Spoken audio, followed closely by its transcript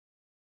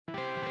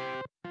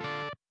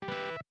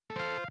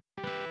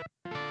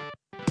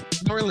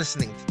You're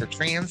listening to the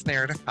Trans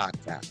Narrative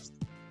Podcast.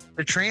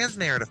 The Trans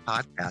Narrative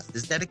Podcast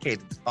is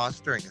dedicated to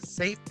fostering a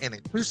safe and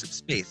inclusive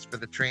space for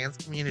the trans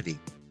community.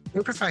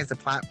 It provides a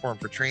platform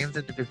for trans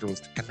individuals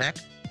to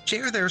connect,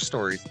 share their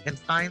stories, and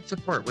find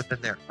support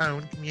within their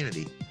own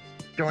community.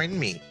 Join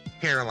me,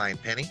 Caroline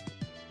Penny,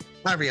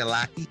 Maria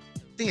Lackey,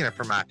 Dina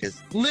Permakis,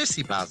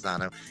 Lucy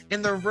Balzano,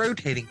 and the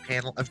rotating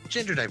panel of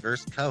gender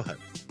diverse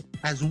co-hosts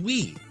as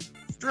we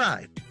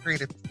strive to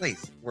create a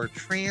place where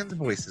trans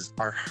voices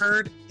are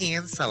heard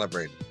and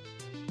celebrated.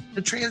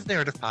 The Trans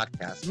Narrative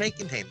Podcast may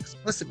contain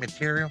explicit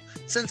material,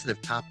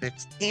 sensitive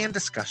topics, and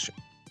discussion.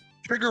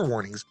 Trigger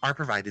warnings are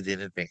provided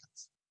in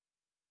advance.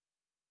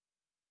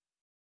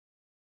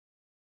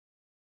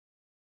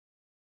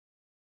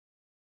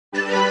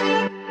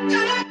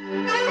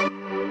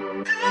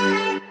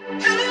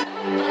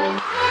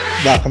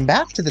 Welcome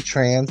back to the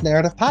Trans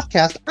Narrative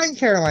Podcast. I'm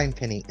Caroline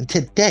Penny, and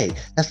today,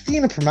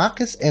 Athena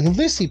Permakis and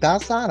Lucy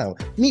Balzano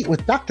meet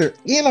with Dr.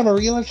 Anna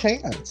Marie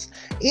LaChance.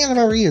 Anna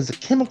Marie is a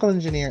chemical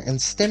engineer and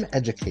STEM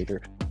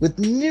educator with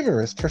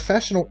numerous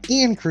professional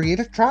and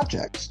creative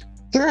projects.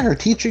 Through her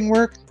teaching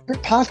work, her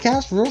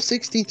podcast, Rule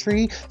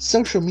 63,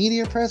 social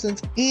media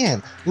presence,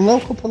 and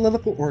local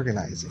political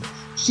organizing,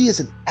 she is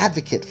an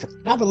advocate for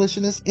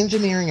abolitionist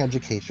engineering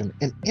education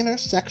and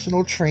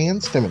intersectional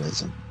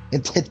transfeminism.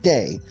 And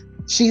today,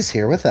 she's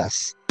here with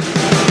us.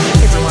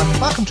 Hey everyone,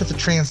 welcome to the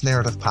Trans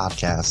Narrative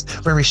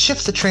Podcast, where we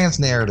shift the trans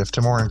narrative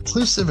to more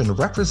inclusive and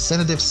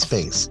representative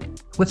space.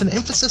 With an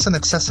emphasis on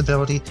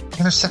accessibility,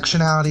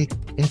 intersectionality,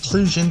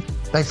 inclusion,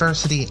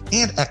 diversity,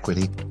 and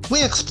equity,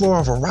 we explore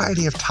a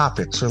variety of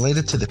topics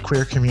related to the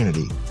queer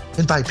community.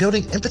 And by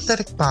building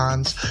empathetic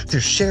bonds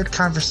through shared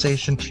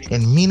conversation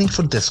and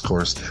meaningful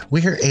discourse,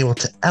 we are able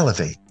to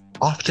elevate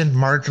often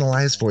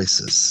marginalized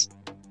voices.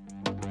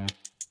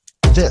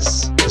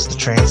 This is the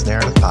Trans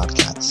Narrative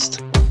Podcast.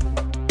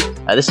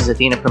 This is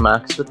Athena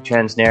Permakis with the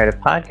Trans Narrative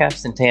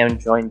Podcast, and today I'm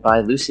joined by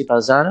Lucy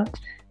Balzano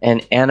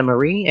and Anna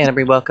Marie. Anna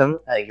Marie, welcome.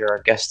 You're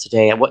our guest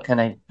today. What can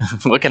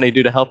I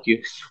do to help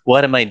you?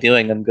 What am I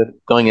doing? I'm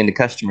going into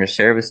customer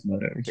service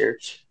mode over here.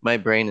 My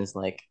brain is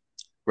like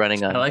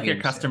running on. I like your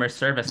customer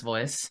service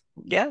voice.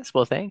 Yes,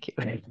 well, thank you.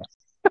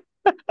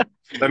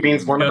 That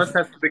means one of us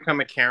has to become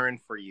a Karen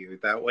for you.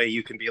 That way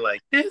you can be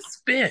like,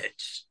 this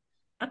bitch.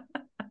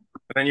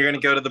 And then you're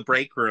going to go to the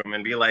break room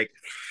and be like,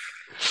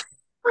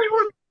 I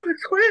want to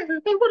quit. I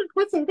want to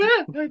quit so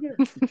bad.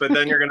 But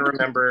then you're going to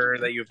remember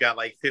that you've got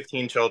like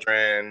 15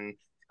 children,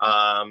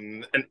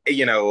 and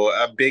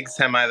a big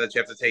semi that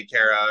you have to take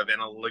care of, and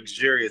a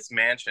luxurious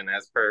mansion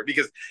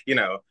because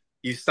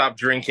you stop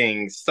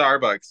drinking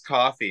Starbucks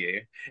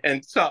coffee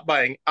and stop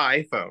buying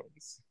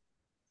iPhones.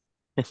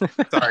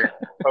 Sorry,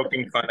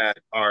 poking fun at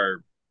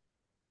our.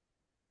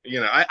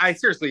 I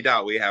seriously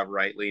doubt we have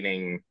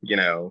right-leaning,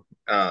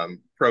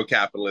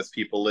 pro-capitalist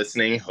people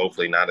listening.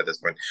 Hopefully not at this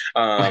point.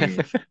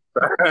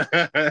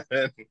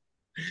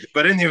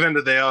 But in the event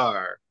that they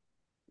are.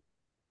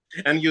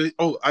 And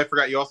I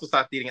forgot, you also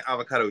stopped eating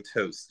avocado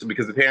toast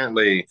because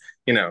apparently,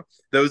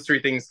 those three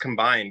things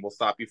combined will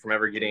stop you from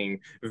ever getting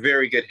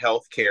very good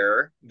health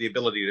care, the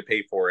ability to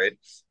pay for it,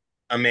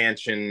 a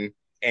mansion,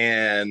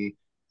 and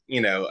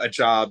a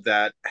job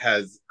that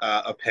has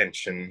a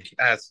pension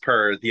as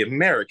per the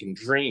American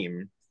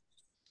dream.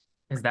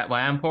 Is that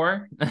why I'm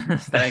poor?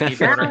 That I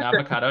keep ordering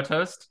avocado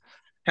toast?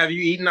 Have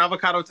you eaten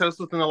avocado toast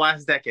within the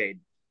last decade?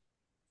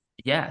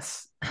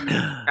 Yes.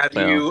 Have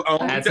you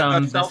owned I had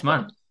some this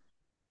month.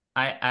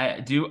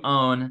 I do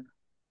own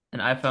an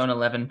iPhone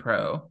 11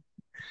 Pro.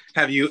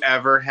 Have you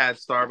ever had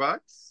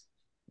Starbucks?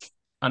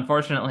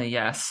 Unfortunately,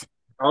 yes.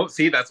 Oh,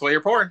 see, that's why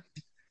you're poor.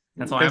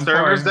 That's why I'm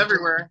Conservatives poor.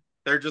 everywhere.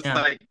 They're just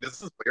like,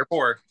 this is why you're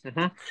poor.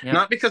 Mm-hmm. Yep.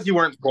 Not because you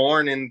weren't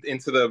born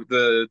into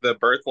the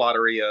birth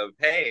lottery of,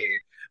 hey,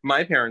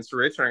 my parents are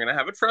rich and are going to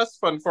have a trust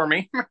fund for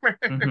me.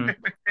 Mm-hmm.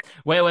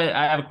 Wait,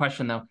 I have a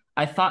question, though.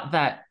 I thought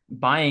that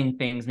buying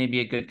things made me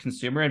a good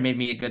consumer and made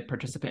me a good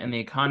participant in the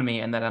economy,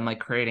 and that I'm like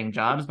creating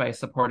jobs by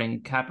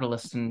supporting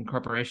capitalists and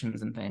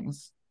corporations and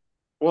things.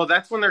 Well,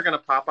 that's when they're going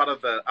to pop out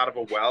of a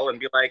well and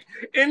be like,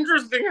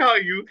 interesting how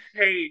you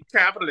hate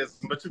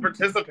capitalism, but you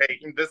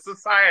participate in this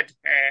society.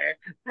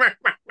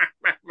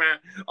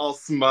 All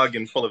smug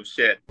and full of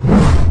shit.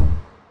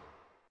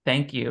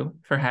 Thank you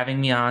for having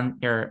me on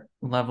your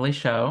lovely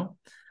show.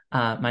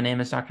 My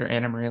name is Dr.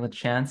 Anna Marie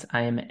LaChance.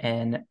 I am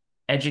an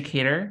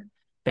educator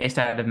based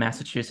out of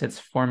Massachusetts,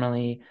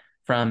 formerly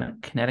from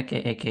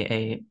Connecticut,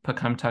 aka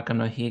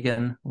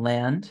Pocumtuck-Mohegan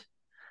land.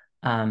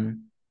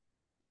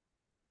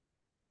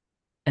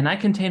 And I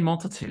contain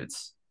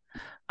multitudes.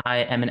 I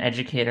am an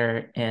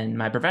educator in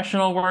my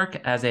professional work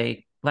as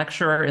a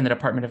lecturer in the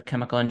Department of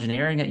Chemical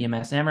Engineering at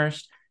UMass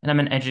Amherst, and I'm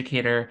an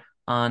educator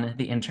on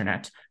the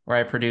internet, where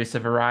I produce a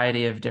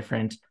variety of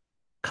different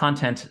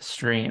content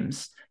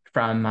streams,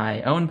 from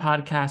my own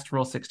podcast,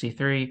 Rule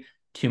 63,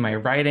 to my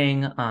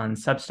writing on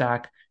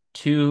Substack,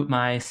 to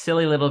my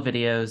silly little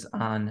videos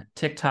on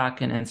TikTok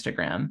and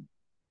Instagram.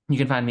 You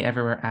can find me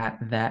everywhere at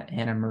that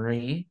Anna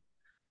Marie.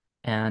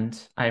 And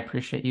I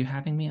appreciate you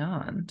having me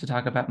on to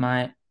talk about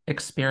my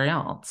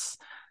experience.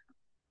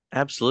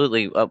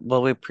 Absolutely.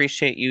 Well, we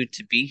appreciate you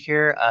to be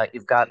here.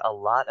 You've got a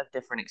lot of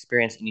different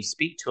experience, and you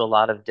speak to a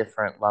lot of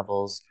different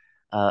levels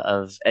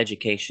of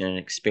education and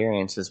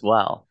experience as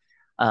well.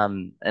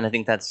 And I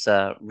think that's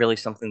really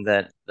something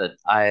that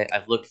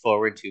I've looked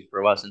forward to for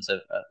a while since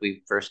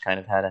we first kind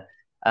of had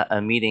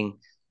a meeting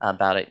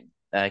about it.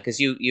 Because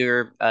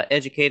you're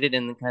educated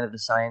in the kind of the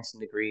science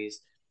and degrees.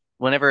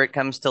 Whenever it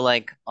comes to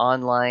like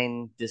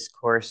online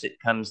discourse, it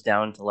comes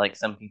down to like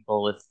some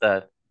people with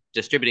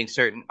distributing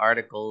certain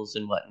articles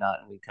and whatnot,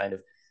 and we kind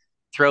of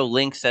throw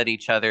links at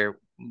each other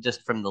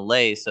just from the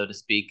lay, so to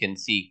speak, and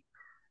see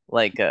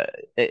like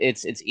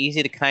it's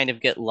easy to kind of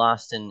get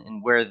lost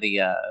in where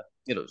the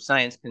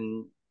science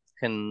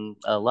can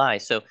lie.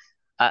 So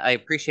I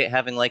appreciate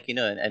having like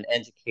an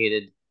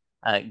educated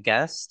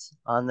guest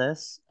on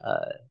this,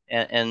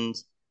 and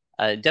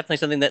definitely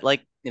something that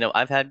like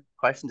I've had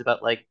questions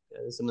about like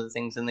some of the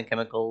things in the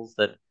chemicals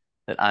that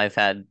I've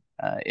had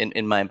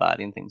in my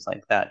body and things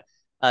like that.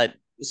 Uh,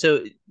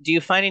 so, do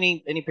you find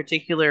any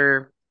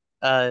particular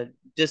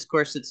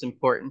discourse that's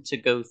important to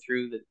go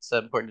through, that's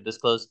important to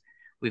disclose?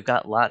 We've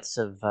got lots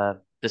of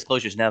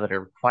disclosures now that are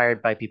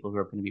required by people who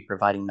are going to be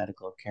providing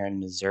medical care in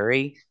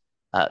Missouri,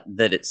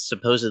 that it's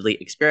supposedly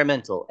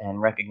experimental and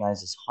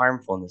recognized as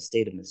harmful in the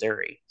state of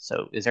Missouri.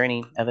 So, is there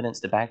any evidence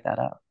to back that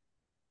up?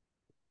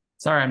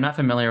 Sorry, I'm not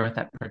familiar with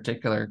that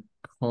particular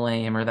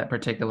claim or that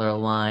particular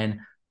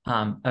line.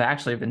 I've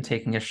actually been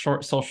taking a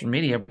short social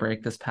media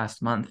break this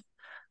past month,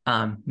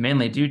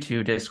 mainly due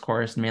to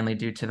discourse, mainly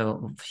due to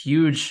the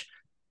huge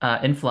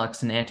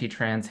influx in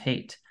anti-trans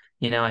hate.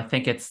 I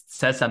think it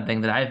says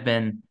something that I've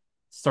been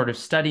sort of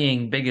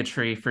studying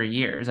bigotry for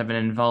years. I've been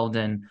involved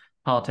in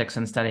politics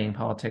and studying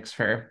politics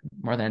for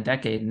more than a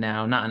decade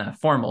now, not in a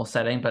formal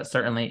setting, but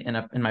certainly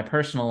in my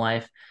personal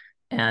life.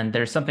 And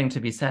there's something to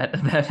be said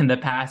that in the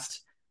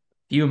past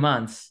few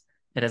months,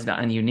 it has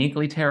gotten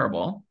uniquely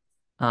terrible.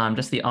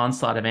 Just the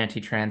onslaught of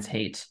anti-trans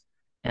hate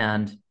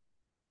and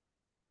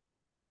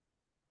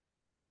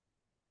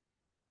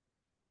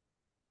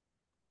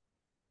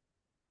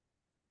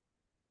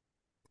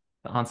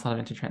the onslaught of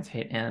anti-trans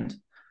hate and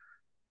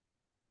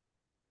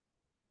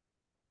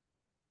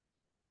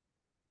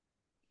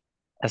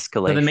so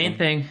Escalation.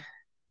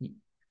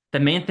 the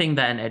main thing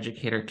that an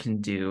educator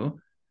can do,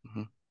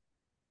 Mhm.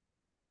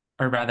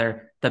 or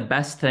rather, the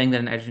best thing that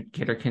an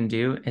educator can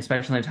do,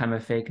 especially in a time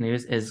of fake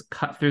news, is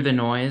cut through the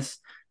noise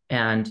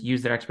and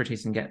use their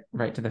expertise and get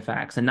right to the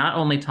facts. And not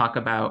only talk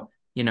about,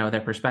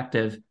 their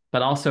perspective,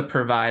 but also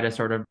provide a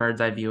sort of bird's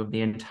eye view of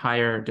the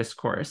entire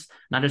discourse,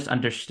 not just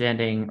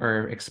understanding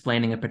or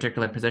explaining a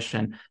particular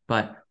position,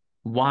 but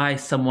why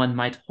someone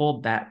might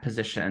hold that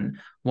position,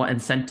 what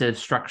incentive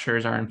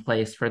structures are in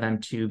place for them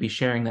to be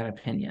sharing that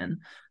opinion,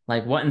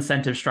 like what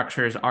incentive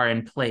structures are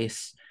in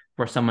place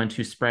for someone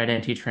to spread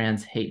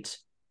anti-trans hate.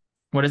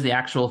 What is the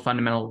actual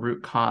fundamental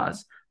root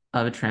cause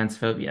of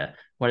transphobia?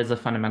 What is the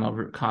fundamental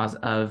root cause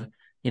of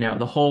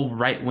the whole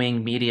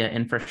right-wing media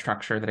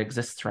infrastructure that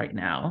exists right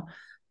now?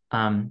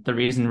 The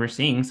reason we're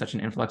seeing such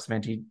an influx of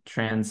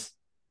anti-trans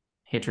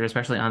hatred,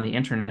 especially on the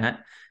internet,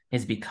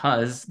 is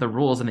because the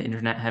rules on the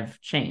internet have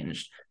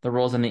changed. The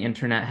rules on the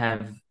internet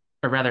have,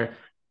 or rather,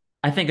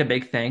 I think a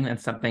big thing and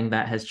something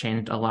that has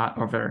changed a lot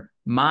over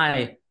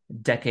my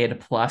decade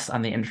plus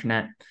on the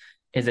internet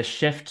is a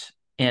shift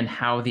in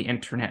how the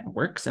internet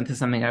works. And this is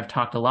something I've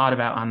talked a lot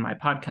about on my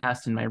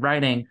podcast and my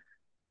writing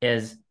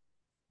is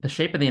the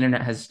shape of the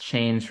internet has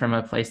changed from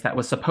a place that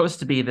was supposed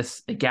to be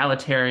this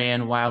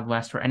egalitarian Wild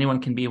West where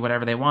anyone can be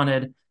whatever they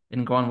wanted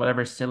and go on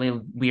whatever silly,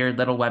 weird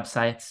little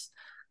websites,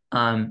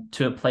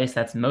 to a place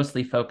that's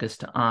mostly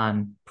focused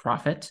on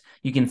profit.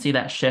 You can see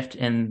that shift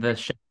in the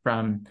shift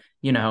from,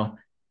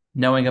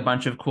 knowing a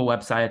bunch of cool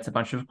websites, a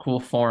bunch of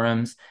cool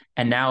forums,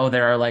 and now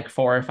there are like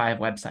 4 or 5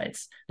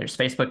 websites. There's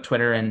Facebook,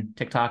 Twitter, and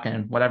TikTok,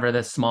 and whatever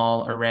the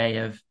small array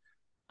of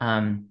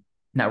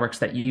networks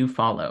that you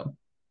follow.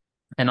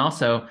 And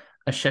also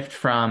a shift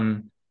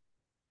from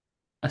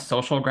a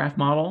social graph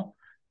model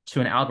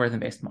to an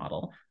algorithm-based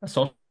model. A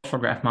social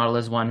graph model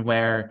is one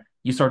where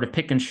you sort of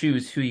pick and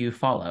choose who you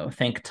follow.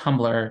 Think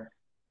Tumblr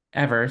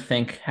ever,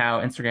 think how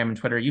Instagram and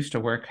Twitter used to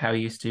work, how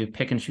you used to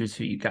pick and choose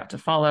who you got to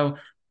follow.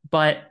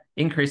 But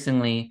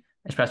increasingly,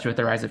 especially with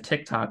the rise of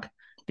TikTok,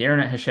 the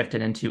internet has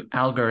shifted into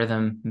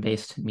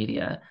algorithm-based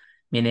media,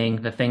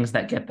 meaning the things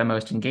that get the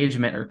most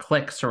engagement or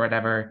clicks or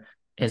whatever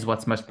is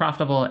what's most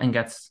profitable and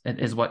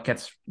is what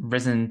gets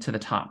risen to the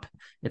top.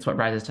 It's what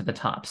rises to the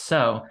top.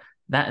 So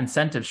that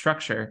incentive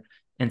structure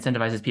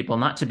incentivizes people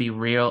not to be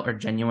real or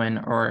genuine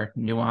or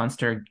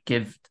nuanced or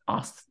give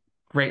us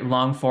great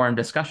long form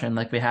discussion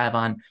like we have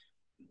on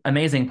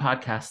amazing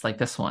podcasts like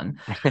this one,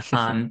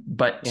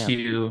 but Yeah.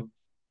 to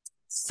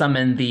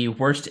summon the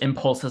worst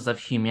impulses of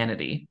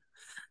humanity.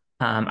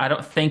 I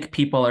don't think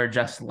people are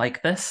just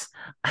like this.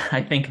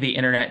 I think the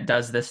internet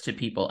does this to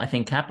people. I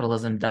think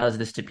capitalism does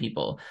this to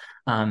people,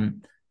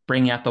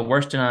 bringing out the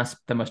worst in us,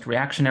 the most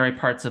reactionary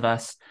parts of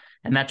us.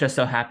 And that just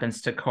so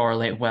happens to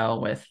correlate well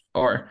with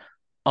or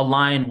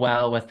align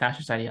well with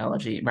fascist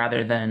ideology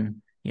rather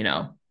than,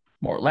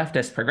 more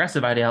leftist,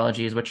 progressive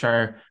ideologies, which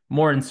are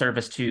more in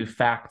service to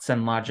facts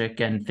and logic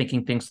and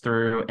thinking things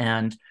through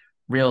and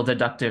real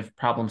deductive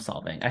problem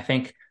solving. I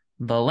think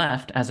the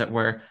left, as it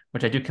were,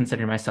 which I do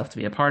consider myself to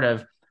be a part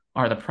of,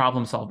 are the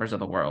problem solvers of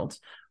the world,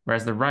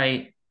 whereas the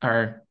right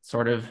are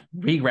sort of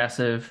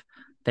regressive.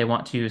 They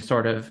want to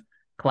sort of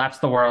collapse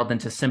the world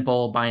into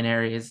simple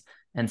binaries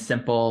and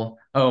simple,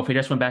 oh, if we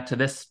just went back to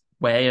this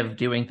way of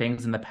doing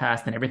things in the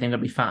past, then everything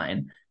would be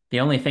fine. The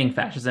only thing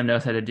fascism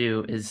knows how to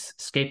do is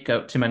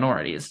scapegoat to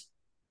minorities.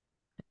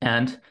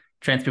 And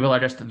trans people are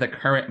just the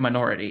current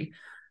minority.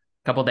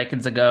 A couple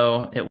decades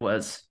ago, it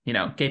was,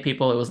 gay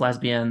people, it was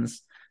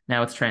lesbians.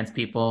 Now it's trans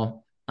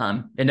people.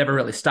 It never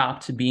really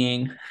stopped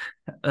being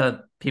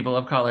people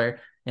of color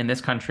in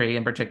this country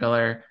in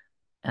particular.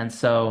 And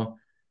so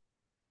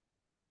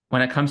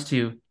when it comes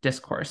to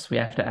discourse, we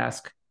have to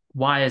ask,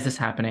 why is this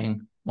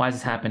happening? Why is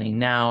this happening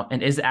now?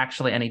 And is it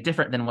actually any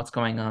different than what's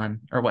going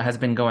on or what has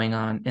been going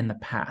on in the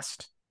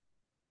past?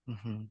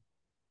 Mm-hmm.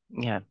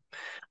 Yeah.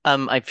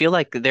 I feel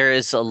like there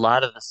is a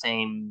lot of the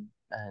same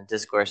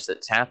discourse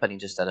that's happening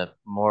just at a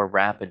more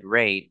rapid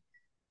rate.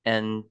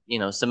 And,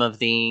 some of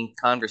the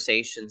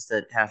conversations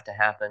that have to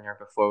happen or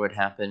before would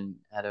happen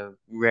at a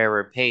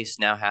rarer pace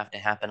now have to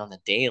happen on the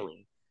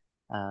daily.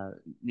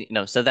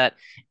 So that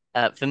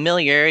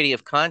familiarity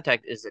of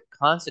contact is a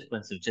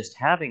consequence of just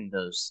having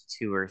those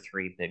 2 or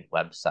 3 big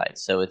websites.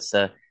 So it's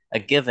a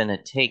give and a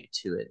take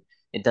to it.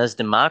 It does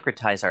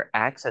democratize our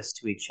access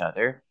to each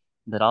other,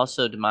 but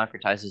also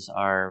democratizes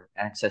our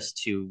access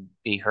to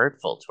be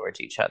hurtful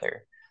towards each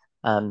other.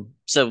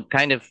 So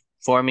kind of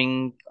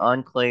forming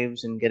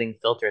enclaves and getting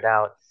filtered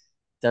out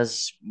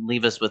does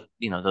leave us with,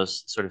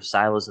 those sort of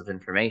silos of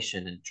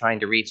information, and trying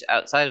to reach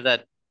outside of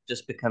that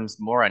just becomes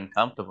more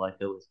uncomfortable, I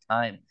feel, with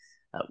time.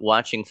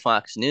 Watching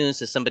Fox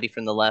News as somebody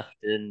from the left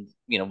and,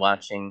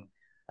 watching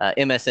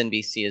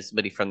MSNBC as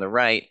somebody from the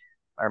right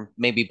are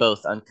maybe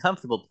both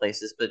uncomfortable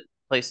places, but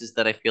places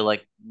that I feel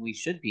like we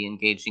should be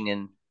engaging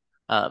in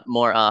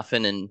more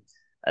often, and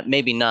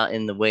maybe not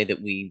in the way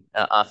that we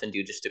often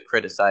do, just to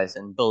criticize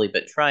and bully,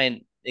 but try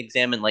and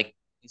examine, like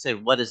you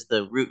said, what is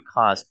the root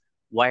cause?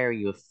 Why are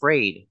you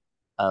afraid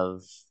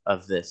of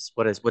this?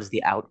 What is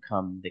the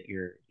outcome that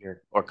you're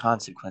or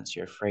consequence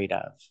you're afraid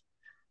of?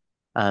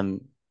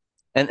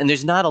 And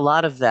there's not a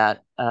lot of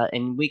that,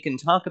 and we can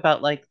talk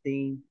about like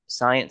the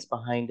science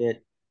behind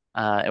it,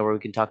 or we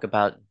can talk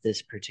about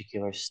this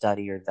particular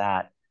study or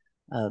that.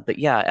 But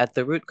yeah, at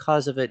the root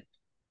cause of it,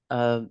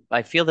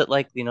 I feel that,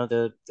 like,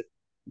 the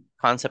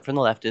concept from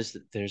the left is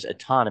that there's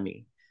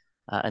autonomy,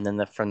 and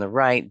then from the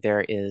right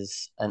there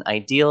is an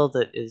ideal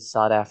that is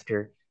sought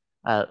after,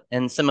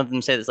 and some of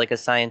them say it's like a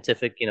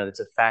scientific, it's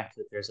a fact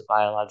that there's a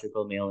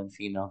biological male and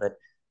female, that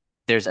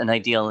there's an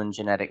ideal and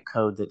genetic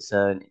code that's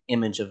an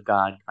image of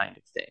God kind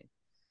of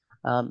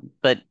thing.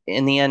 But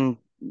in the end,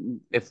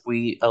 if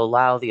we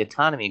allow the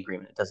autonomy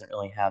agreement, it doesn't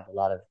really have a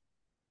lot of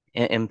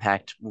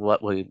impact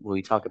what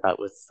we talk about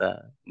with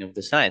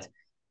the science.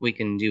 We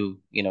can do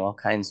all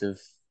kinds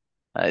of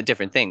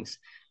different things.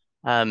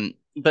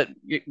 But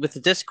with the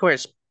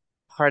discourse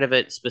part of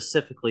it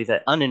specifically,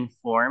 that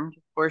uninformed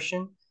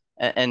portion,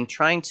 and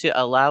trying to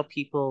allow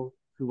people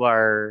who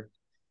are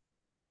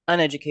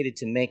uneducated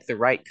to make the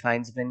right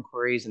kinds of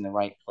inquiries in the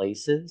right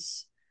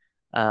places,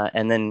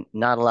 and then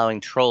not allowing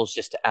trolls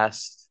just to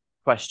ask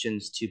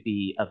questions to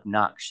be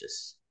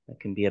obnoxious. That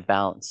can be a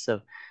balance.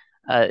 So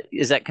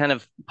is that kind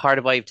of part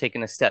of why you've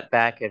taken a step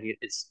back?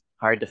 It's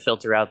hard to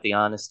filter out the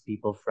honest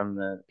people from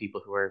the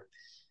people who are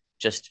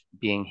just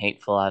being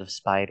hateful out of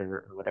spite,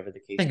 or whatever the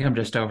case. I think I'm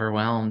just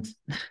overwhelmed.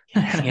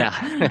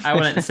 Yeah. I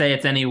wouldn't say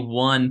it's any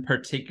one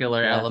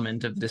particular Yeah.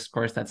 element of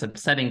discourse that's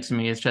upsetting to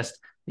me. It's just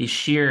the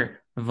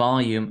sheer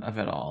volume of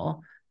it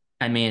all.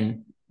 I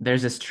mean,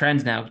 there's this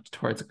trend now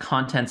towards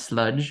content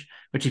sludge,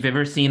 which, if you've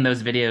ever seen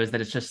those videos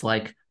that it's just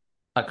like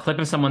a clip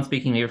of someone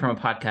speaking, maybe from a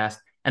podcast,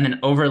 and then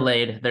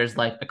overlaid, there's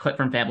like a clip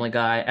from Family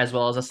Guy, as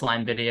well as a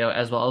slime video,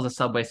 as well as a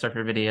Subway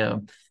Surfer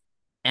video.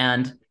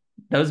 And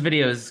those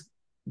videos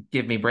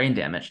give me brain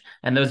damage.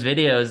 And those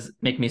videos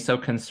make me so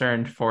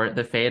concerned for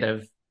the fate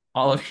of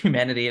all of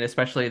humanity, and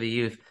especially the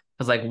youth.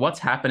 Because, like, what's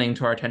happening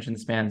to our attention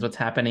spans? What's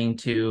happening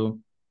to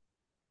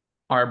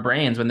our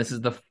brains when this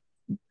is the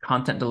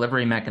content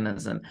delivery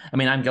mechanism? I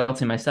mean, I'm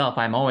guilty myself.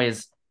 I'm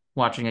always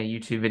watching a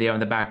YouTube video in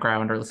the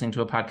background or listening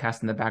to a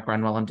podcast in the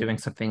background while I'm doing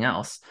something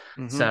else.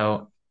 Mm-hmm.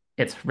 So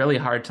it's really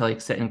hard to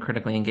like sit and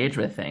critically engage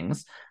with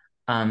things.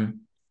 And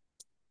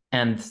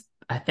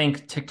I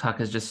think TikTok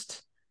is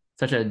just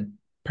such a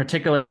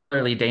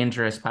particularly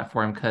dangerous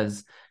platform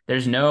because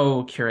there's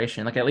no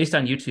curation. Like, at least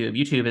on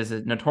YouTube is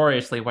a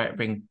notoriously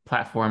right-wing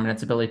platform and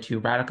its ability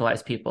to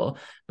radicalize people,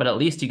 but at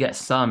least you get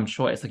some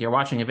choice. Like, you're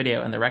watching a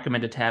video and the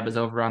recommended tab is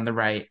over on the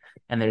right,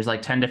 and there's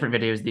like 10 different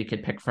videos that you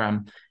could pick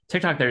from.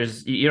 TikTok,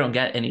 you don't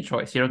get any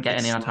choice. You don't get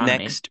any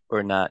autonomy. Next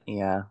or not,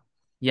 yeah.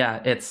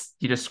 Yeah,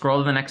 you just scroll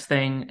to the next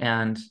thing.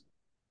 And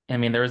I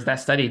mean, there was that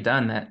study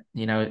done that,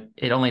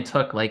 it only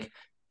took like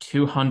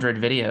 200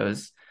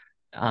 videos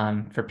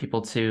for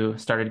people to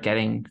started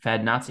getting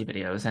fed Nazi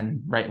videos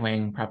and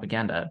right-wing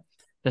propaganda.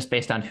 just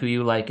based on who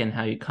you like and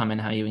how you come and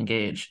how you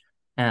engage.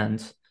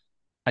 And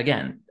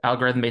again,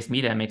 algorithm-based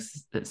media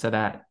makes it so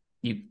that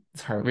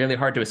it's really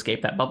hard to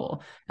escape that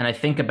bubble. And I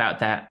think about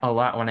that a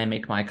lot when I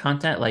make my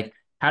content. Like,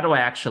 how do I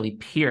actually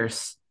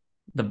pierce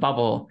the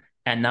bubble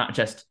and not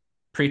just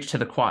preach to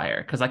the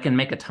choir? Because I can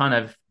make a ton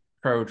of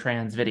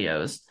pro-trans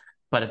videos,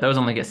 but if those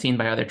only get seen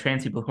by other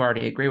trans people who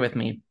already agree with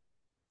me,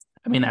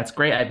 I mean, that's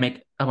great. I'd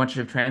make a bunch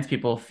of trans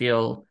people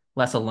feel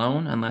less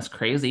alone and less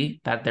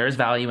crazy, that there is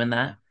value in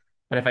that.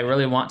 But if I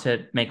really want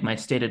to make my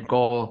stated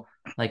goal,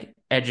 like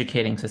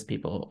educating cis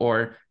people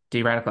or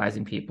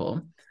de-radicalizing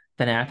people,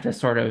 then I have to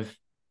sort of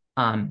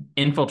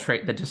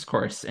infiltrate the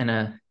discourse in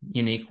a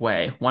unique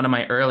way. One of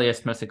my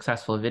earliest, most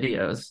successful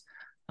videos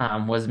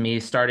was me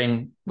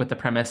starting with the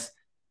premise.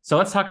 So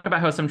let's talk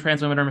about how some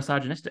trans women are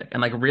misogynistic,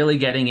 and like really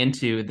getting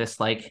into this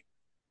like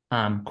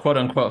quote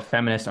unquote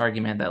feminist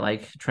argument that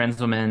like trans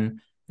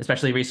women,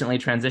 especially recently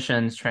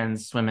transitions,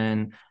 trans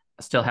women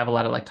still have a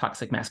lot of like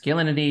toxic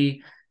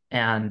masculinity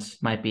and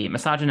might be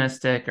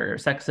misogynistic or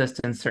sexist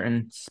in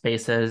certain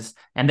spaces,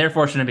 and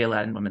therefore shouldn't be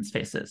allowed in women's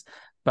spaces.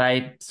 But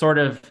I sort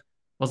of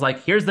was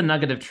like, here's the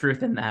nugget of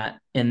truth in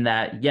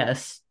that,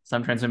 yes,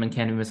 some trans women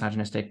can be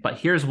misogynistic, but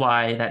here's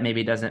why that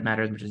maybe doesn't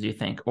matter as much as you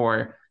think.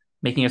 Or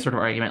making a sort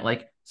of argument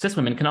like cis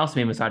women can also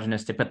be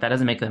misogynistic, but that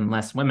doesn't make them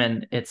less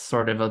women. It's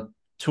sort of a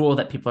tool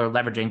that people are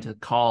leveraging to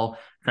call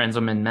trans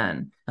women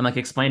men, and like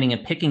explaining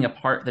and picking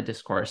apart the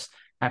discourse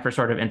after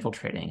sort of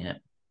infiltrating it.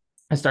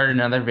 I started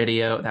another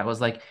video that was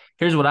like,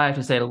 here's what I have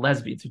to say to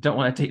lesbians who don't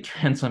want to date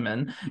trans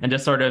women, and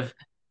just sort of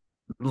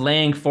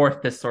laying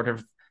forth this sort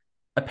of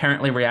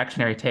apparently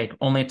reactionary take,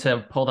 only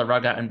to pull the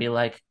rug out and be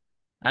like,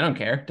 I don't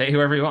care, date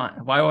whoever you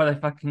want. Why would I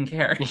fucking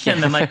care?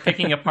 And then like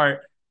picking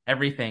apart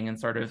everything and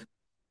sort of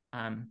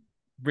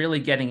really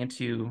getting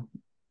into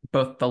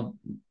both the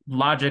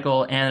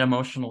logical and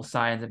emotional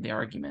sides of the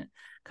argument.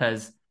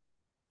 Because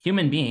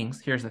human beings,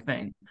 here's the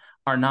thing,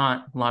 are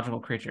not logical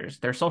creatures.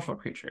 They're social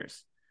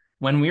creatures.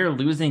 When we're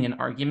losing an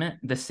argument,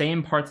 the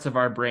same parts of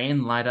our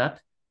brain light up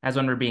as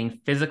when we're being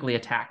physically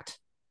attacked.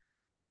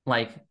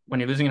 Like when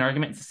you're losing an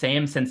argument, it's the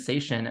same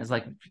sensation as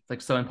like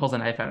someone pulls a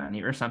knife out on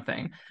you or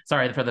something.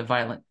 Sorry for the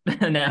violent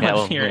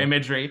analogy or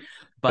imagery,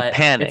 but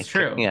panic. It's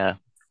true. Yeah.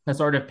 A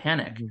sort of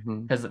panic,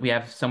 because we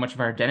have so much of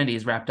our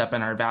identities wrapped up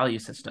in our value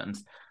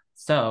systems.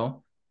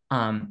 So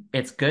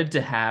it's good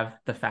to have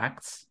the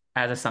facts.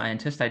 As a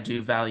scientist, I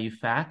do value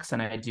facts,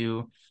 and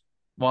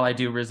while I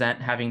do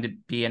resent having to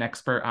be an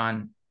expert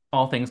on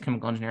all things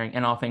chemical engineering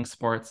and all things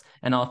sports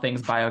and all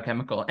things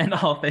biochemical and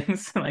all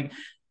things like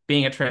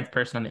being a trans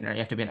person on the internet,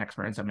 you have to be an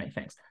expert in so many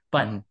things.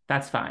 But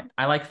that's fine.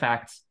 I like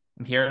facts.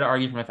 I'm here to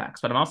argue from the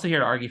facts, but I'm also here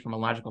to argue from a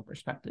logical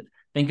perspective.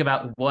 Think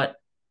about what,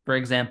 for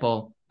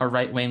example, a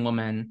right-wing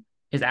woman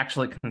is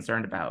actually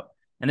concerned about.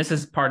 And this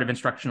is part of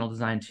instructional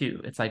design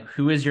too. It's like,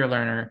 who is your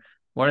learner?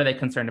 What are they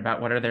concerned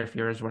about? What are their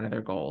fears? What are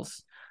their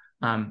goals?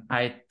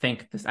 I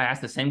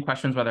ask the same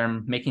questions whether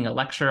I'm making a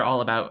lecture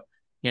all about,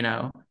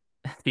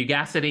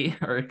 fugacity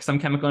or some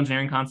chemical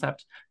engineering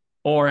concept,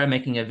 or I'm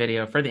making a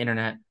video for the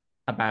internet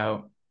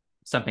about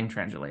something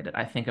trans related.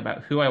 I think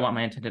about who I want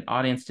my intended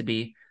audience to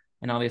be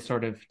and all these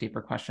sort of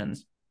deeper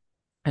questions.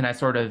 And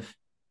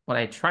what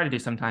I try to do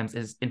sometimes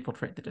is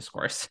infiltrate the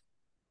discourse.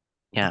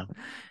 Yeah.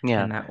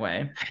 In that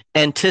way.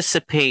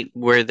 Anticipate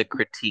where the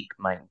critique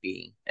might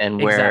be and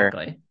where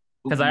exactly.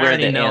 Because I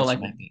already know, like,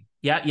 might be.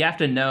 Yeah, you have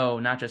to know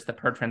not just the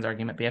pro-trans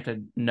argument, but you have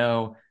to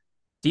know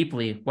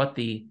deeply what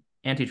the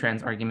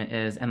anti-trans argument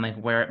is and like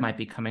where it might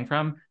be coming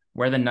from,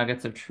 where the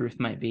nuggets of truth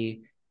might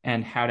be,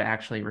 and how to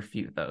actually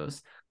refute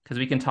those. Because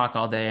we can talk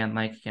all day and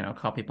like,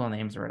 call people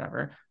names or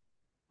whatever.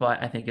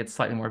 But I think it's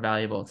slightly more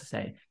valuable to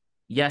say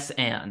yes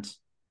and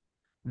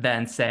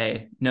than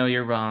say, no,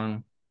 you're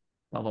wrong,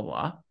 blah, blah,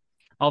 blah.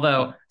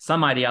 Although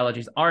some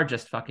ideologies are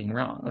just fucking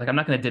wrong. Like, I'm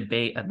not going to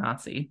debate a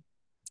Nazi.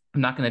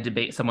 I'm not going to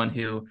debate someone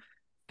who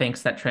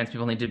thinks that trans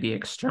people need to be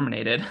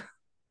exterminated.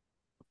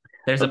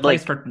 There's a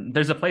place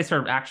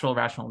for actual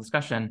rational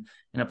discussion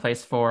and a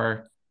place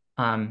for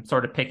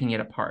sort of picking it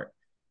apart.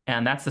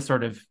 And that's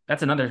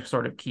another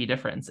sort of key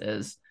difference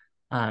is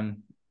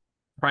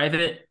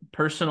private,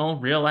 personal,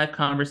 real life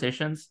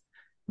conversations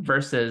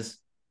versus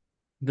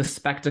the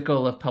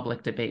spectacle of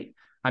public debate.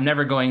 I'm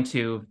never going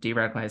to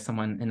de-radicalize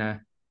someone in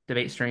a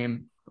debate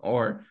stream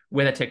or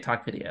with a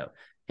TikTok video.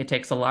 It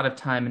takes a lot of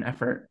time and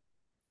effort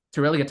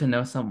to really get to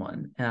know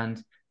someone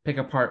and pick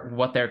apart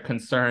what their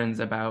concerns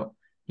about,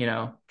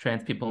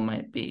 trans people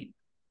might be.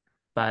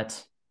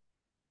 But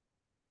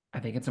I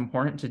think it's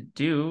important to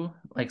do,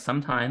 like,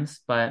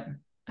 sometimes, but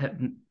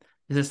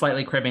this is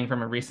slightly cribbing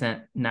from a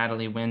recent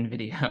Natalie Wynn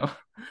video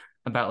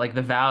about like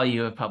the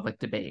value of public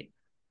debate.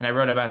 And I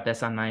wrote about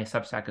this on my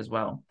Substack as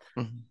well.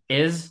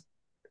 Is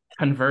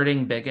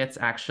converting bigots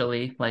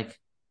actually like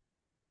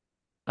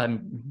a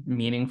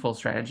meaningful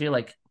strategy?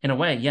 Like, in a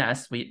way,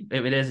 yes,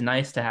 it is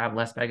nice to have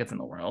less bigots in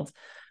the world,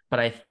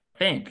 but I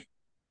think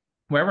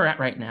where we're at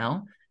right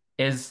now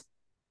is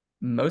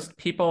most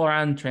people are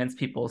on trans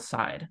people's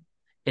side.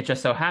 It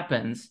just so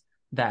happens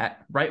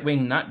that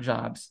right-wing nut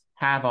jobs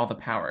have all the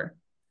power.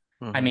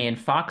 I mean,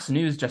 Fox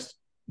News just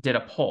did a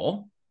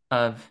poll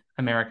of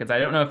Americans. I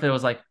don't know if it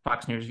was like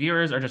Fox News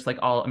viewers or just like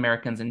all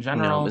Americans in No, it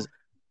general. was.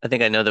 I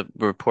think I know the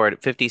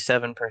report.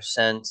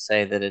 57%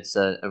 say that it's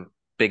a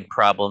big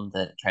problem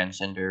that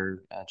transgender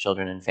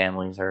children and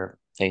families are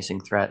facing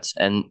threats,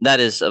 and that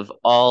is of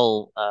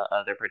all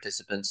other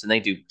participants, and they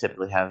do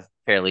typically have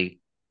fairly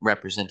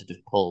representative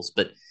polls.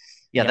 But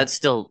yeah, Yeah. that's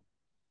still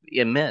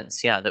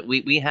immense. Yeah, that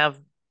we have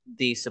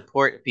the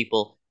support of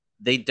people.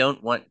 They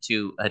don't want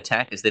to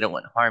attack us. They don't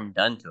want harm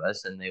done to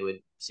us, and they would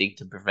seek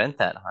to prevent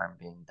that harm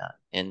being done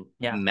in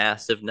Yeah.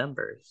 massive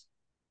numbers.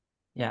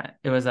 Yeah.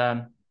 It was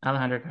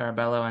Alejandro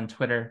Carabello on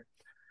Twitter.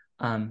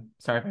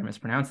 Sorry if I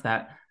mispronounced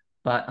that,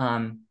 but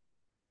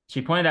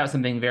she pointed out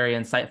something very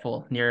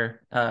insightful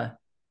near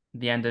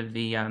the end of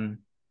the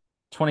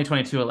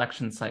 2022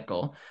 election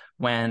cycle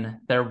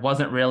when there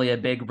wasn't really a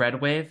big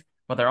red wave,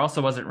 but there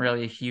also wasn't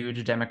really a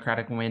huge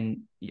Democratic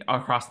win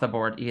across the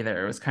board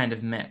either. It was kind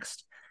of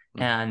mixed.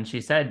 And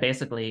she said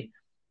basically,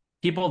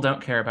 people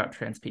don't care about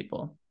trans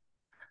people.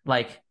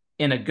 Like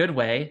in a good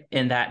way,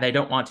 in that they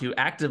don't want to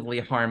actively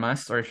harm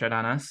us or shit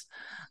on us,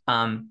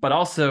 but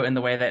also in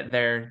the way that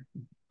they're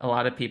a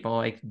lot of people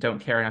like don't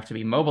care enough to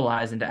be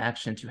mobilized into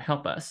action to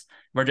help us.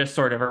 We're just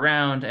sort of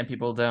around, and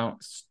people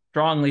don't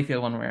strongly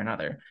feel one way or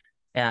another.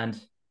 And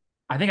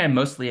I think I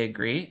mostly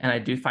agree, and I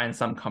do find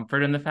some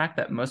comfort in the fact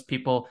that most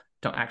people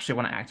don't actually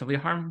want to actively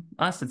harm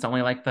us. It's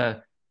only like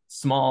the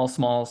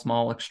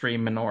small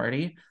extreme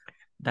minority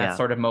that's Yeah.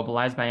 sort of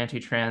mobilized by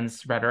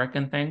anti-trans rhetoric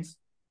and things.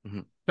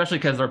 Mhm. Especially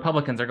because the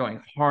Republicans are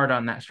going hard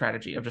on that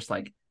strategy of just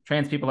like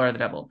trans people are the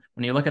devil.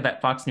 When you look at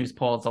that Fox News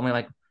poll, it's only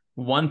like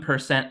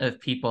 1% of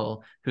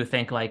people who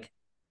think like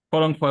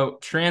quote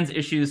unquote trans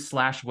issues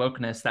slash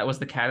wokeness. That was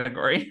the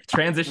category.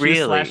 Trans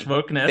issues slash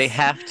Really? They wokeness.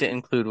 have to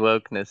include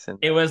wokeness in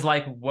It was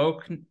like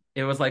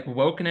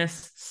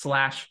wokeness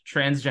slash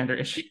transgender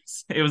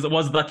issues. It was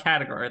the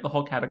category, the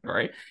whole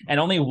category. And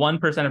only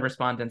 1% of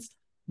respondents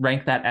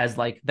rank that as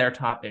like their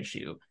top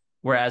issue.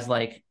 Whereas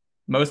like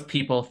most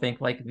people think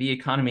like the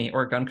economy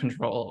or gun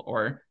control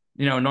or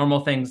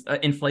normal things,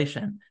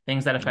 inflation,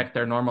 things that Mhm. affect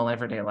their normal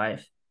everyday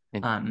life.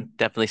 It Um,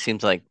 definitely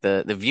seems like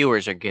the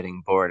viewers are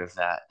getting bored of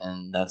that,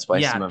 and that's why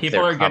yeah, some of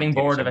people their are getting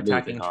commentators bored are of moving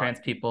attacking on. trans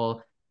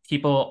people.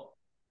 People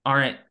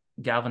aren't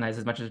galvanized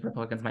as much as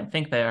Republicans might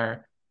think they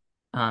are.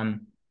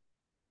 Um,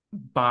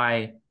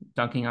 by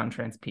dunking on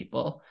trans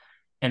people.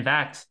 In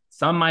fact,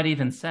 some might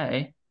even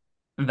say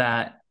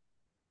that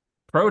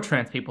pro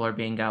trans people are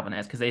being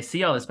galvanized because they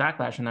see all this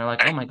backlash and they're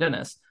like, oh my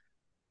goodness,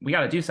 we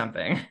got to do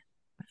something.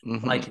 Hmm.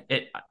 Like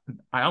it,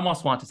 I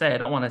almost want to say, I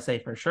don't want to say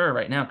for sure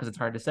right now because it's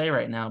hard to say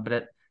right now, but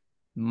it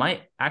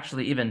might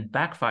actually even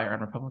backfire on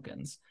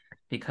Republicans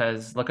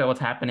because look at what's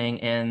happening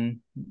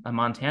in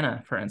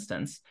Montana, for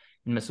instance.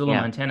 In Missoula,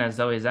 Yeah. Montana,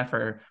 Zoe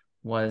Zephyr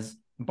was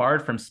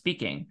barred from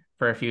speaking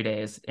for a few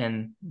days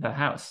in the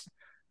House.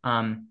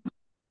 Um,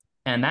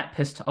 and that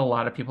pissed a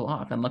lot of people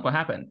off. And look what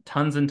happened.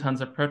 Tons and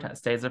tons of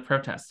protests, days of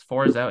protests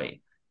for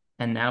Zoe.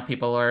 And now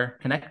people are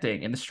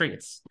connecting in the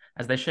streets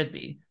as they should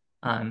be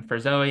for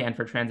Zoe and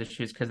for trans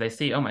issues because they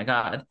see, oh my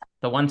God,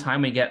 the one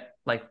time we get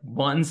like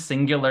one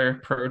singular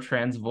pro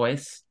trans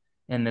voice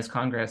in this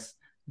Congress,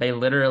 they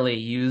literally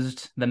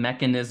used the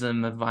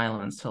mechanism of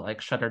violence to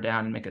like shut her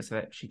down and make it so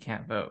that she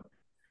can't vote,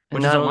 And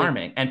which is not only,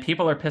 alarming. And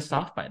people are pissed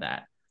off by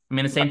that. I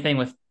mean, the same thing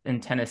with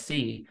in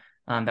Tennessee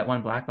that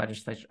one black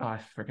legislature, oh, I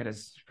forget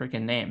his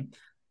freaking name,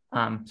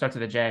 starts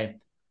with a J.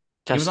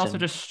 He was also Justin.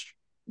 just,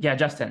 yeah,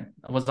 Justin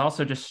was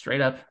also just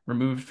straight up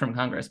removed from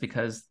Congress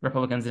because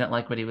Republicans didn't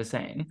like what he was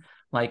saying.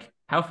 Like,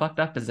 how fucked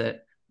up is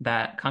it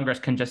that Congress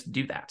can just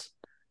do that?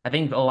 I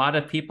think a lot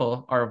of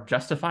people are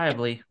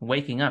justifiably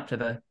waking up to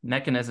the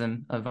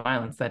mechanism of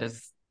violence that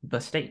is the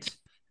state,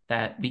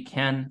 that we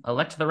can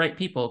elect the right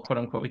people, quote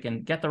unquote, we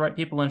can get the right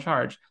people in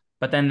charge,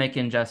 but then they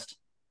can just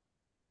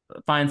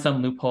find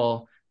some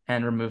loophole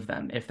and remove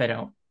them if they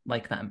don't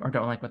like them or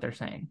don't like what they're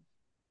saying.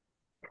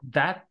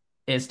 That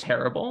is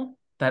terrible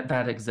that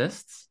that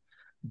exists,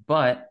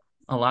 but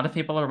a lot of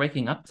people are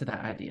waking up to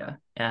that idea.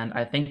 And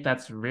I think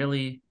that's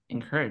really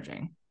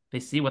encouraging. They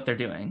see what they're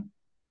doing.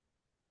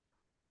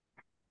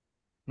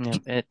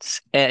 Yeah,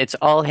 it's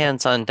all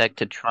hands on deck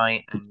to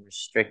try and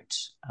restrict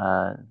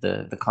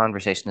the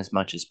conversation as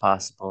much as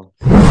possible.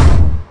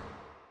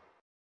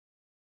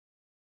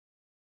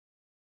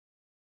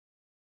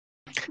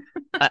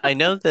 I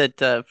know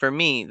that for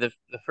me, the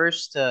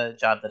first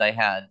job that I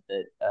had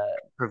that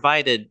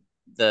provided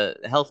the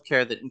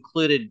healthcare that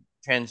included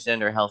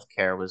transgender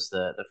healthcare was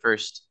the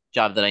first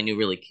job that I knew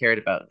really cared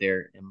about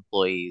their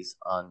employees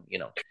on,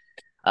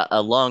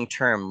 a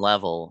long-term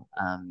level.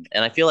 And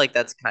I feel like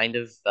that's kind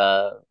of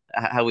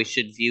how we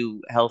should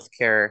view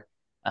healthcare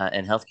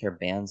and healthcare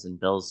bans and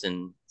bills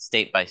in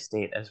state by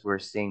state as we're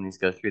seeing these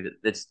go through. That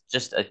it's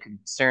just a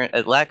concern,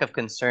 a lack of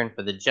concern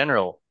for the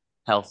general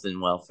health and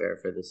welfare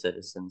for the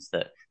citizens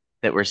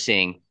that we're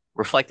seeing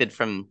reflected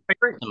from I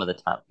agree. some of the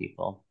top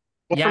people.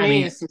 Well, Yeah, for I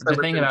me, mean, since I the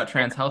lived thing in about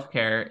Japan, trans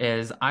healthcare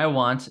is I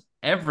want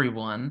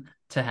everyone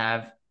to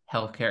have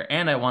healthcare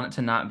and I want it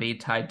to not be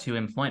tied to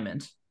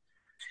employment.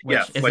 which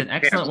Yes, is like an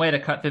excellent way to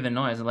cut through the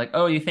noise. And like,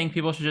 oh, you think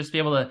people should just be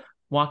able to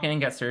walk in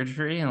and get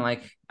surgery? And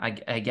like, I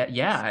get,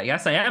 yeah, I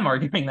guess I am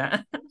arguing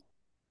that.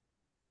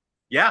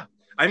 yeah.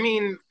 I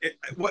mean,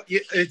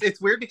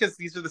 it's weird because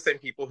these are the same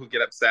people who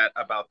get upset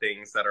about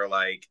things that are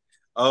like,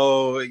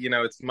 oh,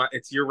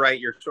 it's your right,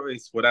 your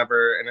choice,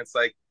 whatever. And it's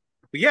like,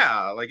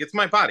 yeah, like it's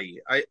my body.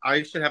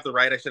 I should have the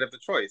right, I should have the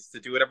choice to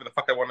do whatever the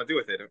fuck I want to do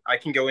with it. I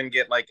can go and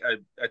get like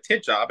a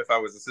tit job if I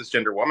was a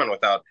cisgender woman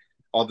without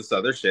all this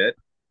other shit.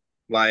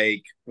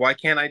 Like, why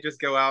can't I just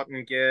go out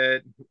and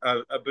get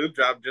a boob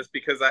job just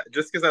because I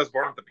was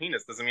born with a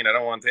penis doesn't mean I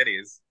don't want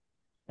titties.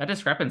 That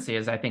discrepancy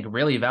is, I think,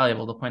 really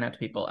valuable to point out to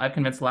people. I've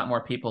convinced a lot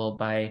more people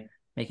by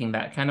making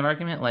that kind of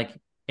argument. Like,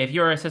 if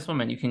you're a cis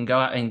woman, you can go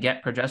out and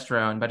get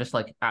progesterone by just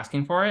like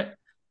asking for it.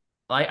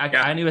 Like,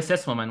 Yeah, I knew a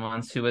cis woman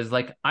once who was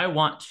like, I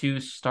want to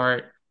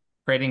start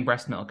creating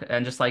breast milk,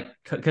 and just like,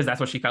 because that's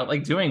what she felt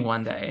like doing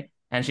one day.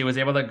 And she was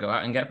able to go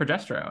out and get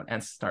progesterone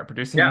and start yeah.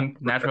 producing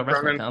natural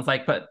breast milk. And I was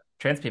like, but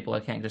trans people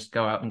can't just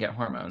go out and get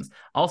hormones.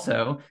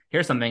 Also,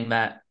 here's something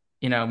that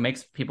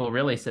makes people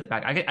really sit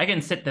back. I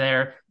can sit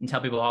there and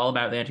tell people all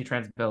about the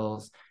anti-trans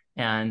bills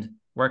and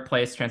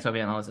workplace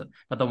transphobia and all this.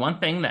 But the one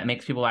thing that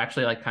makes people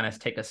actually like kind of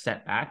take a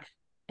step back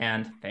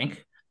and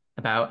think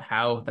about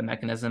how the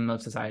mechanism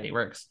of society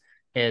works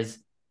is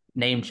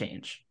name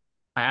change.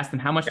 I asked them,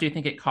 how much do you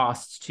think it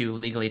costs to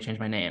legally change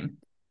my name?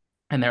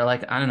 And they're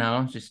like, I don't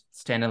know, just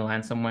stand in the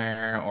line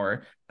somewhere or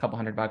a couple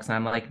 $100. And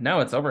I'm like, no,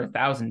 it's over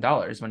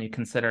 $1,000 when you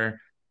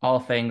consider all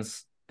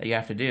things that you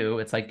have to do.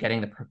 It's like getting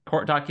the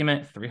court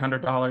document,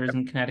 $300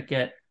 in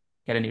Connecticut,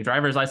 get a new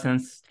driver's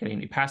license, getting a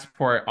new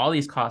passport. All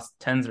these cost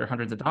tens or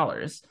hundreds of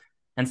dollars.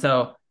 And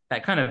so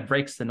that kind of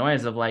breaks the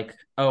noise of like,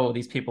 oh,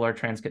 these people are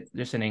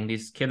transitioning,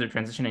 these kids are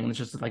transitioning. It's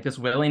just like this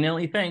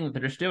willy-nilly thing that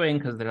they're just doing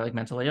because they're like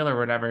mentally ill or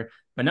whatever.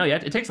 But no, yeah,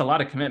 it takes a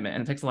lot of commitment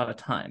and it takes a lot of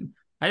time.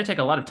 I had to take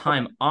a lot of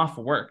time off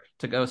work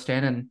to go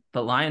stand in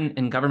the line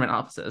in government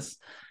offices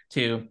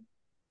to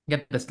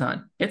get this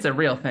done. It's a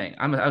real thing.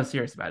 I was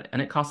serious about it,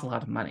 and it costs a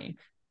lot of money.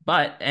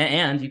 But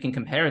and you can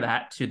compare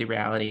that to the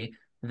reality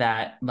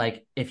that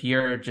like if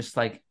you're just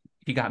like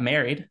if you got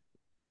married,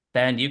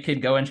 then you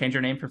could go and change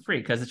your name for free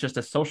because it's just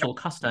a social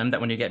custom that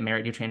when you get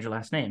married, you change your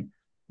last name.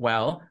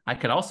 Well, I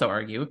could also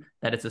argue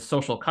that it's a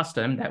social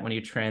custom that when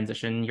you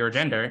transition your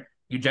gender,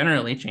 you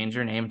generally change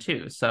your name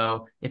too.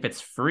 So if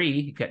it's free,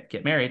 you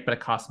get married, but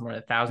it costs more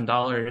than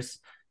 $1,000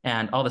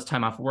 and all this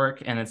time off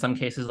work. And in some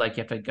cases, like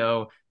you have to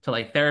go to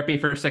like therapy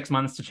for 6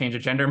 months to change a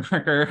gender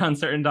marker on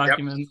certain yep.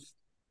 documents.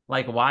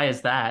 Like, why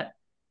is that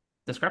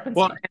discrepancy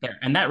Well, there?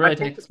 And that really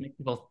makes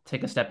people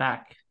take a step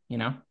back, you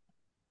know?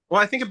 Well,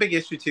 I think a big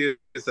issue too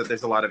is that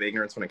there's a lot of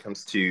ignorance when it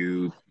comes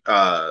to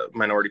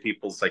minority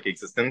people's like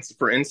existence.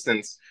 For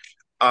instance,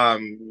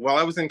 while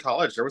I was in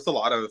college, there was a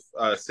lot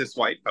of cis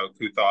white folk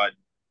who thought,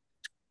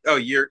 "Oh,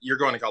 you're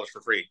going to college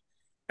for free,"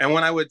 and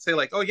when I would say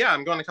like, "Oh yeah,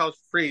 I'm going to college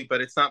for free,"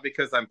 but it's not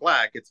because I'm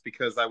black; it's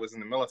because I was in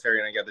the military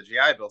and I got the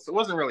GI Bill, so it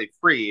wasn't really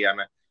free.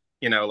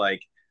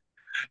 Like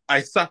I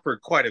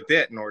suffered quite a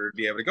bit in order to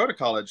be able to go to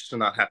college to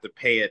not have to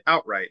pay it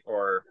outright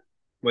or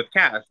with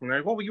cash. And they're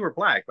like, well, you were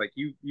black. Like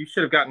you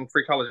should have gotten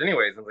free college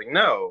anyways. I was like,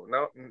 no,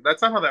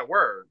 that's not how that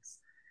works.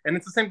 And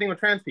it's the same thing with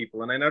trans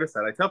people. And I noticed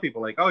that. I tell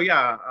people like, oh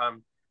yeah,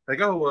 like,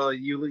 oh well,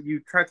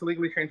 you tried to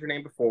legally change your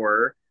name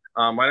before.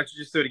 Why don't you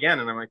just do it again?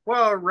 And I'm like,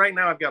 well, right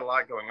now I've got a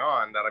lot going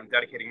on that I'm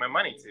dedicating my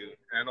money to.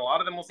 And a lot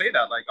of them will say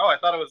that, like, oh, I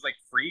thought it was like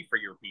free for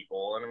your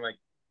people. And I'm like,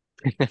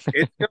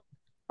 it's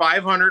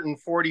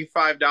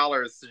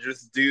 $545 to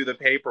just do the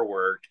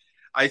paperwork.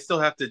 I still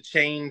have to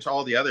change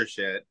all the other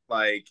shit.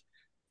 Like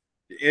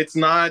it's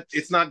not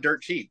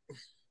dirt cheap. You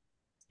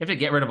have to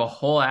get rid of a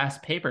whole ass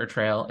paper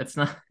trail.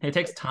 It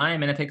takes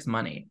time and it takes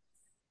money.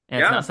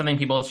 And it's not something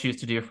people choose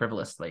to do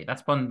frivolously.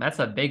 That's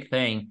a big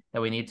thing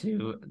that we need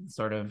to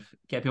sort of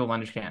get people to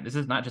understand. This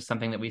is not just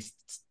something that we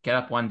get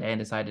up one day and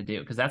decide to do,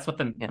 because that's what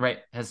the right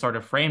has sort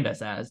of framed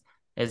us as,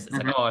 is it's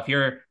like, oh, if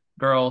your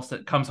girl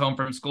comes home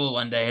from school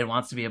one day and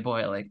wants to be a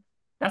boy, like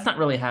that's not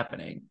really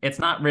happening. It's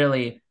not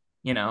really,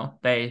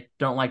 they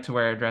don't like to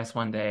wear a dress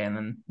one day and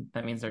then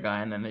that means they're a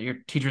guy and then your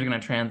teacher's going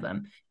to trans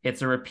them.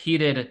 It's a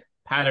repeated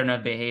pattern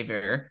of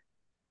behavior.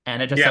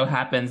 And it just so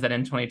happens that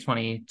in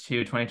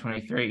 2022,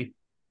 2023,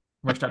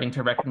 we're starting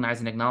to recognize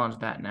and acknowledge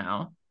that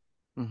now.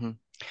 Mm-hmm.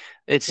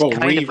 It's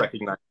recognize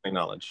and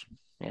acknowledge.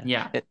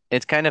 Yeah.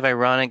 It's kind of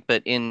ironic,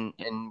 but in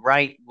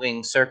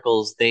right-wing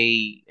circles,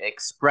 they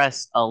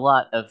express a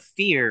lot of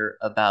fear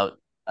about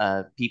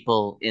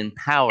people in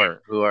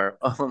power who are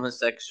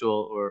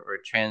homosexual or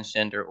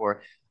transgender,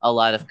 or a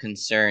lot of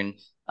concern,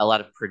 a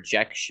lot of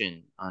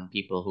projection on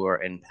people who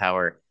are in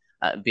power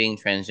being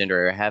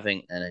transgender or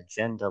having an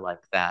agenda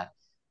like that.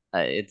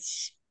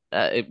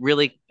 It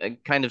really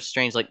kind of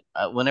strange. Like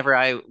whenever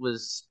I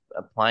was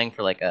applying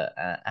for like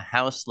a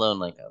house loan,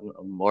 like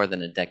more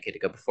than a decade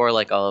ago, before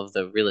like all of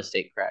the real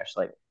estate crash,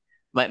 like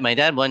my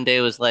dad one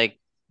day was like,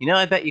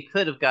 I bet you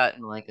could have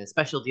gotten like a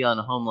special deal on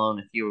a home loan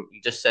if you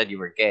just said you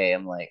were gay.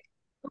 I'm like,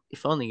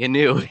 if only you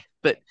knew.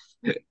 But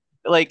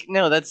Like,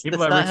 no, that's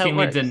People are not how it routinely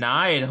works.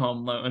 denied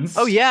home loans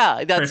Oh yeah,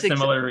 for that's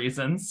similar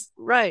reasons.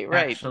 right.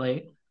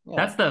 Actually, Yeah.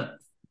 that's the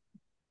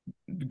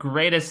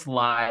greatest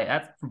lie.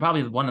 That's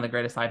probably one of the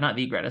greatest lies, not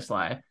the greatest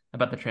lie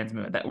about the trans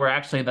movement, that we're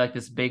actually like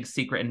this big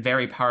secret and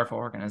very powerful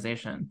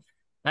organization.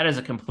 That is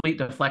a complete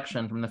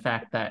deflection from the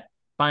fact that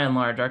by and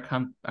large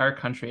our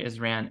country is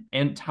ran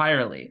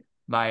entirely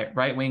by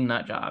right-wing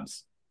nut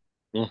jobs.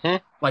 Mm-hmm.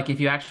 Like if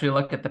you actually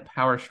look at the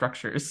power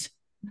structures,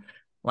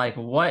 like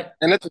what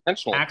And it's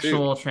intentional too.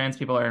 actual trans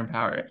people are in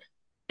power.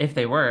 If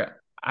they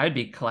were, I'd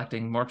be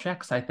collecting more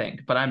checks, I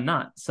think, but I'm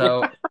not.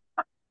 So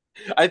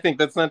I think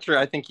that's not true.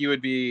 I think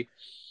you'd be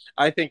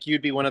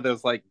one of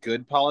those like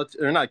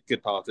or not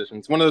good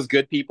politicians, one of those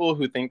good people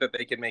who think that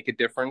they can make a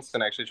difference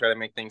and actually try to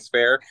make things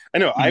fair. I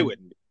know I mm,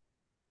 wouldn't.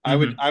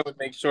 mm-hmm, I would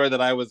make sure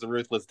that I was a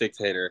ruthless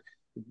dictator,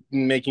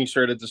 making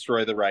sure to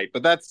destroy the right.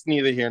 But that's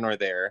neither here nor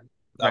there.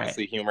 right.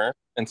 Obviously, humor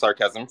and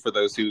sarcasm for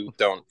those who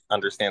don't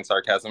understand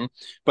sarcasm.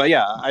 But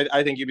yeah,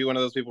 I think you'd be one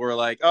of those people who are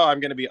like, oh, I'm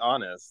going to be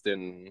honest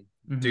and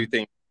do Mm-hmm.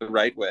 things the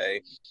right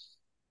way.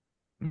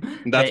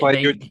 And that's They why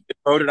you'd they get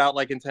voted out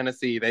like in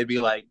Tennessee. They'd be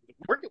like,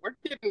 we're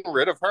getting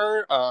rid of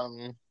her.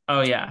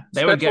 Oh yeah,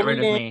 they would Special get rid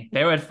of meeting. me.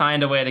 They would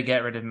find a way to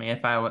get rid of me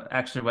if I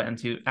actually went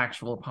into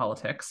actual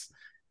politics.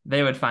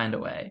 They would find a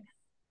way.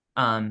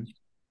 Um,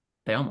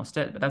 they almost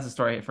did, but that's a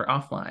story for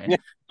offline.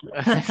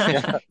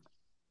 Yeah.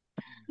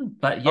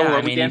 But yeah, Oh, I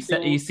are we mean, you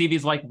dancing? see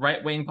these like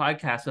right-wing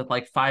podcasts with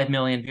like 5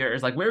 million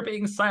viewers, like we're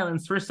being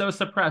silenced, we're so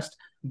suppressed.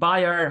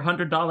 Buy our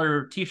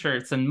 $100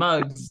 t-shirts and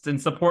mugs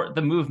and support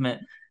the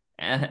movement.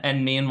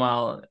 And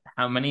meanwhile,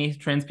 how many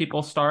trans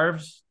people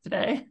starved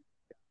today?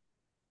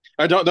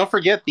 Don't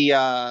forget the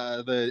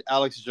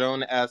Alex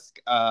Jones esque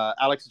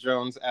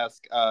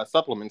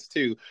supplements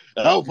too.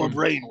 Alpha Mm.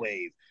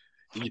 brainwave.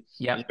 You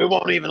Yep.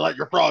 won't even let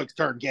your frogs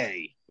turn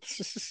gay.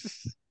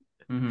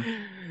 Hmm.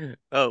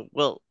 Oh,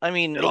 well, I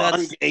mean, It'll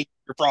ungay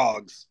your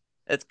frogs.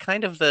 that's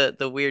kind of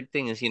the weird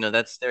thing is,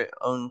 that's their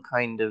own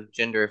kind of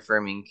gender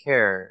affirming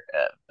care,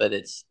 but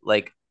it's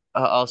like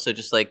also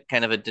just like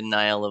kind of a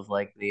denial of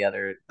like the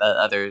other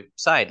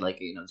side,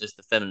 like just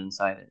the feminine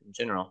side in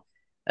general.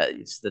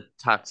 It's the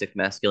toxic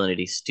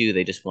masculinity stew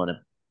they just want to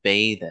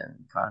bathe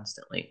in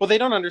constantly. Well, they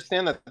don't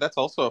understand that that's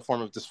also a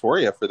form of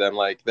dysphoria for them.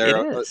 Like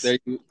It is. they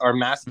are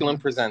masculine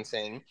Hmm.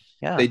 presenting.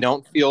 Yeah. They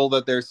don't feel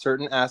that there's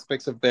certain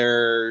aspects of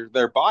their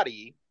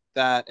body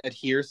that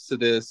adheres to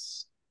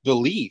this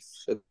belief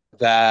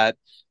that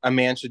a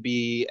man should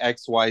be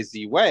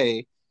XYZ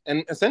way.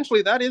 And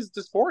essentially that is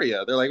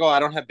dysphoria. They're like, oh, I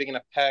don't have big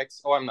enough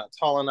pecs. Oh, I'm not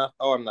tall enough.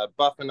 Oh, I'm not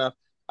buff enough.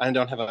 I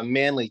don't have a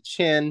manly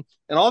chin.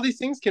 And all these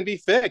things can be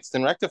fixed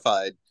and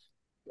rectified.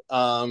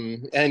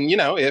 And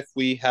if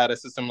we had a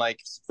system like,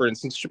 for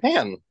instance,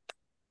 Japan,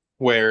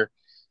 where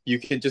you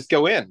could just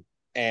go in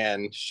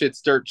and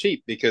shit's dirt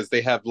cheap because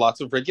they have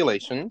lots of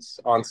regulations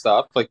on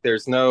stuff. Like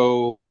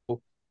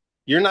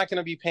you're not going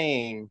to be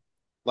paying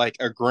like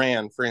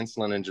 $1,000 for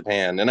insulin in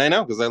Japan. And I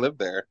know because I live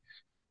there.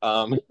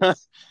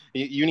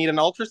 You need an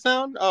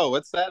ultrasound? Oh,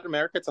 what's that? In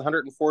America, it's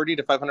 $140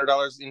 to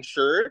 $500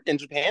 insured. In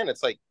Japan,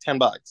 it's like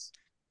 $10.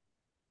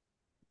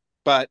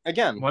 But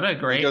again, What a it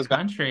great goes back.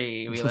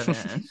 country we live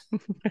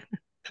in.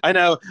 I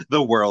know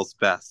the world's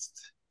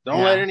best.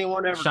 Don't let Yeah.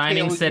 anyone ever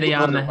Shining tell you city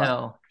on the otherwise.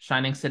 hill.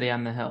 Shining city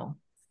on the hill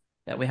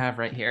that we have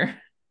right here.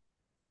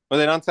 What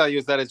they don't tell you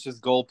is that it's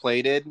just gold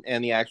plated,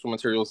 and the actual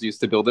materials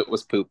used to build it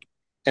was poop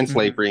and Hmm.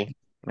 slavery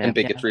Yeah. and Yeah.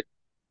 bigotry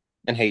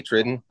and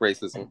hatred and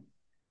racism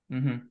Hmm.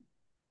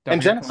 Don't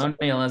and forget genocide.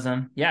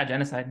 colonialism. Yeah,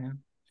 genocide. Yeah.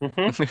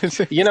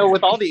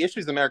 With all the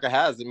issues America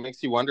has, it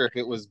makes you wonder if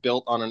it was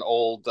built on an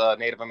old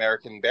Native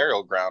American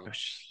burial ground.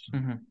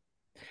 Hmm.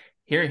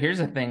 Here's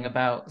the thing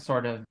about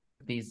sort of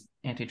these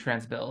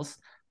anti-trans bills.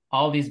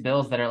 All these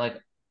bills that are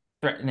like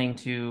threatening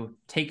to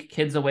take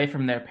kids away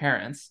from their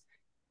parents.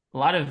 A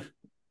lot of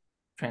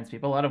trans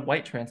people, a lot of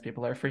white trans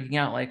people are freaking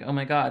out like, oh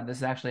my God, this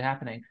is actually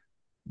happening.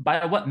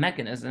 By what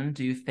mechanism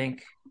do you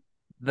think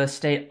the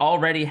state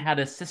already had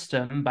a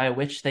system by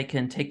which they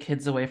can take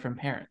kids away from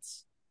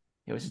parents?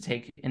 It was to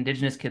take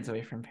indigenous kids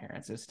away from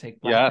parents. It was to take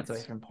black kids away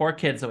Yes. from poor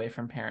kids away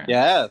from parents.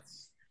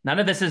 Yes. None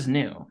of this is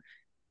new.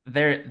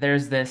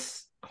 There's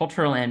this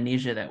cultural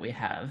amnesia that we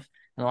have.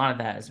 And a lot of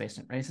that is based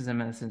on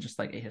racism and it's just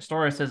like a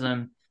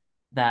historicism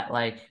that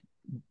like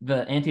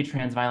the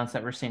anti-trans violence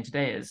that we're seeing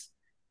today is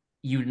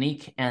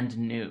unique and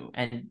new.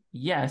 And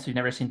yes, we've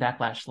never seen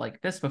backlash like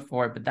this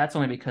before, but that's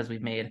only because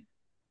we've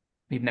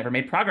never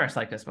made progress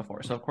like this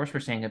before. So of course we're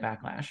seeing a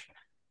backlash.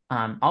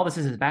 All this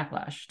is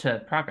backlash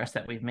to progress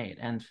that we've made.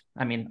 And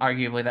I mean,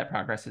 arguably that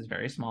progress is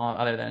very small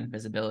other than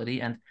visibility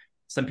and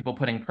some people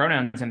putting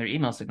pronouns in their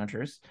email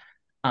signatures.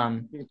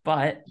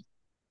 But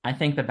I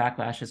think the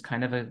backlash is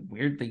kind of a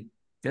weirdly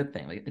good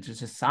thing. Like it's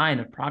just a sign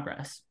of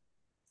progress.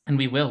 And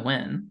we will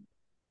win.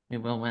 We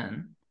will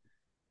win.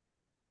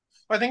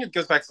 I think it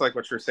goes back to like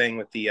what you're saying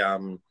with the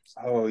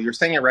you're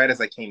saying it right as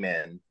I came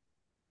in.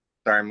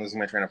 Sorry, I'm losing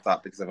my train of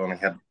thought because I've only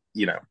had,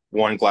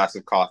 one glass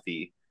of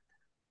coffee.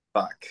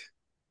 Fuck.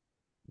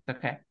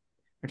 Okay.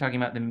 We're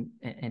talking about the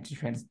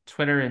anti-trans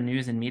Twitter and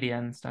news and media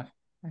and stuff,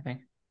 I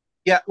think.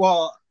 Yeah,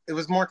 well, it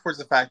was more towards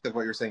the fact of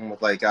what you're saying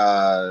with like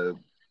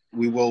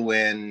we will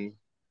win.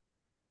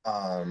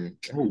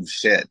 Oh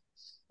shit, it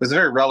was a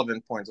very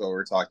relevant point to what we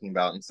were talking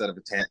about instead of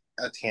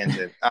a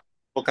tangent.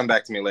 Will come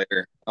back to me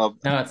later. No,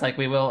 it's like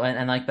we will,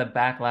 and like the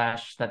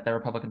backlash that the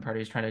Republican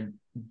Party is trying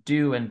to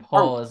do and Oh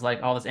pull is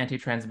like all this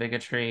anti-trans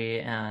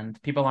bigotry,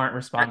 and people aren't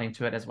responding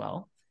to it as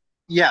well.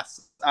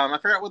 yes, I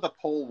forgot what the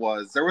poll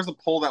was. There was a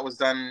poll that was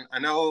done. I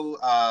know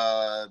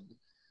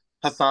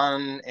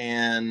Hassan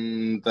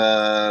and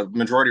the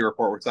Majority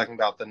Report were talking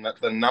about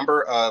the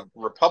number of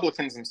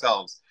Republicans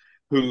themselves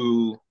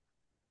who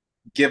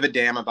give a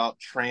damn about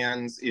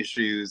trans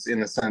issues in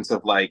the sense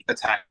of like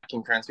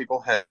attacking trans people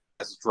has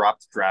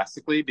dropped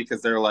drastically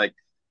because they're like,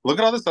 look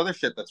at all this other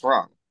shit that's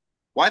wrong.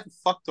 Why the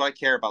fuck do I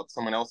care about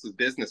someone else's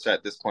business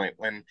at this point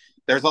when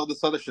there's all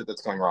this other shit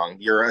that's going wrong?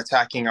 You're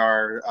attacking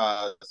our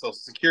Social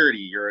Security,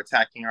 you're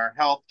attacking our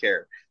health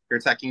care, you're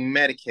attacking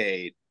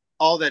Medicaid,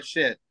 all that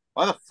shit.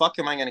 Why the fuck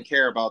am I going to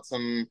care about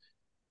some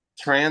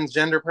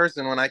transgender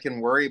person when I can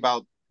worry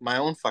about my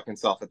own fucking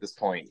self at this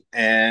point?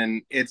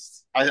 And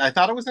I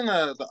thought it was in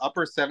the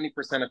upper 70%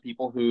 of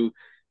people who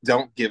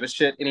don't give a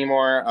shit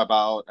anymore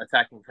about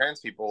attacking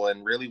trans people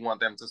and really want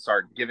them to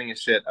start giving a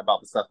shit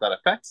about the stuff that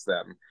affects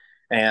them.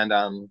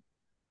 And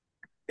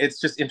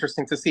it's just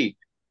interesting to see Yeah,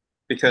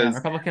 because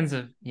Republicans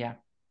have, yeah,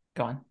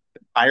 go on.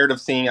 tired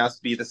of seeing us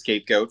be the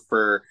scapegoat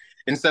for,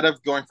 instead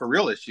of going for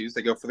real issues,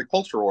 they go for the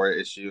culture war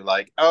issue.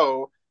 Like,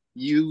 oh,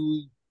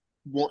 you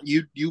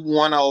you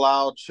want to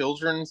allow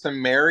children to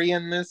marry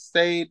in this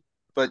state,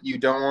 but you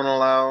don't want to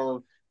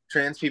allow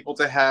trans people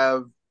to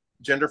have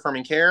gender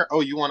affirming care.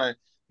 Oh, you want to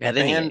At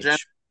any ban gender,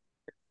 age.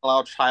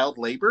 allow child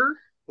labor?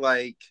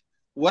 Like,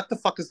 what the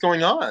fuck is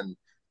going on?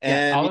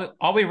 Yeah, And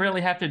all we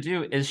really have to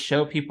do is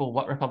show people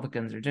what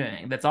Republicans are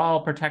doing. That's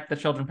all protect the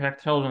children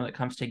when it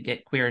comes to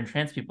get queer and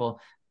trans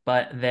people,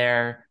 but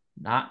they're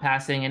not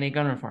passing any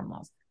gun reform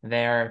laws.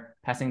 They're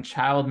passing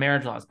child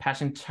marriage laws,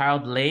 passing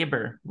child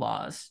labor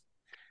laws.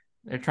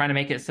 They're trying to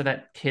make it so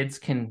that kids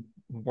can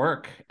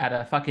work at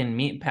a fucking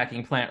meat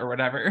packing plant or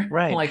whatever.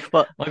 Right. Like,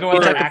 Well, look at you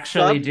what they're talk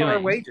actually subpar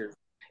doing. wages.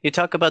 you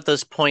talk about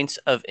those points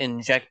of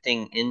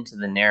injecting into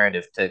the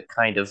narrative to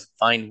kind of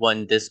find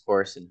one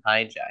discourse and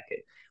hijack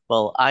it.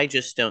 Well, I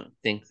just don't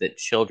think that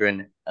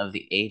children of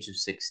the age of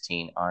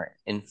 16 are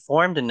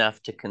informed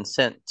enough to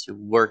consent to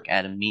work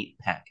at a meat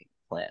packing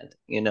plant.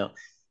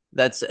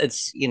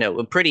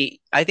 A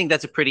pretty, I think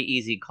that's a pretty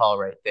easy call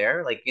right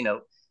there. Like,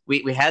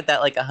 we had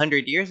that like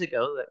 100 years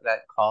ago,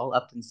 that call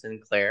up in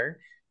Sinclair,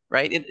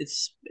 right? It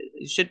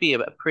should be a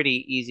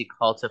pretty easy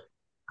call to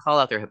call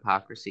out their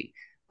hypocrisy.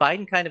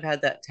 Biden kind of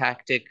had that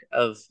tactic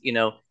of,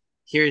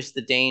 here's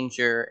the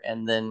danger,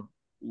 and then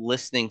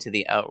listening to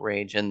the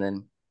outrage and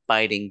then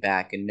fighting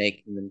back and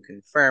making them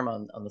confirm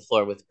on the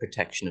floor with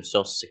protection of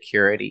Social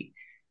Security.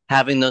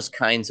 Having those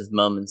kinds of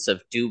moments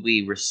of, do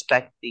we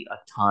respect the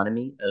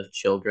autonomy of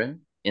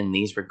children in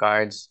these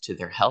regards to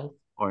their health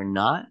or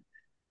not,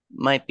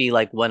 might be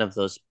like one of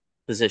those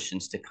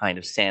positions to kind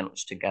of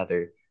sandwich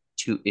together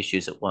two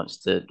issues at once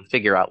to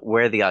figure out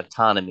where the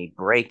autonomy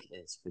break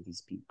is for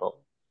these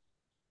people.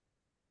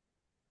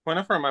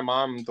 Whenever from my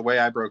mom, the way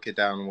I broke it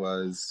down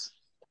was,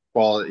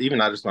 well, even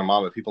not just my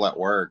mom, but people at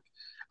work.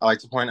 I like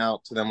to point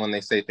out to them when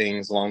they say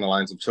things along the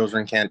lines of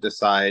children can't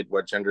decide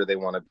what gender they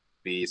want to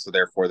be, so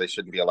therefore they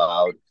shouldn't be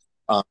allowed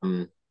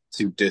um,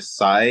 to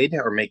decide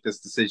or make this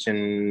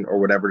decision or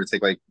whatever to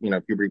take like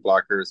puberty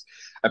blockers.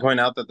 I point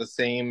out that the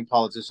same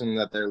politician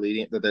that they're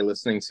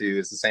listening to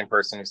is the same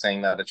person who's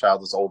saying that a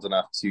child is old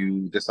enough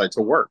to decide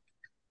to work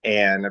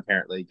and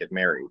apparently get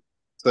married.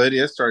 So it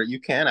is started. You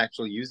can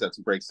actually use that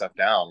to break stuff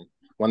down.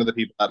 One of the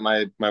people at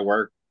my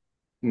work,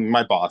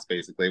 my boss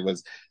basically,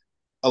 was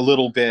a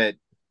little bit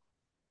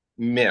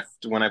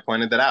miffed when I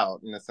pointed that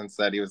out in the sense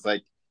that he was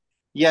like,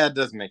 yeah, it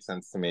does make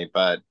sense to me,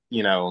 but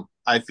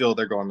I feel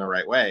they're going the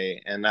right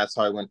way. And that's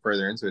how I went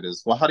further into it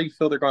is, well, how do you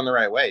feel they're going the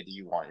right way? Do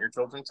you want your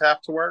children to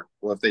have to work?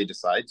 Well, if they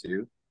decide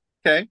to,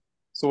 okay.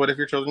 So what if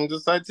your children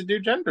decide to do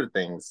gender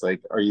things?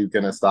 Like, are you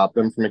going to stop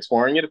them from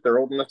exploring it if they're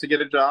old enough to get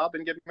a job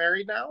and get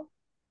married now?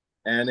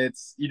 And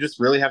you just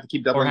really have to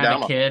keep Or doubling have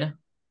down a on. kid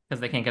because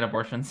they can't get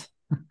abortions.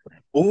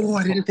 Oh,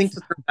 I didn't think to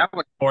throw that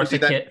one. Force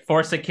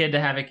a kid to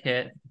have a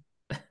kid.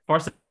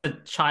 Force a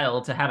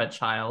child to have a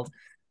child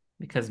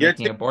because You're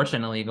making too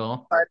abortion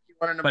illegal. you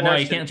want an But no, you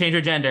abortion. can't change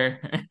your gender.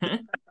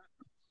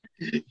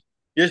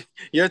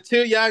 You're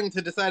too young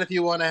to decide if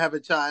you want to have a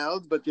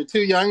child, but you're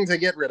too young to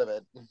get rid of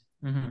it.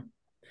 Mm-hmm.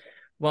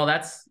 Well,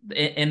 that's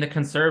in the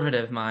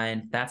conservative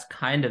mind, that's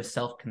kind of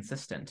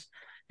self-consistent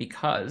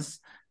because,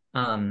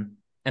 and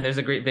there's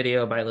a great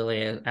video by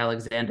Lily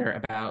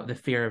Alexander about the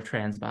fear of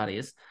trans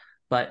bodies.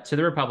 But to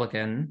the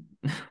Republican,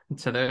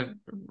 to the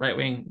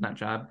right-wing nut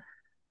job,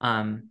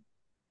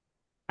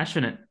 I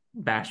shouldn't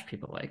bash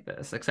people like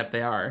this, except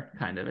they are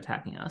kind of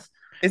attacking us.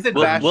 Is it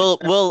We'll bashing?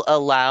 we'll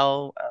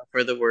allow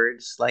for the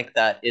words like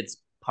that. It's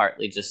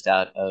partly just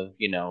out of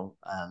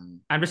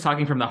I'm just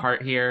talking from the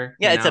heart here.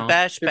 yeah, it's a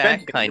bash You're back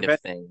venting, kind you're of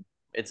thing.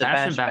 It's a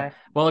bash and bash back.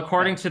 back. Well,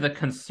 according to the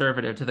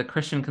conservative, to the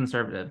Christian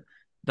conservative,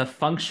 the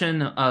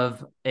function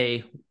of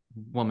a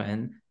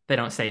woman, they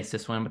don't say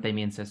cis woman, but they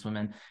mean cis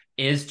women,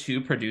 is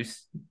to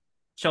produce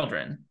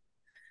children.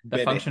 The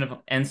Baby. function of,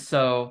 and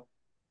so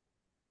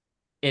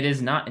it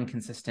is not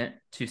inconsistent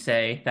to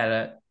say that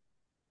a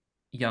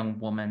young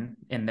woman,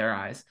 in their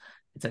eyes,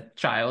 it's a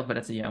child, but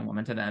it's a young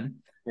woman to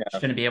them, Yeah.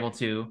 shouldn't be able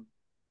to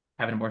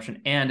have an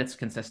abortion. And it's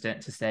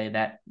consistent to say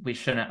that we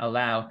shouldn't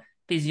allow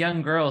these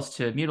young girls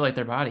to mutilate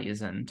their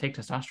bodies and take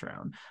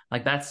testosterone.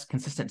 Like, that's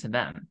consistent to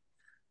them.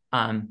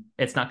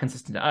 It's not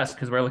consistent to us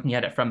because we're looking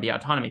at it from the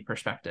autonomy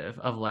perspective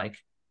of like,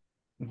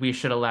 we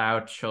should allow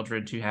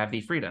children to have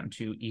the freedom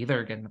to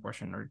either get an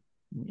abortion or,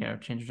 you know,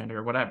 change gender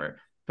or whatever.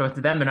 But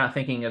to them, they're not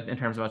thinking of in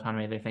terms of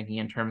autonomy. They're thinking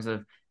in terms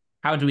of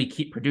how do we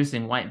keep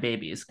producing white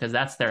babies, because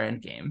that's their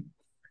end game.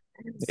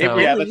 So It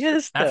really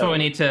is, that's though. what we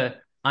need to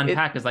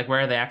unpack, is like,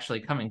 where are they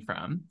actually coming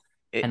from?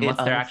 And what's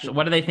their honestly, actual,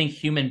 what do they think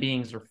human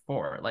beings are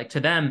for? Like, to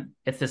them,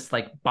 it's this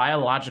like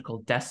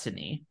biological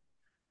destiny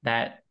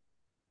that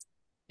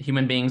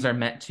human beings are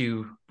meant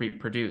to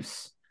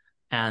reproduce.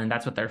 And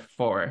that's what they're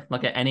for.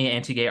 Look at any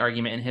anti-gay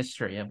argument in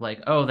history of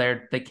like, oh,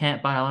 they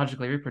can't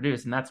biologically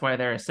reproduce, and that's why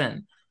they're a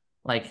sin.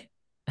 Like,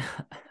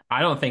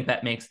 I don't think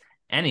that makes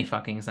any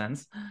fucking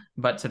sense.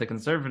 But to the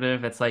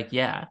conservative, it's like,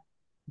 yeah,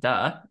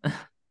 duh.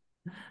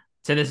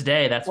 To this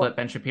day, that's what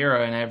Ben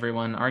Shapiro and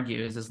everyone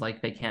argues, is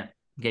like gay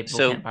people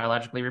So can't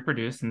biologically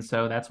reproduce, and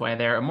so that's why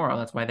they're immoral.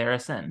 That's why they're a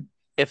sin.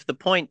 if the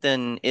point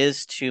then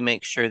is to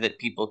make sure that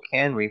people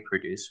can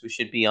reproduce, we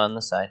should be on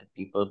the side of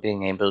people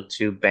being able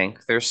to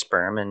bank their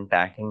sperm and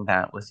backing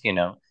that with,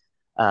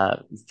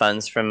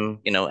 funds from,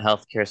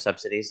 healthcare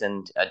subsidies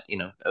and,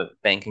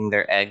 banking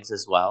their eggs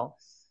as well.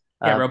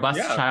 Yeah, robust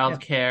Yeah.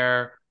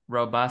 childcare,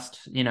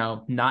 robust,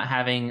 not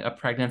having a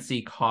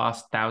pregnancy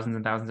cost thousands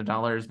and thousands of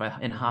dollars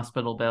in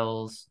hospital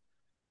bills.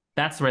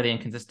 That's where the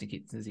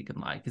inconsistency can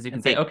lie, because you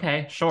can say,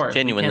 okay, sure, we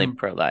Genuinely can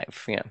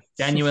pro-life, yeah.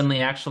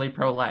 genuinely actually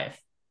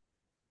pro-life.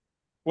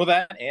 Well,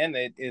 that, and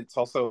it's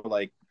also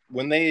like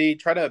when they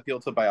try to appeal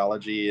to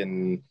biology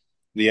and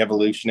the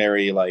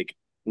evolutionary like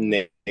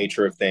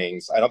nature of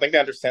things, I don't think they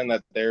understand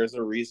that there's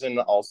a reason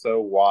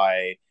also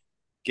why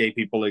gay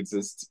people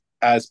exist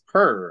as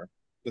per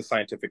the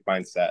scientific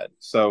mindset.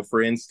 So,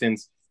 for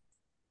instance,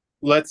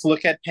 let's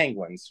look at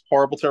penguins.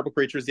 Horrible, terrible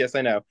creatures. Yes,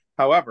 I know.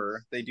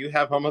 However, they do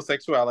have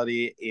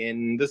homosexuality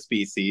in the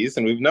species,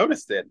 and we've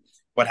noticed it.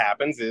 What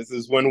happens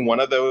is when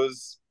one of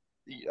those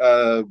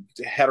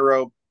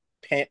hetero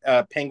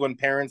penguin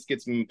parents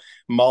gets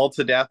mauled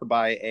to death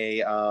by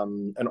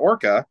an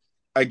orca,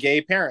 a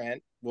gay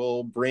parent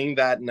will bring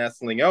that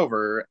nestling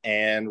over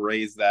and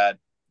raise that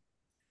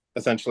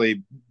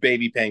essentially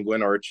baby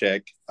penguin or a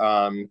chick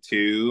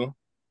to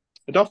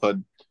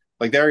adulthood.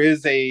 Like, there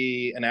is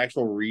an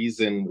actual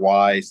reason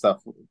why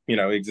stuff,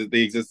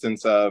 the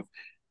existence of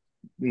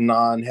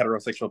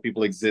non-heterosexual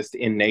people exist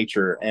in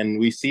nature, and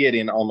we see it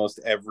in almost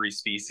every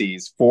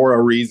species for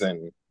a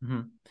reason.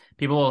 Mm-hmm.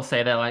 People will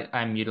say that like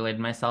I mutilated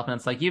myself, and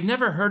it's like, you've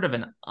never heard of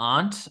an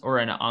aunt or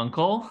an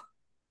uncle?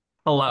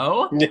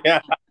 Hello?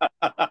 Yeah.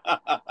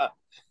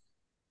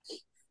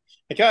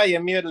 Like, oh, you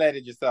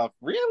mutilated yourself.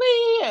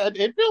 Really?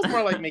 It feels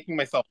more like making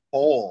myself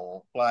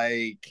whole.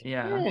 Like,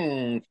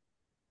 Yeah.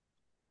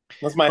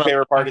 That's my Well,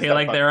 favorite part. I feel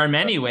like there are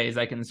many ways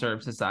I can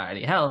serve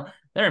society. Hell,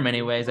 there are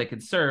many ways I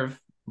could serve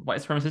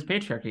white supremacist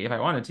patriarchy if I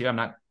wanted to.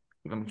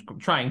 I'm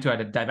trying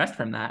to divest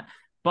from that.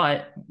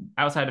 But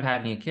outside of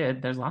having a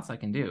kid, there's lots I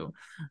can do.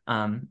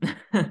 You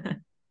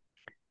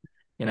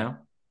know?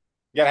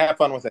 You gotta have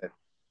fun with it.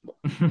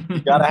 You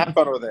gotta have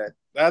fun with it.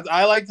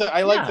 I like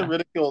to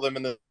ridicule them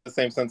in the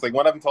same sense. Like,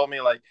 one of them told me,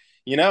 like,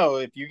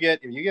 if you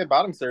get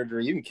bottom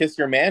surgery, you can kiss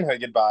your manhood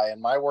goodbye. And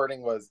my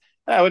wording was,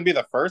 that wouldn't be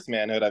the first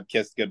manhood I've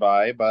kissed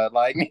goodbye, but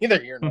like, neither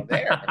here nor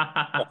there.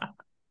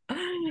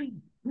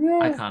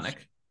 Iconic.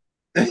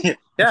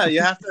 Yeah,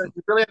 you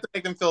really have to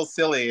make them feel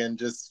silly, and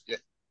just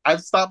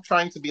I've stopped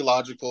trying to be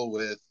logical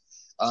with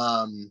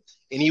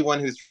anyone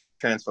who's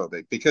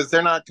transphobic, because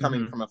they're not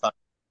coming from a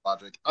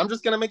logic. I'm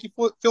just gonna make you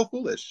feel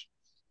foolish.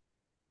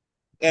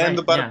 And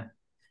right,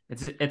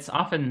 it's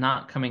often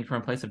not coming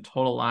from a place of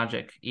total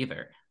logic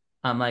either.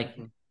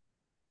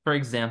 For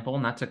example,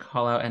 not to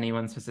call out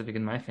anyone specific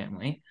in my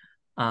family,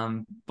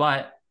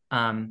 but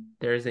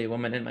there is a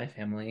woman in my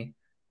family.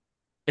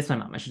 It's my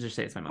mom. I should just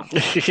say it's my mom.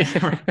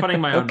 We're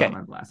putting my own mom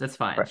on blast. It's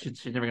fine. Right.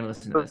 She's never going to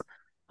listen to this.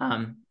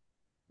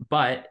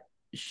 But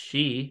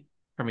she,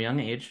 from a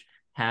young age,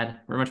 had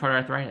rheumatoid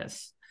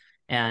arthritis.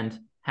 And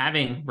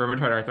having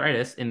rheumatoid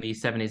arthritis in the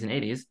 70s and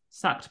 80s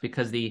sucked,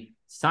 because the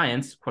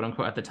science, quote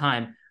unquote, at the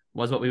time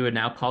was what we would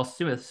now call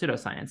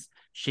pseudoscience.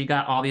 She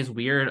got all these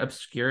weird,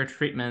 obscure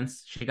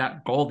treatments. She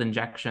got gold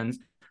injections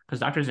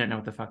because doctors didn't know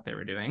what the fuck they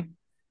were doing.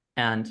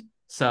 And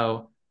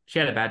so she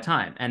had a bad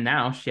time. And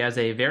now she has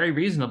a very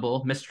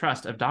reasonable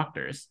mistrust of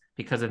doctors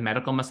because of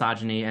medical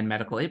misogyny and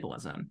medical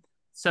ableism.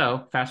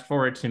 So fast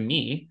forward to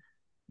me,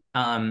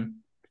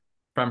 from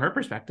her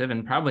perspective,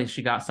 and probably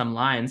she got some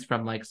lines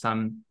from like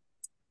some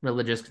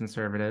religious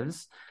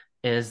conservatives,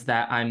 is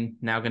that I'm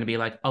now going to be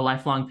like a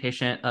lifelong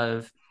patient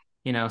of,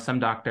 some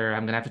doctor.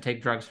 I'm going to have to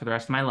take drugs for the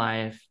rest of my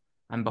life.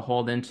 I'm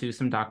beholden to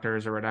some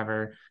doctors or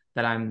whatever,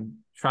 that I'm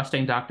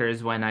trusting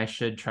doctors when I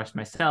should trust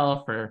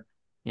myself, or,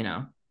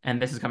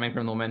 and this is coming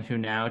from the woman who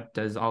now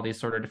does all these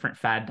sort of different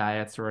fad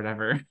diets or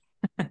whatever.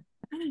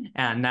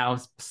 And now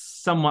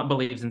somewhat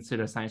believes in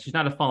pseudoscience. She's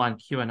not a full-on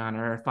QAnon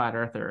or a flat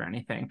earther or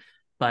anything,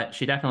 but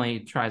she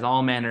definitely tries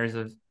all manners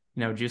of,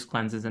 juice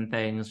cleanses and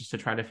things just to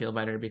try to feel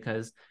better,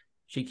 because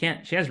she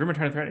has rheumatoid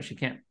arthritis. She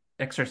can't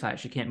exercise.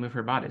 She can't move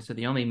her body. So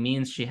the only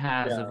means she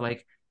has of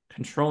like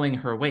controlling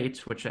her weight,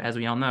 which, as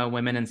we all know,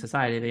 women in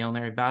society, they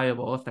only are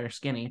valuable if they're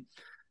skinny,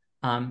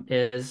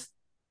 is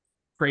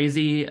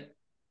crazy,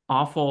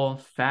 awful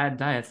fad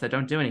diets that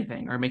don't do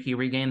anything or make you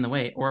regain the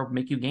weight or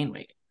make you gain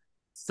weight.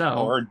 So,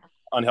 or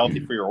unhealthy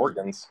for your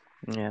organs.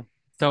 Yeah.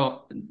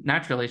 So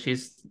naturally,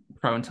 she's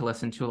prone to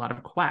listen to a lot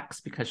of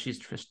quacks because she's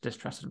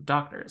distrusted of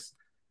doctors.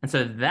 And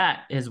so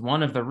that is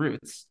one of the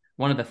roots,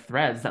 one of the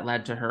threads that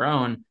led to her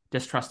own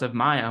distrust of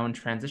my own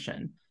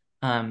transition,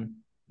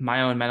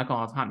 my own medical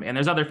autonomy. And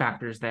there's other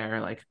factors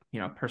there, like,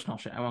 personal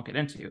shit I won't get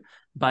into.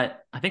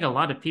 But I think a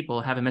lot of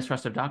people have a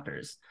mistrust of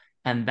doctors.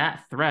 And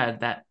that thread,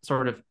 that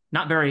sort of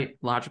not very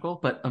logical,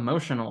 but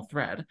emotional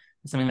thread,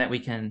 is something that we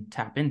can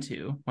tap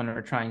into when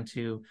we're trying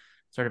to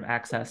sort of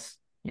access,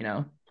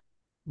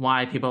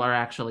 why people are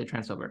actually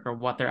transphobic or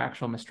what their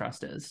actual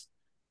mistrust is.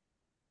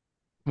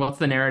 What's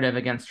the narrative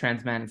against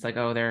trans men? It's like,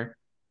 oh, they're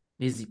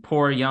these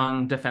poor,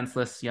 young,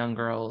 defenseless young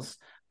girls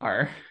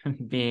are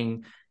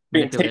being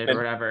manipulated or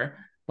whatever.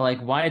 But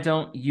like, why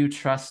don't you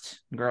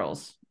trust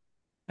girls?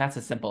 That's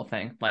a simple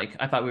thing. Like,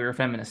 I thought we were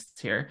feminists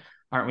here.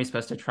 Aren't we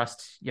supposed to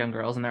trust young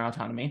girls and their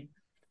autonomy?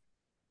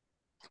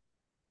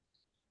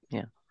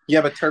 Yeah.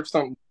 Yeah, but TERFs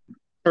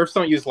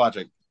don't use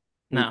logic.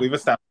 No. We've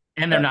established.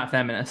 And they're not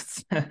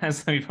feminists,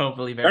 as we've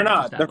hopefully They're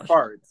not. They're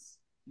farts.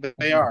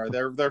 They are.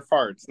 They're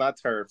farts, not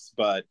TERFs.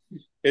 But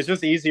it's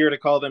just easier to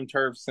call them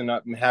TERFs and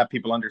not have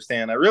people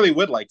understand. I really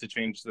would like to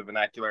change the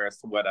vernacular as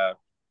to what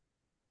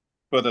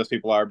those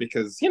people are,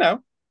 because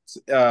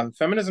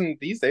feminism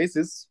these days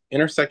is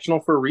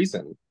intersectional for a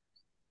reason.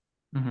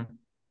 Mm-hmm.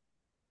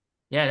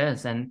 Yeah, it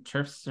is. And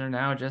TERFs are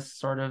now just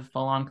sort of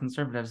full-on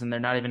conservatives, and they're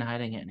not even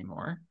hiding it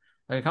anymore.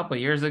 Like a couple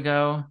of years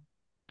ago,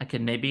 I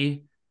could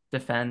maybe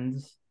defend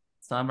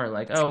some, or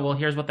like, oh, well,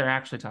 here's what they're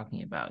actually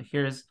talking about.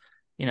 Here's,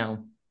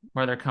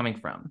 where they're coming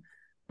from.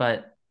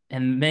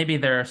 And maybe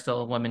there are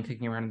still women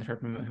kicking around in the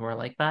TERF movement who are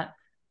like that.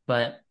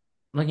 But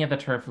looking at the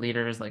TERF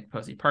leaders like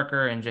Posey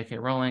Parker and J.K.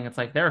 Rowling, it's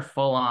like they're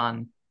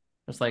full-on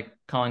just like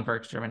calling for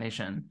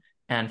extermination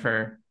and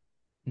for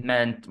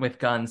men with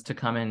guns to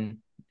come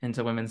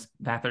into women's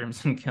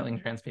bathrooms and killing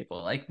trans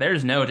people. Like,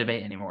 there's no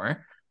debate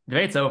anymore.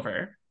 Debate's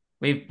over.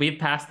 We've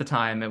passed the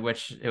time at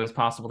which it was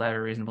possible to have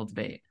a reasonable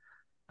debate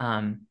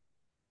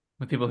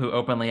with people who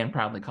openly and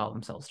proudly call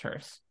themselves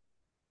TERFs.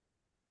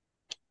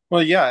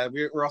 Well, yeah,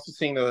 we're also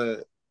seeing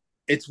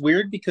it's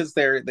weird because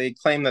they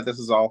claim that this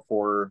is all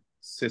for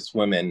cis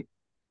women,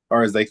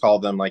 or as they call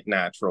them, like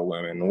natural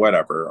women,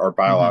 whatever, or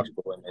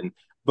biological women.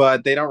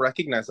 But they don't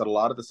recognize that a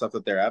lot of the stuff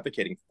that they're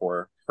advocating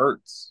for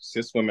hurts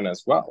cis women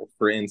as well.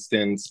 For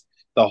instance,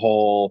 the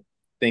whole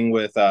thing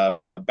with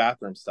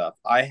bathroom stuff.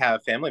 I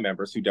have family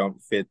members who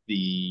don't fit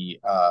the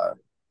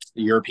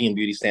European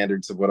beauty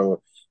standards of what a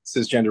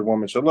cisgender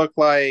woman should look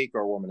like,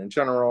 or a woman in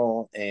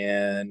general,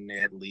 and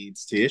it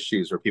leads to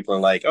issues where people are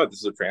like, oh, this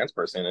is a trans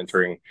person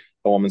entering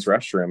a woman's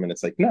restroom, and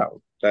it's like,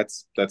 no,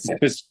 that's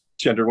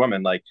cisgender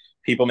woman. Like,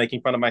 people making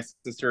fun of my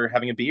sister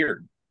having a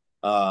beard,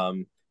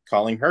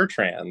 calling her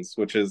trans,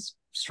 which is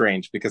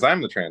strange because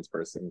I'm the trans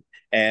person,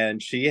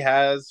 and she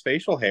has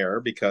facial hair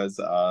because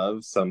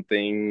of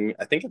something.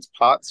 I think it's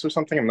POTS or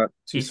something. I'm not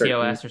too PCOS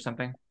certain. or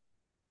something.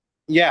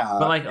 Yeah,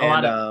 But like a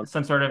lot of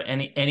some sort of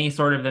any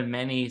sort of the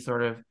many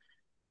sort of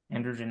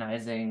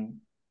androgenizing,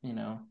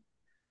 well,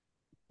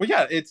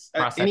 yeah, it's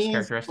cross-sex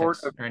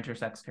characteristics or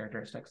intersex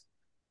characteristics.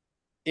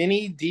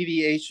 Any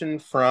deviation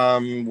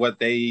from what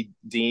they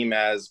deem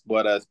as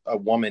what a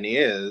woman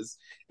is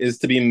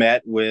to be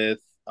met with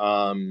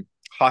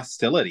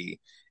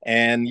hostility.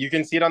 And you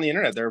can see it on the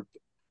internet. There are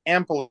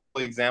ample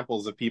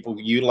examples of people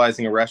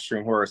utilizing a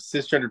restroom who are a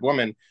cisgendered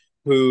woman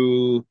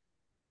who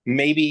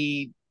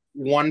maybe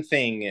one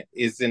thing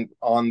isn't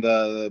on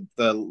the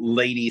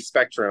lady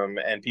spectrum,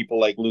 and people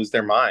like lose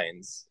their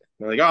minds.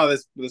 They're like, oh,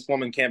 this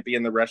woman can't be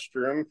in the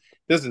restroom.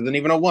 This isn't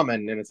even a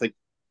woman. And it's like,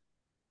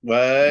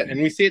 what?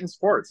 And we see it in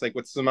sports, like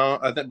with Simone,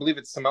 I believe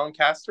it's Simone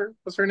Castor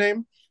was her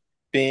name,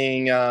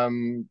 being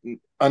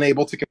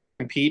unable to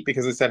compete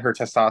because it said her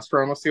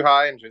testosterone was too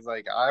high, and she's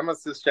like, I'm a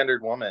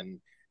cisgendered woman.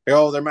 Like,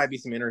 oh, there might be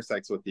some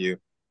intersex with you.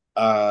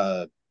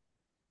 Run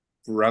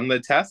the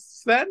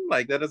tests then?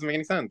 Like, that doesn't make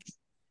any sense.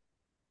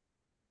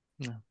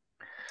 No.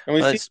 And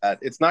we see that.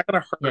 It's not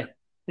going to hurt.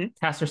 Yeah.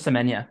 Castor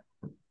Semenya.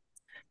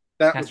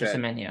 Castor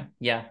Semenya.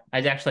 Yeah. I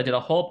actually did a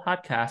whole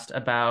podcast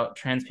about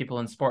trans people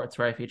in sports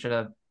where I featured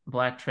a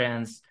Black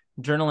trans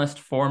journalist,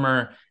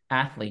 former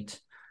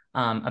athlete,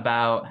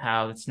 about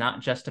how it's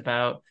not just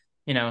about,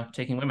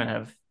 taking women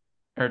out of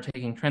or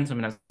taking trans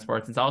women out of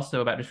sports. It's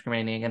also about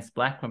discriminating against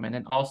Black women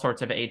in all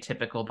sorts of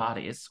atypical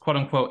bodies, quote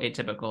unquote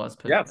atypical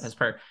as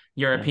per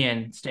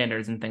European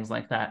standards and things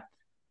like that.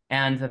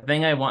 And the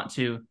thing I want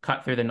to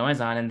cut through the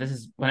noise on, and this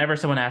is whenever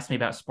someone asks me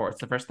about sports,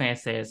 the first thing I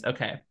say is,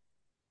 okay,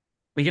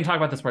 we can talk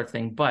about the sports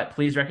thing, but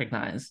please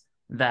recognize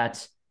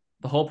that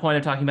the whole point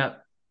of talking about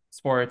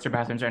sports or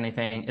bathrooms or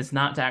anything is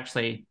not to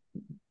actually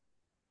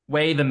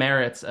weigh the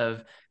merits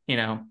of,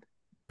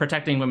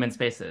 protecting women's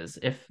spaces.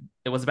 If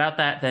it was about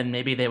that, then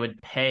maybe they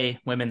would pay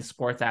women's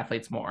sports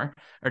athletes more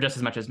or just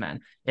as much as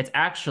men. It's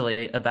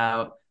actually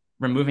about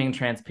removing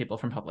trans people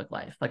from public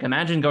life. Like,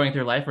 imagine going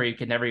through life where you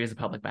could never use a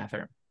public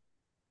bathroom.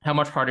 How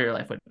much harder your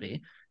life would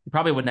be. You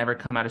probably would never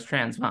come out as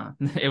trans, huh?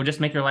 It would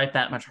just make your life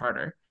that much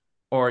harder.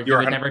 Or you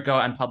would never go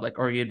out in public,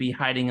 or you'd be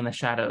hiding in the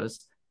shadows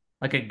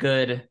like a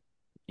good,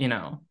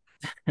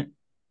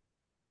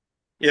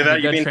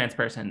 trans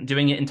person,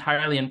 doing it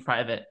entirely in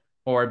private,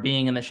 or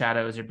being in the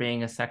shadows, or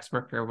being a sex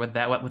worker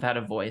without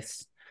a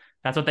voice.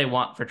 That's what they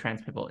want for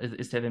trans people,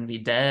 is to them be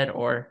dead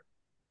or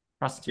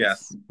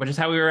prostitutes, which is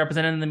how we were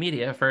represented in the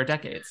media for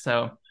decades.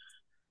 So,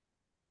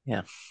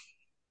 yeah.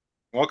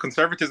 Well,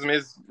 conservatism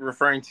is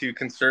referring to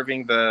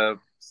conserving the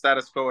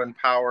status quo and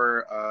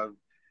power of,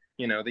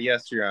 the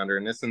yes yonder.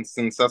 In this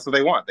instance, that's what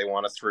they want. They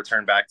want us to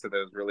return back to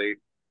those really,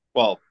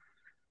 well,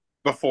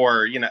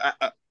 before,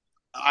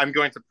 I'm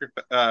going to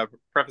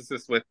preface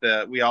this with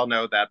we all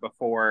know that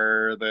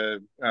before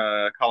the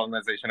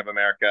colonization of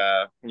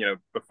America,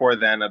 before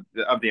then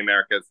of the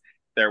Americas,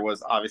 there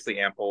was obviously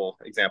ample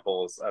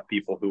examples of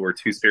people who were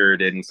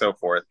two-spirited and so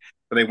forth.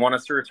 But they want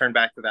us to return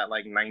back to that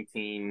like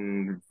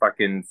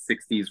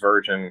 1960s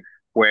version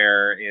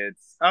where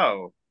it's,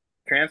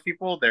 trans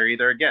people, they're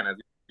either, again, as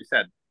you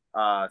said,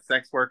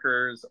 sex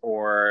workers,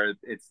 or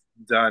it's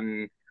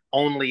done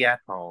only at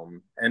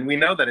home. And we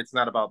know that it's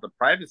not about the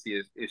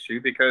privacy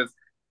issue, because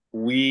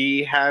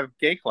we have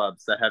gay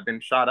clubs that have been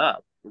shot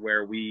up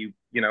where we,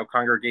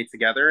 congregate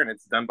together, and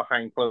it's done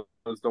behind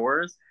closed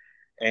doors,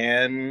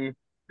 and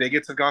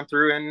bigots have gone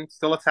through and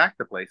still attacked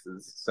the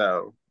places.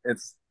 So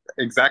it's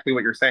exactly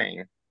what you're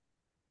saying.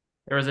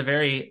 There was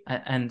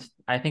and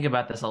I think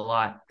about this a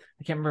lot.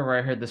 I can't remember where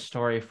I heard this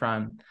story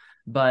from,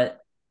 but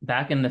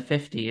back in the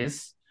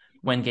 50s,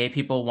 when gay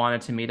people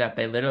wanted to meet up,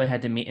 they literally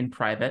had to meet in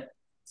private.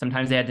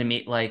 Sometimes they had to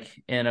meet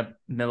like in a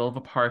middle of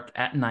a park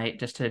at night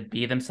just to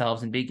be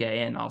themselves and be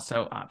gay, and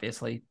also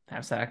obviously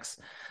have sex.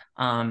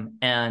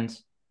 And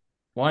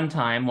one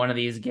time, one of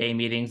these gay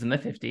meetings in the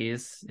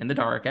 50s in the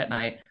dark at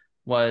night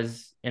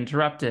was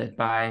interrupted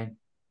by,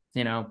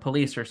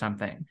 police or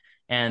something.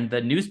 And the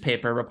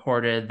newspaper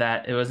reported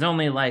that it was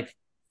only like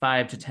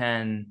 5 to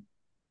 10,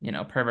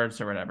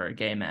 perverts or whatever,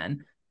 gay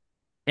men.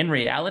 In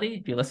reality,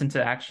 if you listen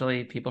to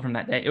actually people from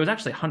that day, it was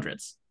actually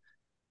hundreds.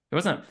 It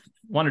wasn't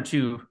one or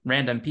two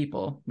random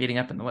people meeting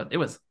up in the woods. It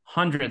was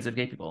hundreds of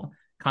gay people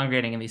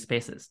congregating in these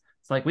spaces.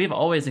 It's like, we've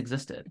always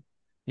existed.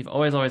 We've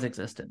always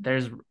existed.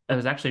 It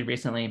was actually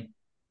recently,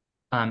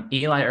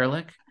 Eli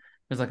Ehrlich,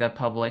 who's like a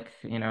public,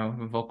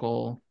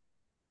 vocal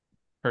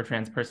for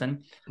trans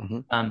person.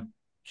 Mm-hmm.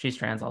 She's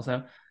trans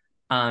also.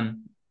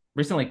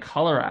 Recently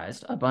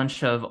colorized a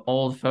bunch of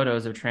old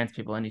photos of trans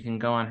people, and you can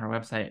go on her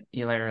website,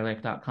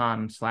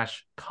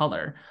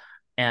 elieerlich.com/color,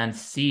 and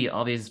see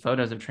all these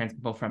photos of trans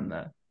people from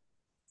the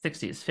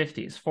 60s,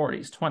 50s,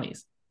 40s,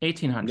 20s,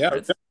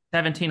 1800s,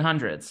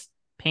 1700s,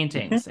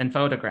 paintings and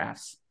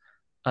photographs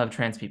of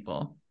trans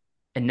people,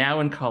 and now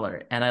in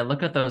color. And I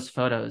look at those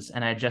photos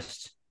and I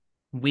just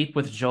weep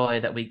with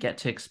joy that we get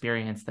to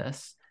experience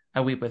this.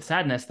 I weep with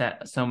sadness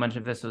that so much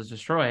of this was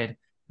destroyed,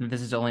 and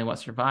this is only what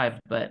survived.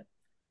 But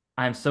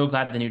I'm so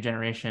glad the new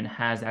generation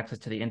has access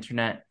to the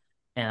internet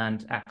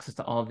and access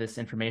to all of this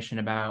information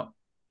about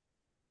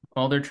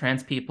older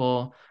trans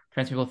people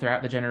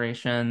throughout the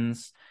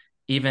generations,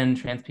 even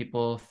trans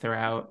people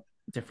throughout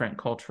different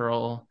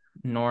cultural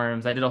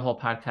norms. I did a whole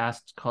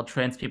podcast called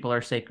Trans People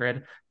Are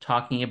Sacred,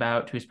 talking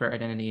about two-spirit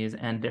identities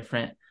and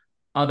different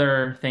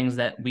other things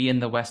that we in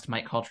the West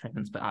might call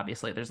trans, but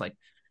obviously there's like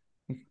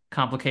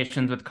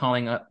complications with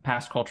calling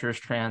past cultures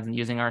trans and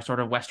using our sort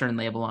of Western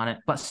label on it.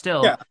 But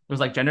still, it was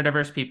like gender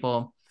diverse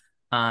people.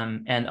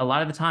 And a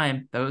lot of the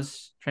time,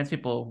 those trans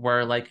people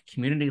were like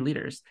community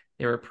leaders.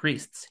 They were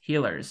priests,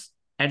 healers,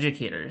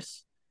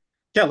 educators.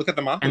 Yeah, look at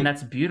the Mahu. And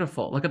that's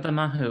beautiful. Look at the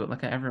Mahu.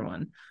 Look at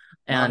everyone.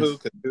 And Mahu,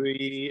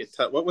 Katui.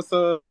 What was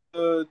the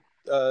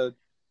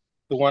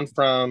one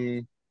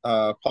from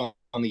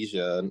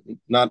Polynesia?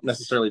 Not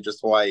necessarily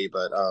just Hawaii,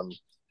 but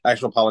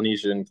actual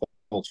Polynesian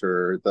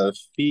culture. The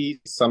Fee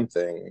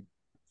something.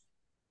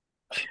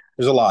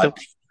 There's a lot.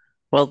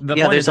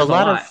 There's a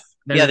lot of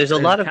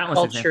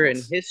culture examples.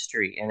 and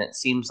history, and it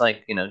seems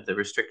like the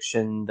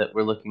restriction that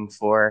we're looking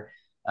for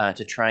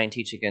to try and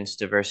teach against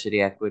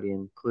diversity, equity,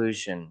 and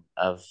inclusion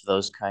of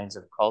those kinds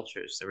of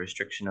cultures, the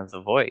restriction of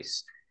the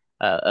voice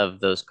of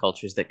those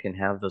cultures that can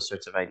have those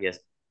sorts of ideas.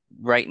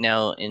 Right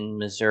now in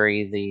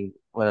Missouri,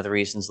 one of the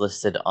reasons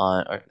listed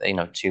on,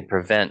 to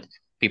prevent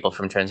people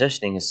from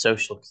transitioning is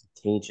social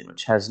contagion,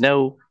 which has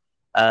no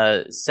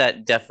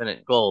set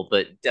definite goal,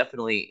 but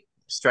definitely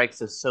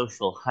strikes of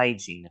social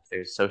hygiene, if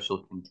there's social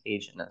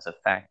contagion as a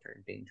factor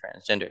in being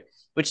transgender,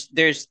 which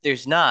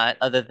there's not,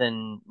 other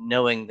than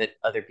knowing that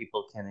other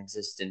people can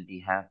exist and be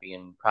happy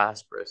and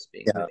prosperous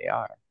being who Yeah. they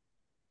are.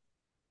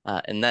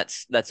 And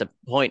that's a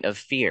point of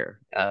fear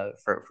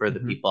for the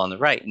people on the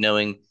right,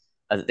 knowing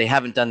that they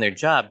haven't done their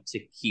job to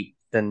keep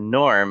the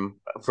norm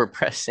for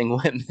oppressing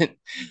women,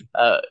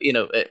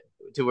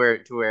 to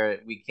where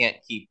we can't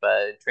keep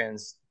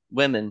trans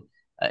women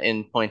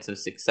in points of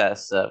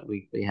success.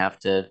 We have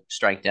to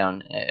strike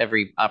down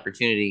every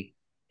opportunity,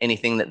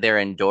 anything that they're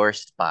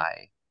endorsed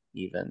by,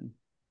 even.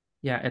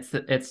 Yeah, it's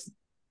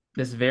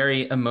this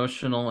very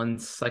emotional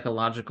and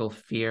psychological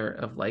fear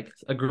of like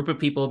a group of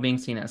people being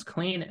seen as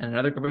clean and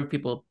another group of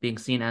people being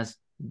seen as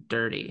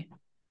dirty.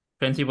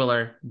 Trans people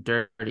are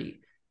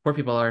dirty. Poor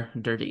people are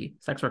dirty.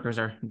 Sex workers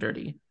are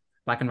dirty.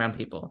 Black and brown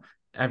people,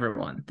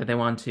 everyone that they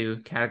want to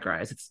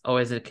categorize. It's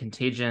always a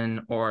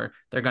contagion, or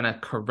they're going to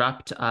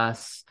corrupt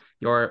us.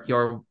 Your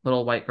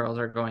little white girls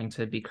are going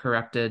to be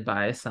corrupted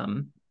by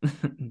some,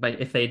 but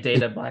if they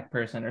date a black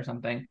person or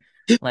something,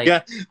 like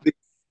Yeah.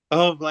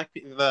 Oh,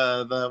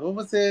 the what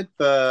was it?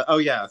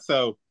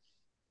 So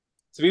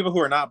people who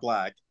are not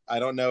black, I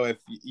don't know if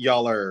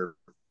y'all are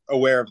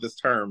aware of this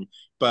term,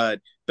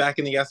 but back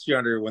in the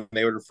yonder when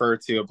they would refer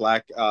to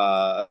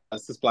a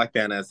cis black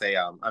man as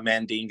a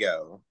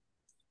mandingo,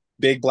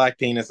 big black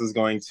penis is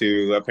going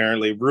to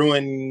apparently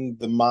ruin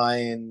the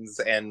minds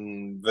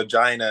and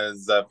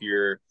vaginas of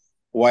your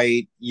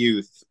white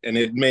youth. And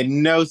it made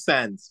no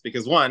sense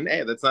because one,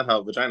 hey, that's not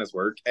how vaginas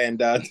work.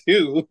 And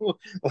two,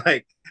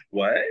 like,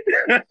 what?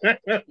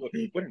 What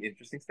an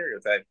interesting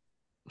stereotype.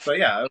 But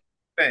yeah,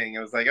 thing. It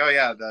was like, oh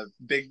yeah, the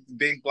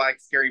big black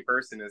scary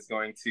person is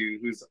going to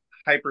who's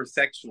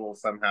hypersexual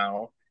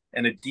somehow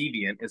and a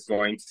deviant is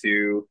going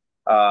to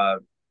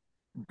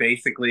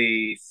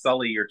basically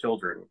sully your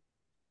children.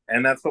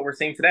 And that's what we're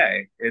seeing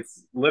today.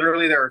 It's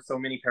literally there are so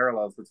many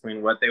parallels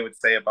between what they would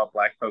say about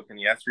black folk in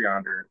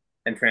yonder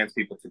and trans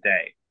people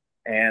today.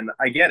 And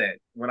I get it.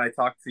 When I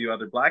talk to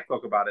other black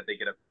folk about it, they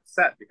get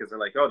upset because they're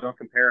like, oh, don't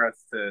compare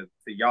us to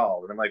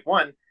y'all. And I'm like,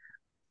 one,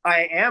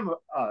 I am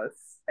us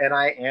and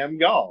I am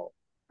y'all.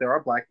 There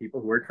are black people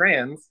who are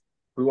trans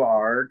who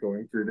are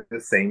going through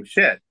the same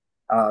shit.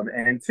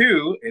 And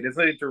two, it is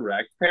a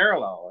direct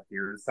parallel.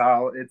 Here's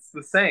how it's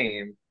the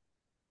same.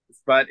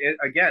 But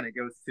again, it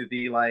goes to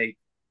the like,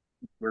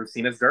 we're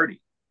seen as dirty.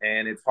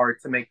 And it's hard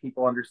to make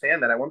people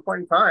understand that at one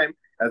point in time,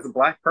 as a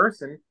black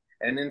person,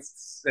 and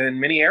in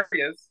many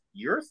areas,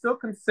 you're still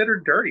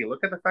considered dirty.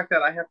 Look at the fact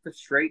that I have to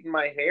straighten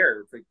my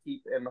hair to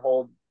keep and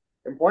hold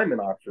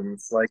employment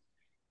options. Like,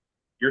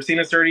 you're seen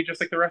as dirty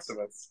just like the rest of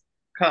us.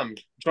 Come,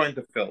 join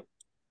the filth.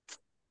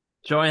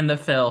 join the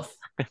filth.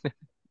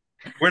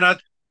 We're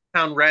not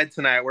town red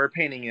tonight. We're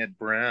painting it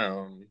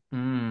brown.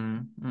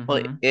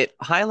 Well, it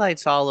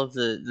highlights all of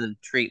the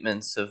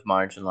treatments of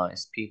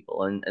marginalized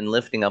people, and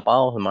lifting up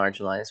all of the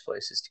marginalized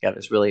voices together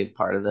is really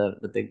part of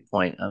the big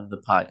point of the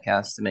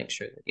podcast, to make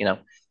sure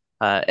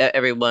that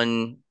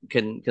everyone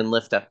can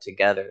lift up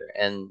together,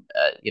 and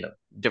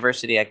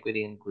diversity,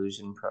 equity,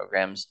 inclusion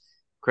programs,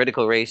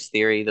 critical race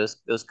theory,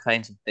 those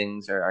kinds of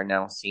things are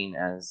now seen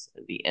as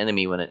the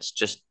enemy, when it's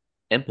just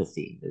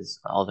empathy is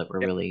all that we're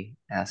really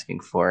asking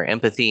for.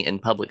 Empathy in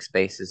public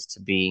spaces to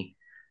be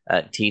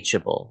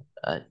teachable.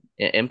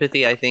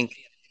 Empathy, I think,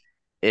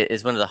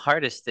 is one of the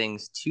hardest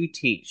things to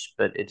teach,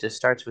 but it just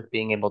starts with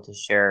being able to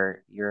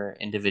share your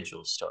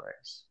individual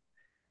stories.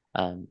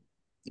 And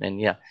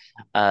yeah,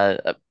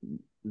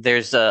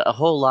 there's a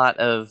whole lot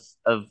of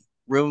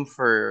room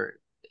for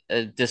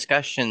a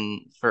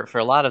discussion for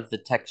a lot of the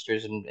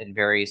textures and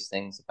various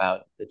things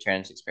about the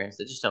trans experience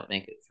that just don't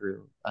make it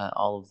through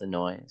all of the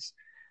noise,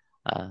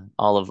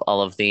 all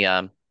of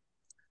the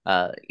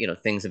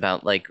things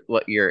about like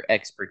what your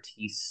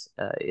expertise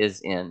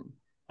is in.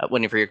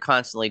 Whenever you're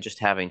constantly just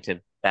having to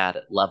bat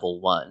at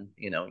level one,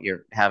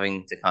 you're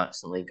having to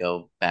constantly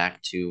go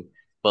back to,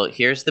 well,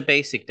 here's the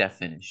basic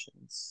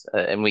definitions,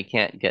 and we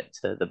can't get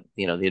to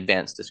the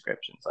advanced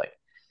descriptions, like,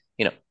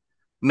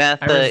 math.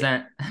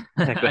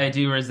 I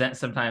do resent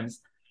sometimes.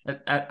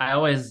 I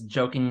always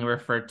jokingly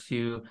refer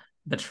to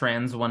the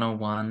trans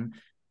 101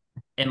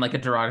 in like a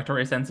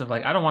derogatory sense of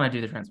like, I don't want to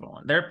do the trans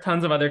 101. There are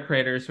tons of other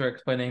creators who are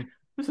explaining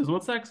this is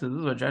what sex is, this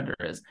is what gender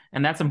is,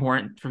 and that's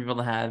important for people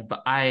to have.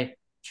 But I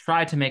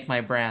try to make my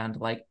brand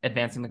like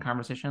advancing the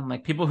conversation,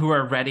 like people who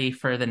are ready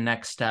for the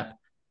next step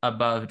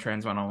above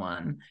trans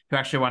 101, who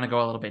actually want to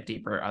go a little bit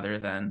deeper, other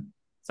than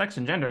sex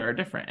and gender are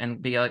different,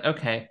 and be like,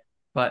 okay,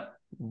 but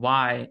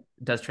why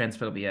does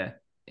transphobia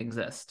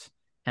exist?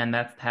 And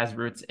that has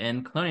roots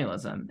in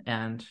colonialism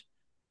and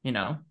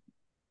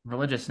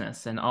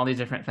religiousness and all these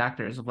different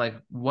factors of like,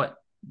 what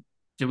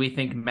do we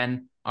think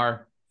men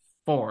are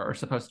for or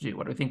supposed to do?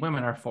 What do we think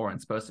women are for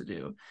and supposed to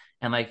do?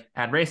 And like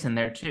add race in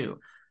there too,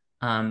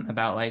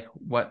 about like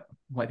what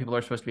white people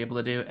are supposed to be able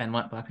to do and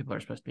what black people are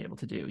supposed to be able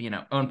to do,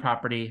 own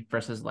property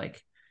versus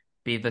like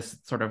be this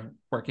sort of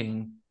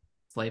working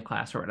slave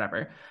class or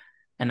whatever.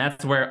 And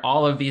that's where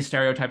all of these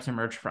stereotypes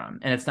emerge from.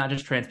 And it's not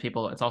just trans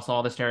people, it's also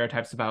all the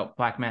stereotypes about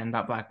Black men,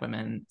 about Black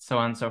women, so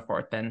on and so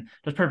forth. And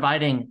just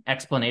providing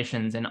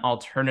explanations and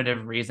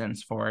alternative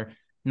reasons for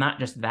not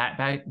just that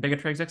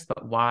bigotry exists,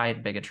 but why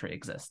bigotry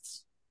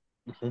exists.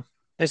 Mm-hmm.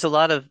 There's a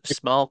lot of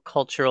small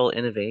cultural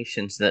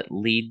innovations that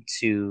lead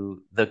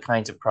to the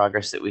kinds of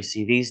progress that we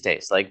see these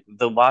days, like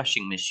the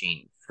washing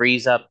machine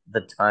frees up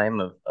the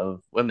time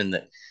of women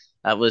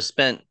that was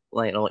spent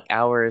like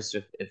hours,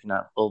 if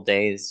not full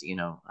days,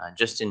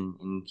 just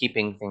in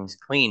keeping things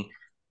clean.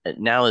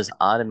 Now is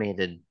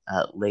automated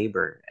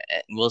labor.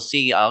 We'll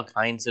see all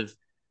kinds of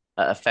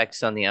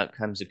effects on the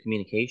outcomes of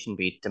communication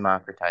be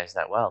democratized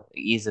that well.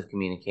 The ease of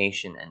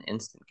communication and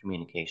instant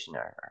communication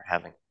are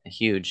having a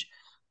huge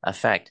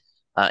effect.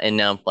 And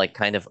now like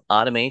kind of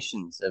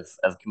automations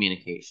of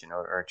communication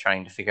or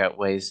trying to figure out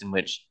ways in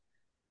which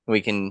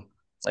we can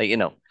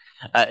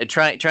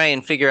try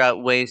and figure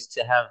out ways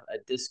to have a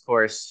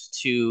discourse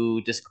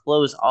to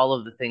disclose all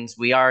of the things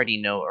we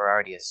already know or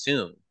already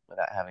assume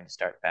without having to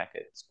start back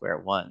at square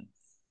one.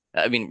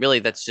 I mean, really,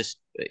 that's just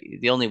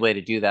the only way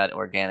to do that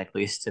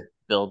organically is to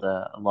build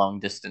a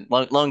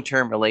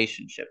long-term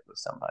relationship with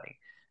somebody,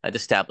 to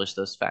establish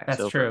those facts.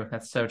 That's true.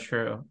 That's so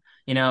true.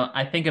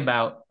 I think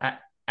about,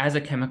 as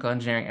a chemical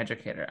engineering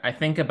educator, I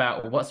think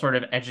about what sort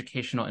of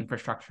educational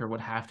infrastructure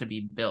would have to be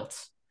built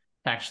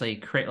to actually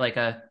create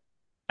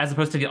as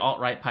opposed to the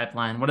alt-right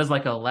pipeline, what does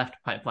like a left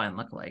pipeline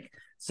look like?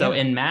 So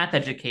in math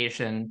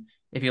education,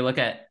 if you look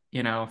at,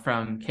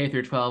 from K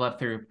through 12 up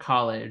through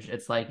college,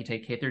 it's like you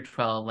take K through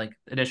 12, like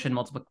addition,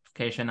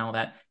 multiplication, all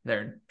that.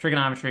 They're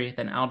trigonometry,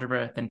 then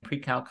algebra, then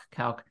pre-calc,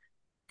 calc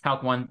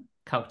 1,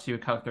 calc 2,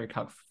 calc 3,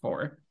 calc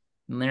 4,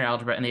 linear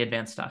algebra, and the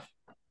advanced stuff.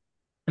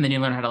 And then you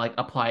learn how to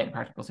apply it in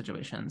practical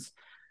situations.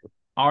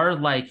 Our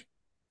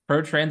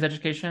pro-trans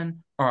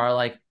education or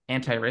our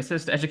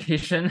anti-racist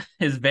education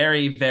is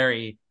very,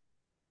 very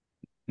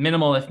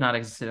minimal, if not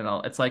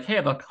existential. It's like, hey,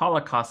 the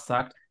Holocaust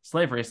sucked,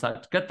 slavery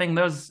sucked. Good thing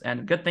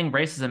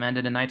racism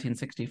ended in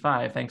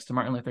 1965, thanks to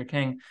Martin Luther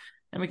King,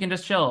 and we can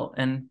just chill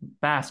and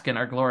bask in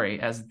our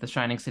glory as the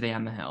shining city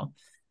on the hill.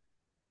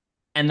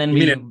 And then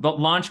we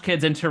launch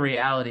kids into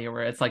reality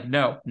where it's like,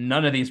 no,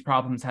 none of these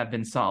problems have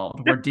been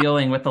solved. We're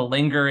dealing with the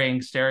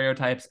lingering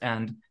stereotypes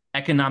and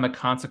economic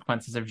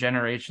consequences of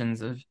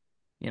generations of,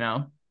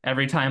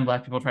 every time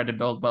Black people try to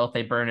build wealth,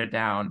 they burn it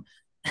down.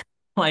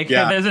 We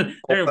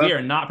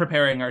are not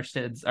preparing our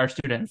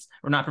students.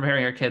 We're not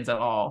preparing our kids at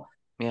all.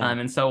 Yeah.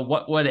 And so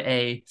what would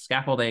a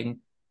scaffolding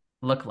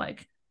look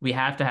like? We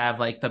have to have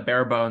the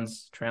bare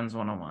bones trans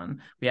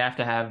 101. We have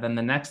to have then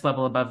the next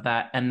level above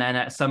that. And then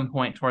at some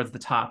point towards the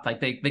top,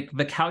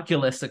 the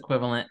calculus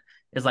equivalent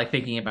is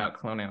thinking about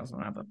colonialism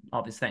and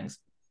all these things.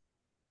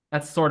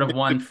 That's sort of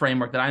one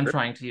framework that I'm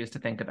trying to use to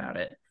think about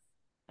it.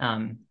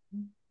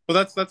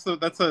 Well, that's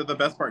the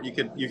best part. You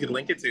could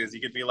link it to is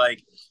you could be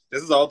like,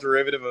 this is all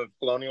derivative of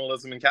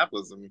colonialism and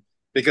capitalism,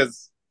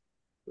 because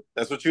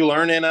that's what you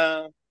learn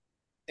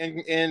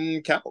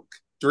in calc.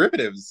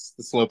 Derivatives,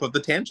 the slope of the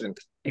tangent.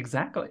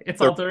 Exactly.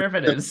 It's all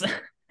derivatives.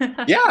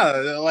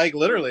 Yeah,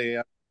 literally.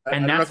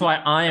 And that's why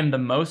I am the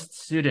most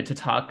suited to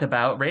talk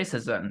about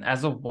racism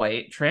as a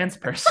white trans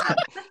person.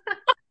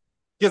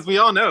 Because we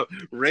all know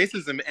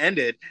racism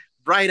ended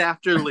right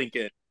after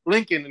Lincoln.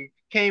 Lincoln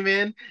came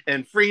in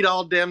and freed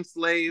all them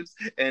slaves,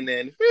 and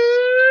then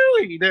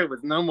there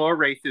was no more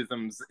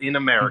racisms in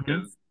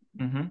America.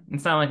 Mm-hmm.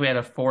 It's not like we had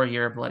a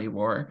 4-year bloody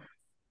war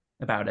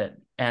about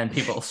it, and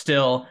people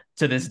still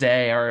to this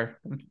day are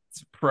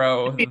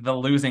pro the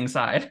losing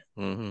side.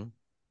 Mm-hmm.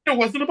 It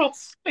wasn't about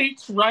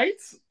states'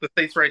 rights. The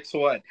states' rights to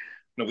what?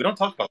 No, we don't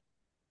talk about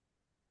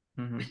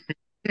it. Mm-hmm.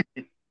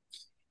 It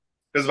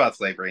was about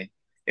slavery.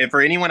 And for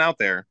anyone out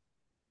there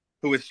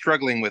who is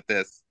struggling with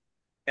this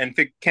and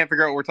can't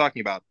figure out what we're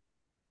talking about,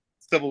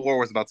 Civil War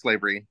was about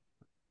slavery.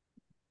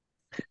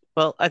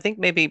 Well, I think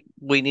maybe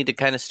we need to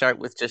kind of start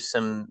with just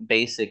some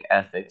basic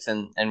ethics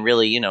and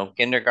really,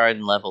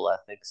 kindergarten level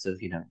ethics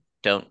of,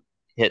 don't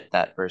hit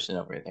that person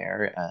over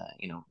there,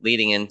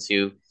 leading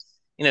into,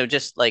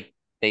 just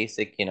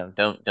basic,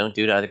 don't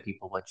do to other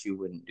people what you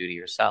wouldn't do to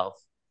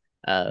yourself.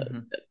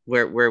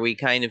 Where we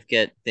kind of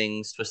get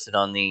things twisted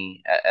on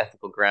the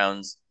ethical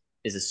grounds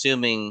is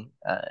assuming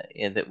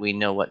that we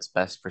know what's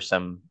best for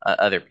some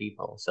other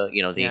people. So,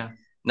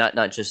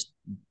 not just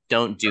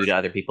don't do to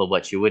other people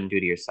what you wouldn't do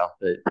to yourself,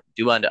 but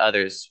do unto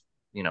others,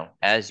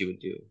 as you would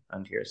do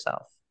unto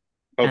yourself.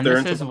 And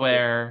this is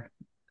where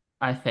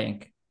I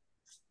think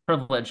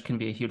privilege can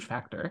be a huge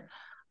factor.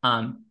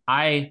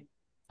 I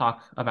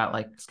talk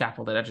about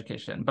scaffolded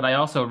education, but I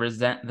also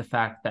resent the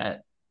fact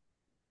that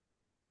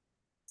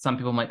some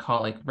people might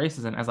call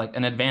racism as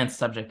an advanced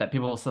subject that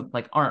people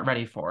aren't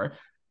ready for.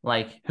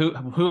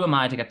 Who am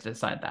I to get to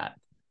decide that?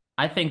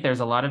 I think there's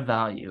a lot of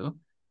value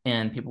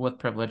in people with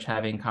privilege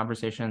having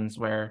conversations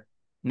where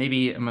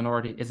maybe a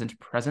minority isn't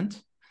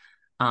present.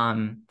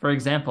 For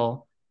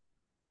example,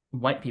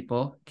 white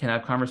people can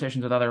have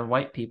conversations with other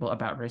white people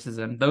about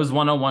racism, those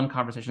 101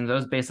 conversations,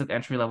 those basic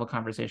entry-level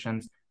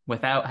conversations,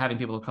 without having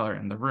people of color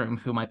in the room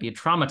who might be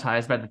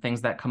traumatized by the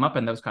things that come up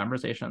in those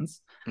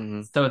conversations,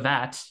 so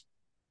that,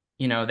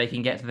 you know, they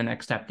can get to the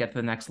next step, get to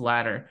the next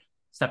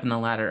step in the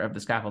ladder of the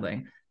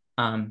scaffolding.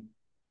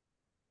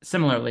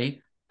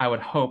 Similarly, I would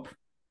hope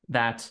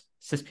that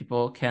cis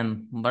people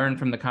can learn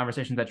from the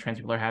conversations that trans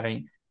people are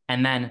having,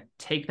 and then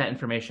take that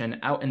information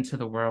out into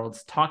the world,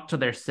 talk to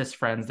their cis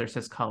friends, their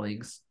cis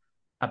colleagues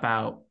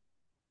about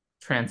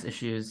trans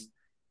issues.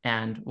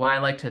 And what I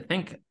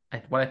think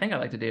I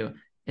like to do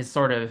is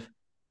sort of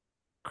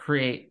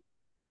create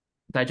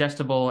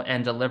digestible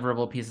and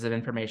deliverable pieces of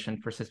information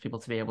for cis people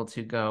to be able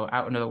to go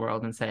out into the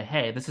world and say,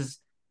 hey, this is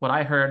what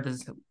I heard.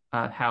 This is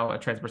how a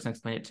trans person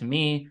explained it to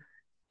me.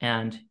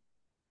 And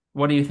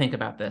what do you think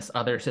about this,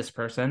 other cis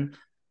person?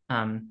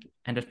 And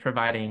just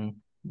providing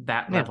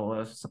that level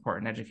of support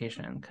and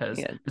education, because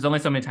there's only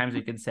so many times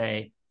we could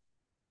say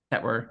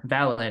that we're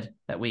valid,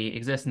 that we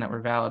exist, and that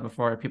we're valid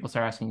before people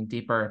start asking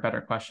deeper,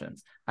 better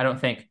questions. I don't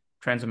think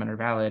trans women are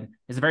valid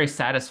is a very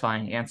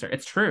satisfying answer.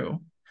 It's true,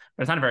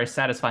 but it's not a very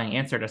satisfying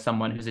answer to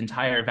someone whose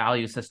entire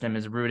value system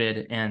is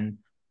rooted in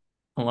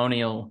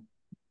colonial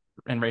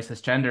and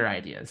racist gender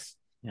ideas.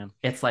 Yeah.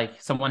 It's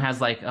like someone has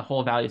like a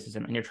whole value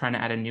system and you're trying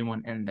to add a new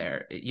one in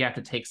there. You have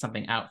to take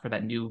something out for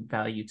that new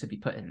value to be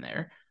put in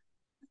there.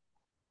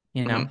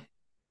 You know?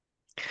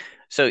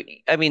 So,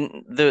 I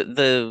mean,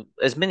 the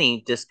as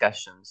many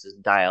discussions as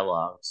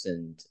dialogues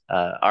and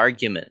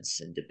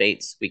arguments and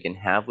debates we can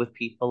have with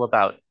people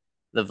about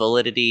the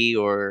validity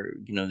or,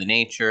 you know, the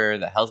nature,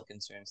 the health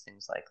concerns,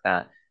 things like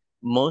that.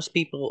 Most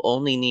people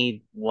only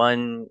need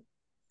one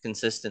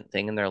consistent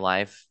thing in their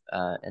life,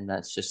 and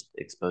that's just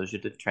exposure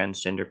to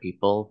transgender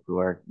people who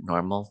are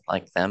normal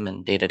like them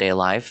in day-to-day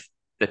life,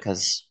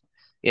 because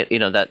you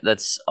know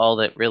that's all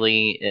that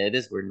really it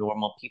is. We're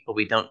normal people.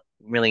 We don't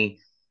really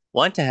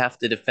want to have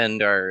to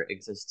defend our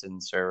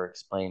existence or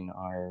explain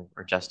our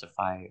or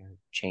justify our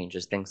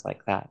changes, things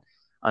like that,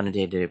 on a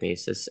day-to-day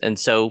basis. And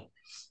so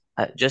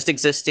just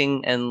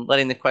existing and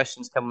letting the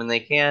questions come when they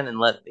can, and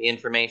let the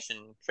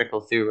information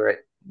trickle through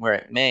where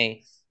it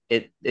may,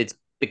 it's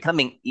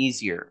becoming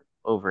easier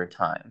over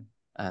time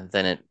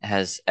than it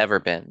has ever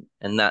been.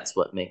 And that's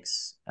what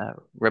makes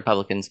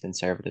Republicans,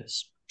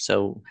 conservatives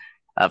so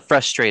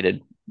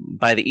frustrated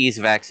by the ease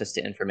of access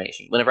to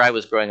information. Whenever I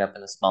was growing up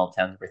in a small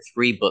town, there were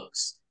 3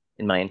 books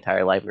in my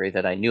entire library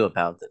that I knew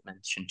about that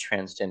mentioned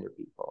transgender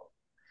people.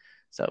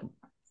 So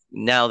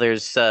now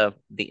there's the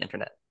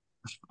internet,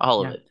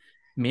 all of it.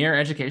 Mere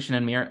education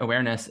and mere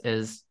awareness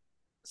is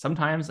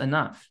sometimes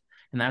enough.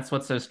 And that's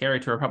what's so scary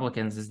to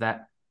Republicans, is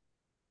that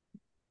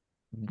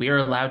we're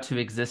allowed to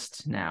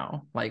exist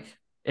now. Like,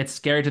 it's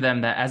scary to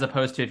them that, as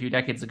opposed to a few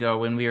decades ago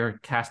when we were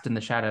cast in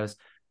the shadows,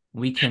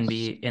 we can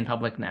be in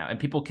public now. And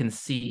people can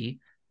see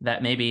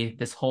that maybe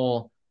this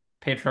whole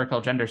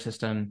patriarchal gender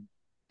system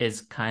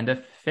is kind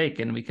of fake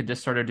and we could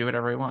just sort of do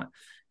whatever we want.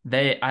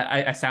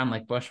 I sound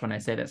like Bush when I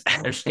say this.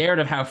 They're scared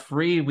of how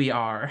free we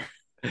are.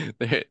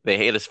 They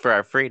hate us for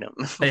our freedom.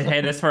 They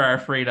hate us for our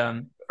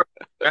freedom.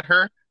 That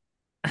her?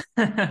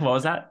 What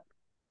was that?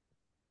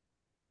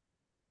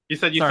 You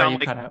said you Sorry, sound you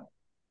like... cut out.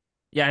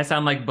 Yeah, I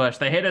sound like Bush.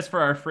 They hate us for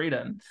our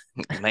freedom.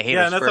 They hate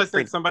Yeah, us and that's for why I our said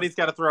freedom. somebody's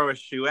got to throw a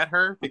shoe at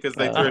her because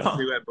they threw a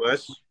shoe at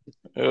Bush.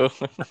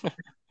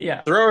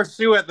 Yeah. Throw a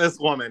shoe at this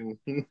woman.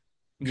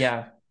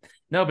 Yeah.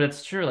 No, but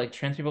it's true. Like,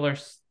 trans people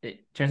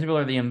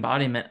are the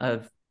embodiment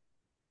of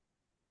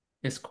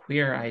this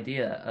queer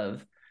idea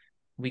of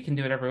we can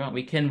do whatever we want.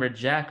 We can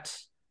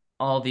reject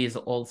all these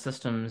old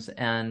systems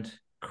and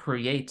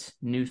create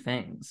new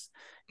things.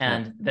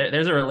 And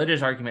there's a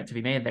religious argument to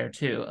be made there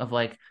too, of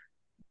like,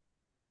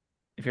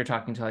 if you're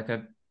talking to like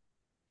a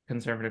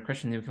conservative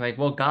Christian, you'd be like,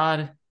 well,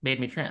 God made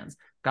me trans.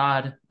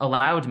 God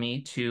allowed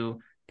me to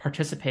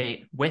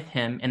participate with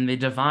him in the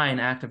divine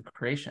act of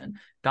creation.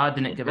 God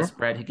didn't give us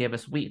bread, he gave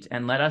us wheat,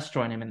 and let us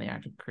join him in the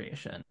act of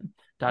creation.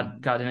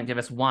 God didn't give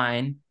us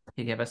wine,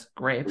 he gave us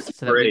grapes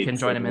so that we can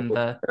join him in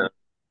the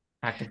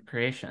act of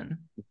creation.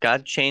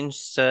 God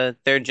changed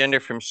their gender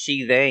from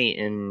she, they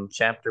in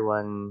chapter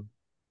 1,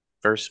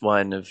 verse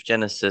 1 of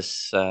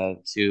Genesis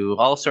to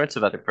all sorts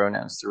of other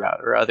pronouns throughout,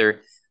 or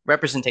other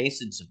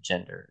representations of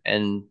gender,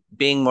 and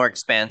being more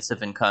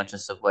expansive and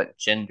conscious of what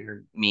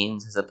gender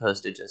means as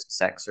opposed to just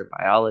sex or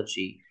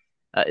biology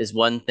is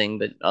one thing,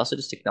 but also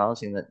just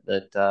acknowledging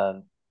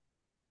that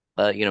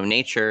you know,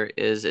 nature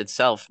is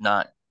itself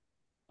not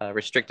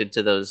restricted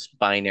to those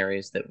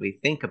binaries that we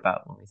think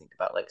about when we think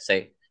about, like,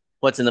 say,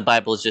 what's in the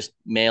Bible is just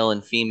male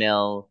and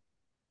female.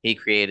 He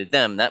created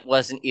them. That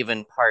wasn't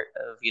even part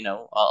of, you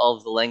know, all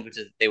of the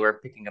languages that they were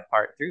picking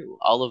apart through.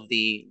 All of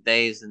the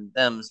theys and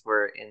thems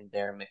were in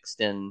there, mixed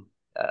in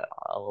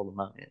all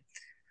among it.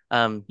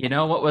 You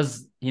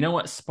know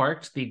what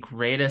sparked the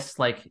greatest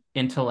like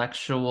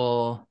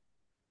intellectual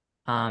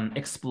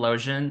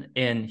explosion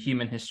in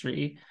human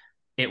history?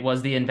 It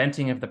was the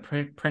inventing of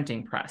the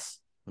printing press.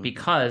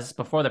 Because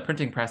before the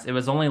printing press, it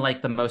was only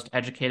like the most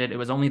educated, it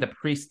was only the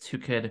priests who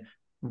could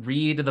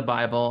read the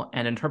Bible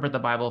and interpret the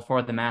Bible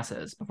for the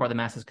masses before the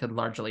masses could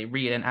largely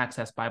read and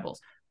access Bibles.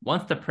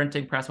 Once the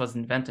printing press was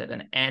invented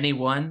and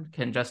anyone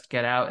can just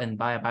get out and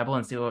buy a Bible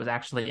and see what was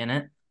actually in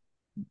it,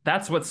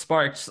 that's what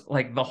sparked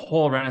like the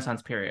whole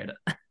Renaissance period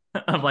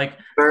of like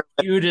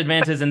huge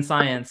advances in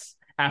science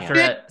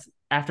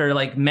after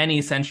like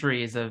many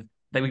centuries of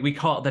that we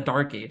call it the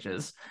Dark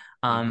Ages.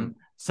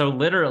 So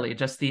literally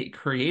just the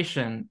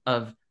creation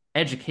of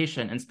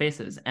education in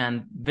spaces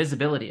and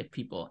visibility of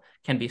people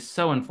can be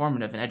so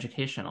informative and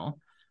educational.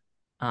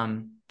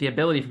 The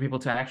ability for people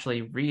to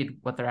actually read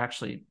what they're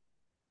actually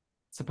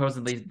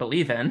supposedly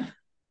believe in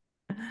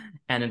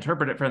and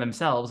interpret it for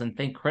themselves and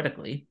think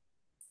critically,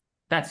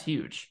 that's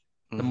huge.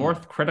 The more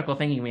critical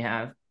thinking we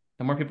have,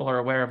 the more people are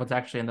aware of what's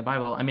actually in the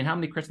Bible. I mean, how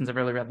many Christians have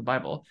really read the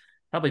Bible?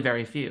 Probably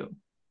very few.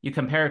 You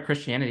compare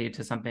Christianity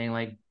to something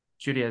like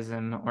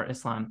Judaism or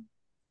Islam,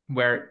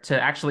 where to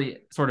actually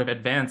sort of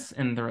advance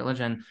in the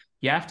religion,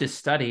 you have to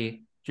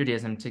study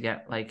Judaism to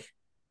get like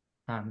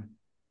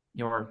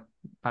your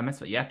bar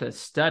mitzvah. You have to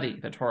study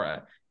the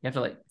Torah. You have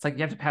to it's like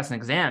you have to pass an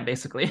exam,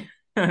 basically.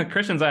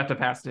 Christians have to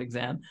pass the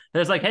exam.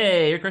 There's like,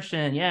 hey, you're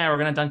Christian. Yeah, we're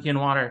going to dunk you in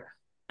water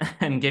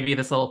and give you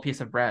this little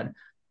piece of bread.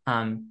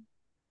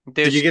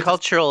 There's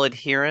cultural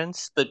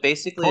adherence, but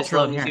basically as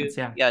long as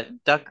you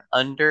duck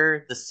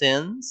under the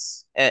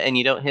sins and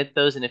you don't hit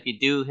those, and if you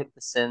do hit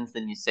the sins,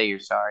 then you say you're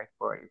sorry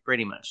for it. You're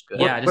pretty much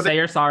good. Yeah, just say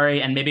you're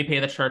sorry and maybe pay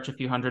the church a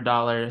few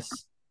 $100s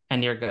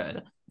and you're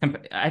good.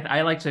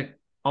 I like to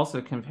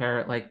also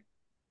compare like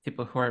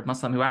people who are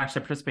Muslim who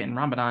actually participate in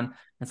Ramadan.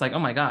 It's like, oh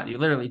my God, you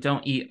literally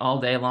don't eat all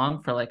day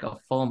long for like a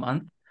full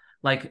month.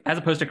 Like, as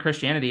opposed to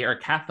Christianity or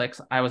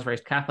Catholics, I was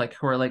raised Catholic,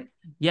 who are like,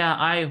 yeah,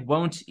 I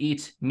won't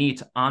eat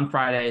meat on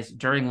Fridays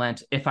during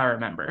Lent if I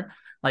remember.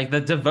 Like, the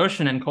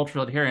devotion and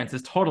cultural adherence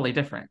is totally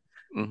different.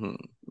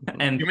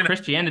 And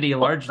Christianity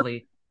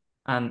largely,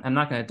 I'm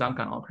not going to dunk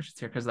on all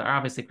Christians here because there are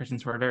obviously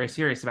Christians who are very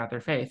serious about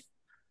their faith.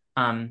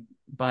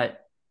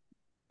 But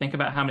think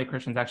about how many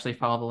Christians actually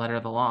follow the letter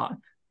of the law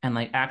and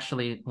like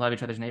actually love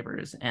each other's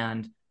neighbors.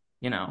 And,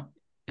 you know,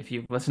 if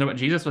you listen to what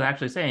Jesus was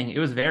actually saying, it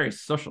was very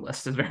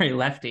socialist, it's very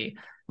lefty,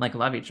 like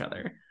love each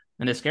other.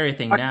 And the scary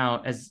thing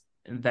now is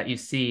that you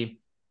see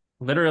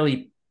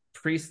literally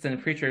priests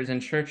and preachers in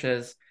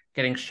churches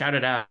getting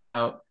shouted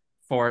out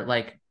for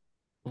like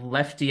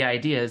lefty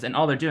ideas, and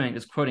all they're doing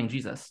is quoting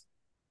Jesus.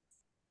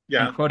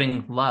 And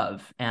quoting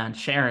love and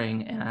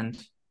sharing and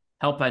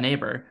help thy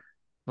neighbor,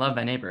 love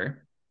thy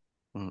neighbor.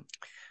 And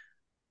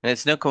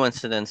it's no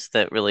coincidence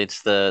that really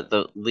it's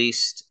the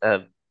least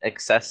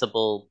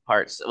accessible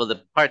parts. Well,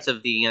 the parts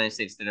of the United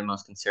States that are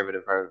most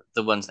conservative are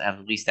the ones that have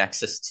the least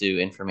access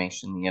to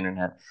information, the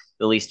internet,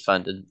 the least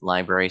funded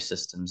library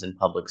systems and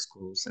public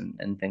schools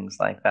and things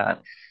like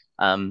that.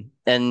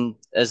 And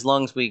as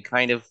long as we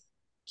kind of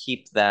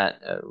keep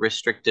that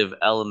restrictive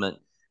element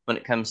when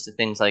it comes to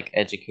things like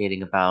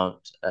educating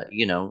about,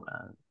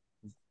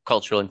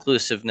 cultural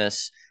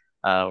inclusiveness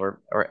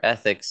or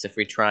ethics, if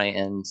we try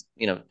and,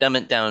 dumb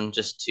it down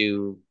just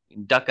to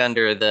duck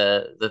under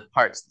the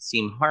parts that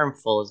seem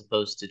harmful as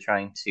opposed to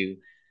trying to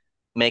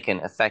make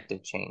an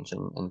effective change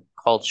and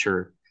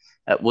culture,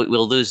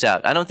 we'll lose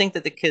out. I don't think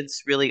that the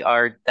kids really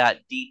are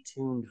that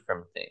detuned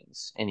from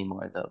things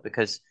anymore, though,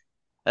 because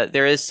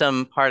there is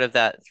some part of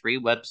that 3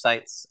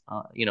 websites,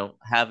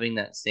 having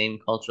that same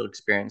cultural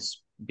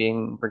experience,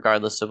 being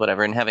regardless of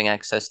whatever, and having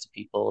access to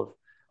people of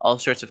all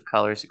sorts of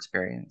colors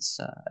experience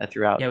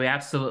throughout. Yeah, we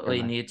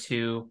absolutely need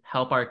to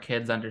help our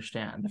kids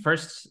understand. The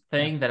first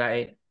thing that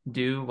I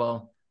do,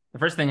 the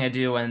first thing I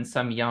do when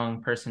some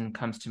young person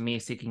comes to me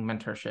seeking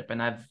mentorship,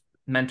 and I've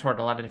mentored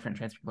a lot of different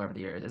trans people over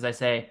the years, is I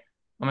say,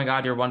 oh my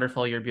God, you're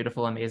wonderful, you're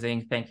beautiful,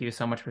 amazing, thank you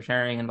so much for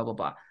sharing, and blah, blah,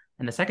 blah.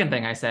 And the second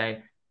thing I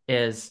say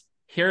is,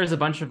 here's a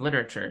bunch of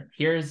literature.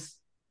 Here's,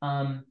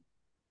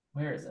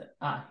 where is it?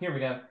 Here we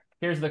go.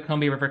 Here's the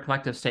Combahee River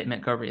Collective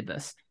statement. Go read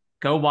this.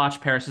 Go watch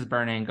Paris is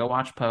Burning. Go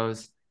watch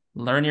Pose.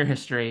 Learn your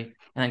history,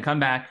 and then come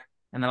back,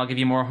 and then I'll give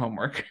you more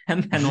homework,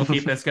 and then we'll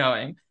keep this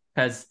going,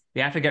 because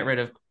we have to get rid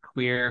of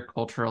queer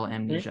cultural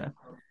amnesia.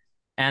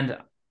 And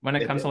when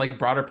it comes to like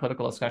broader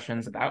political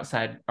discussions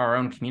outside our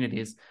own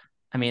communities,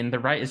 I mean, the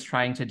right is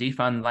trying to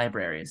defund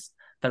libraries.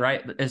 The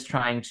right is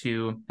trying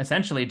to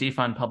essentially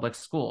defund public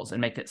schools and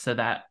make it so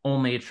that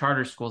only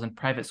charter schools and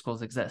private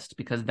schools exist,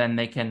 because then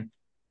they can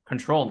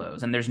control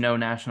those and there's no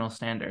national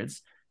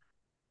standards.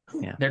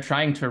 Yeah. They're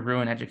trying to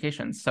ruin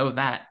education so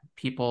that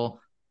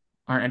people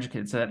aren't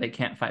educated, so that they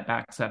can't fight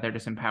back, so that they're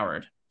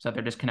disempowered, so that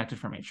they're disconnected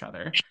from each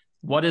other.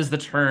 What is the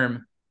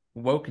term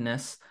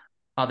wokeness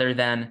other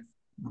than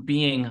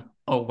being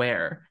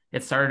aware?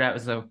 It started out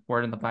as a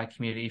word in the Black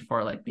community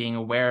for like being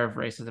aware of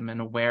racism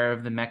and aware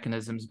of the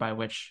mechanisms by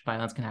which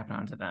violence can happen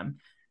onto them.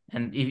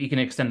 And you can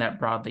extend that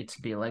broadly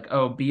to be like,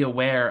 oh, be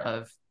aware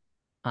of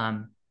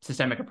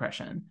systemic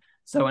oppression.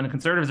 So when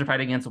conservatives are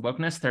fighting against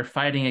wokeness, they're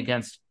fighting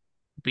against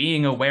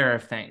being aware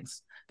of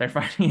things. They're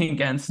fighting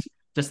against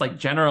just like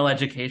general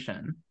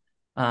education.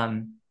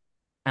 And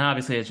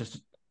obviously it's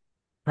just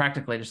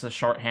practically just a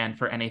shorthand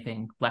for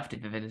anything lefty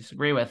that they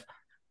disagree with.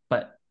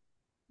 But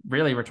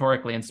really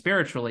rhetorically and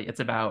spiritually, it's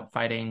about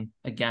fighting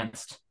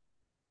against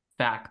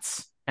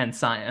facts and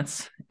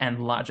science and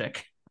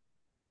logic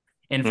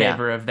in Yeah.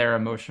 favor of their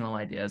emotional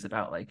ideas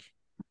about like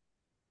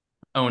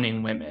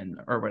owning women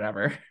or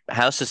whatever.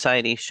 How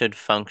society should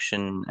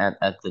function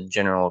at the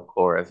general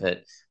core of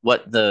it,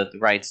 what the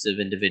rights of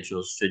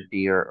individuals should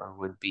be or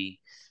would be.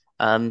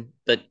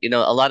 But you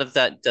know, a lot of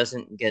that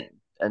doesn't get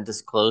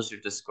disclosed or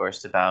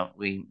discoursed about.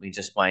 We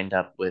just wind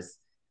up with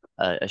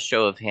a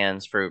show of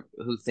hands for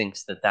who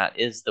thinks that that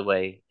is the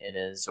way it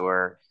is,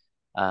 or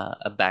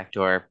a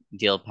backdoor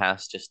deal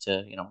passed just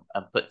to, you know,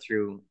 put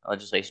through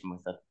legislation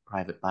with a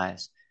private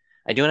bias.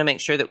 I do want to make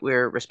sure that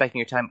we're respecting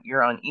your time.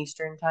 You're on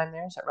Eastern time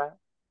there, is that right?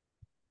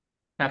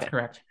 That's Okay.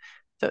 correct.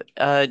 So,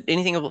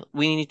 anything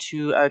we need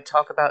to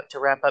talk about to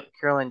wrap up?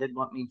 Caroline did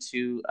want me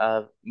to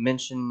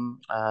mention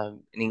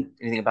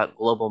anything about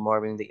global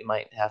warming that you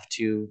might have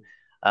to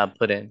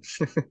put in.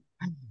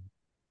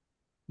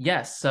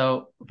 Yes,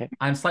 so Okay.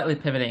 I'm slightly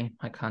pivoting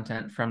my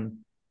content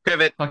from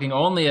Pivot. talking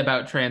only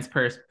about trans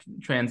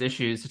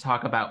issues to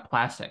talk about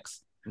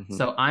plastics. Mhm.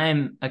 So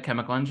I'm a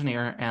chemical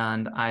engineer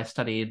and I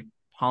studied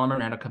polymer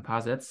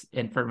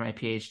nanocomposites for my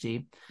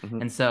PhD.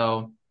 Mhm. And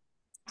so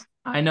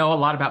I know a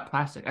lot about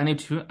plastic. I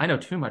know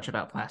too much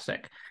about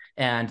plastic.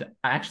 And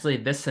actually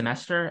this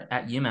semester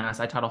at UMass,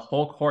 I taught a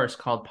whole course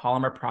called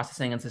Polymer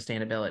Processing and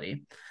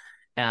Sustainability.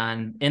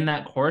 And in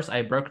that course,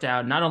 I broke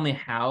down not only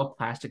how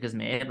plastic is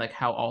made, like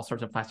how all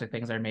sorts of plastic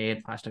things are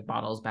made, plastic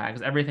bottles,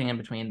 bags, everything in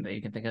between that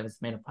you can think of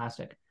is made of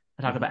plastic.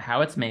 I talked Mhm. about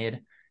how it's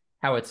made,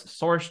 how it's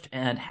sourced,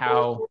 and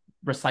how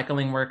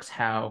recycling works,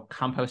 how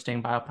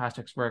composting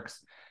bioplastics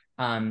works.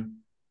 Um,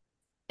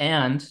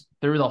 and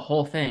through the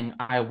whole thing,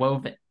 I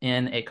wove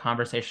in a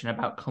conversation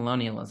about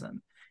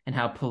colonialism and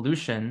how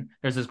pollution.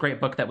 There's this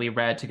great book that we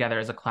read together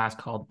as a class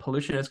called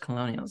Pollution is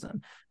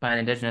Colonialism by an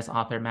Indigenous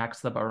author,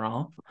 Max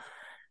Lebaron.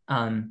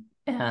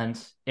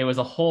 And it was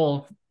a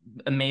whole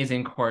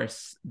amazing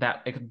course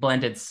that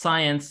blended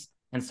science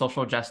and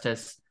social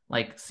justice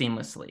like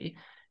seamlessly.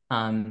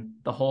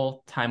 The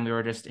whole time we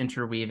were just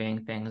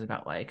interweaving things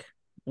about like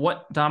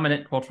what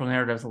dominant cultural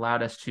narratives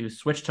allowed us to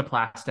switch to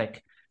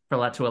plastic,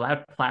 to allow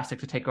plastic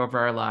to take over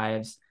our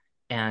lives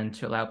and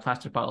to allow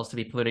plastic bottles to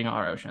be polluting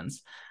our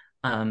oceans.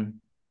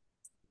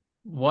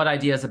 What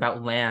ideas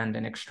about land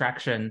and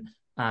extraction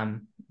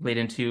lead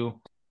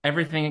into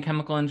everything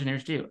chemical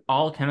engineers do.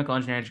 All chemical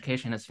engineering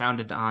education is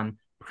founded on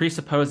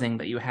presupposing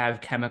that you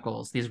have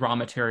chemicals, these raw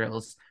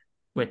materials,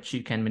 which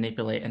you can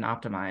manipulate and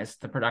optimize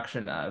the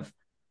production of.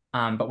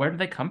 But where do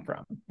they come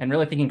from? And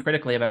really thinking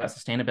critically about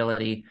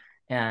sustainability.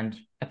 And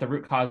at the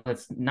root cause,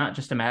 it's not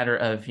just a matter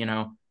of, you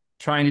know,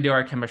 trying to do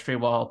our chemistry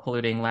while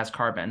polluting less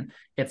carbon.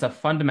 It's a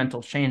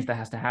fundamental change that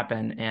has to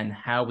happen in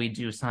how we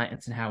do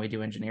science and how we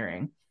do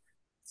engineering.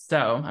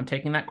 So I'm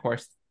taking that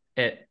course.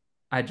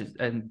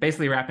 I'm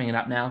basically wrapping it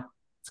up now.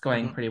 It's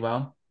going Mhm. pretty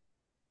well,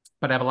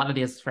 but I have a lot of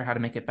ideas for how to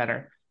make it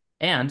better.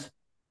 And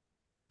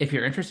if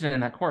you're interested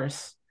in that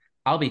course,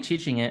 I'll be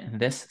teaching it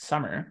this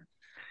summer.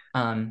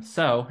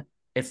 So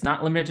it's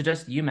not limited to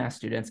just UMass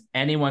students.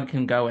 Anyone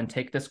can go and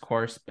take this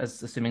course,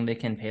 assuming they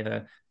can pay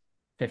the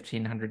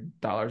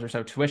 $1,500 or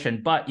so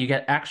tuition, but you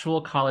get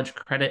actual college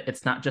credit.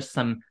 It's not just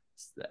some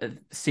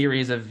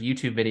series of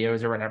YouTube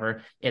videos or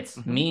whatever. It's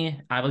Mhm.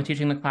 me. I'll be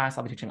teaching the class.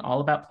 I'll be teaching all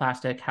about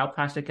plastic, how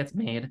plastic gets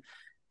made,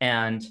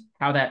 and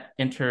how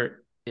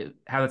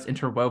that's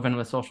interwoven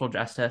with social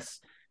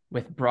justice,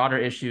 with broader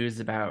issues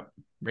about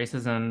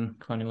racism,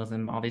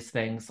 colonialism, all these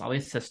things, all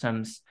these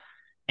systems.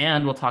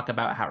 And we'll talk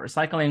about how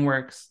recycling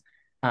works,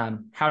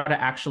 how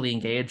to actually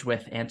engage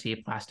with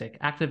anti-plastic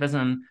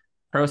activism,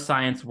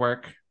 pro-science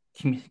work,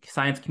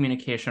 science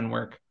communication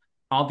work.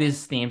 All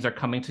these themes are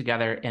coming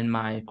together in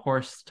my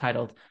course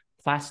titled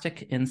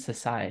Plastic in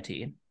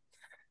Society.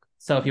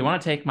 So if you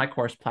want to take my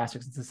course,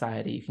 Plastics in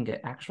Society, you can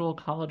get actual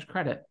college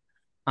credit.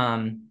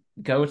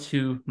 Go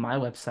to my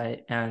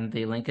website, and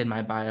the link in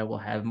my bio will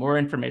have more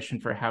information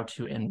for how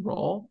to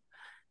enroll.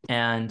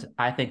 And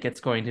I think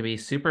it's going to be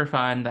super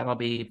fun. That'll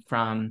be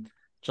from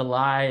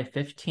July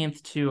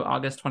 15th to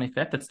August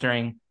 25th. It's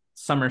during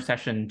summer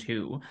session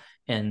 2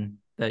 in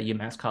the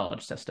UMass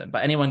college system,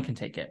 but anyone can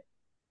take it.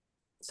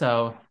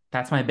 So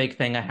that's my big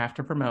thing I have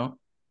to promote.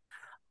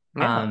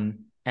 Yeah.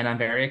 And I'm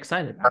very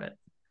excited about it.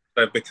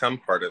 I've become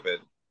part of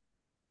it.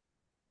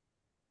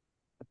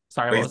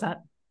 Sorry, what was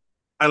that?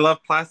 I love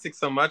plastic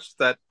so much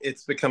that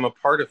it's become a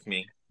part of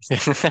me.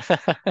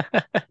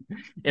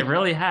 It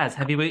really has.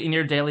 Have you eaten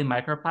your daily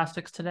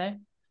microplastics today?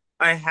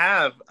 I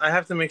have. I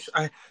have to make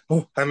sure.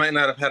 I might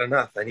not have had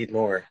enough. I need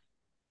more.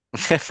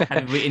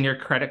 Have you eaten your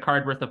credit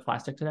card worth of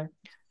plastic today?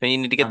 But you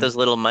need to get those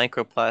little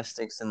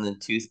microplastics in the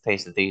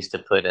toothpaste that they used to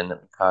put in that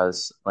would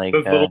cause like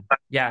Those little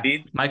Yeah,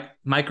 beads.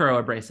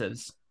 micro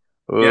abrasives.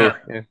 ooh,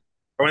 Yeah.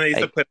 Or when they used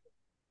to I, put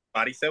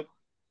body soap.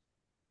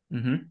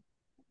 Mm-hmm.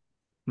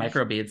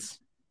 Microbeads.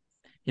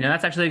 You know,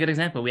 that's actually a good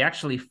example. We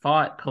actually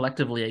fought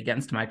collectively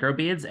against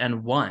microbeads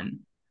and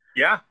won.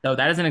 Yeah. So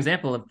that is an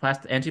example of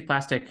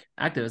anti-plastic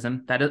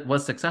activism that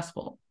was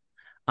successful.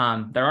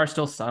 There are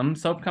still some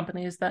soap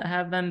companies that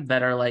have them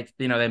that are like,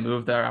 they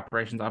move their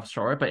operations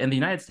offshore, but in the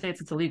United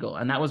States, it's illegal.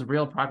 And that was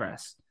real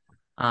progress.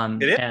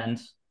 It is. And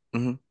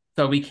Mm-hmm.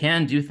 so we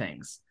can do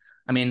things.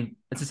 I mean,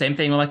 it's the same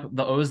thing with like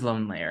the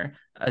ozone layer.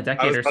 A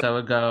decade or so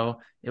ago,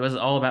 it was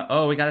all about,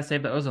 oh, we got to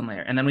save the ozone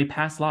layer. And then we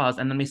passed laws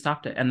and then we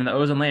stopped it. And then the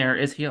ozone layer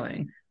is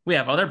healing. We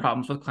have other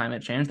problems with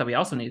climate change that we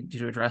also need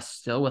to address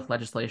still with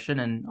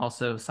legislation and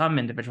also some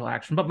individual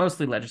action, but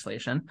mostly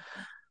legislation.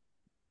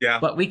 Yeah.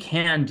 But we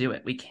can do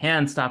it. We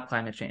can stop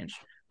climate change.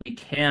 We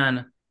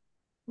can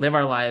live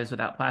our lives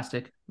without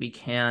plastic. We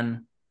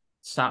can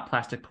stop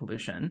plastic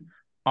pollution.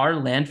 Our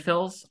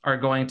landfills are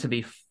going to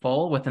be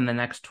full within the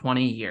next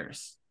 20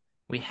 years.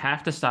 We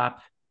have to stop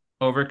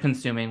over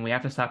consuming. We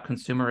have to stop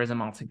consumerism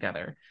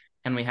altogether.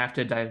 And we have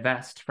to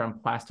divest from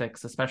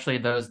plastics, especially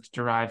those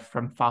derived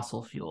from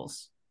fossil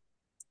fuels.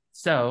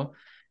 So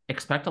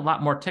expect a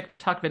lot more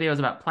TikTok videos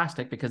about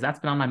plastic because that's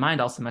been on my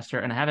mind all semester.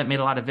 And I haven't made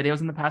a lot of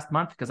videos in the past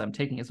month because I'm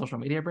taking a social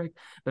media break.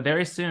 But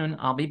very soon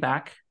I'll be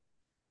back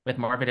with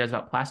more videos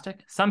about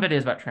plastic, some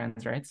videos about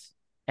trans rights,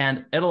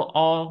 and it'll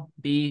all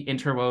be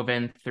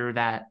interwoven through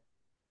that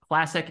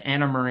classic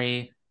Anna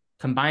Marie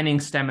combining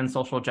STEM and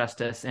social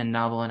justice in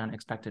novel and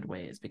unexpected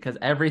ways because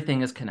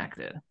everything is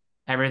connected.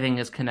 Everything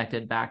is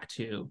connected back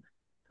to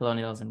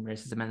colonialism,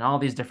 racism, and all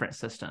these different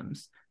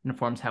systems. It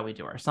informs how we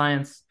do our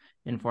science,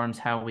 informs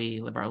how we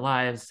live our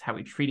lives, how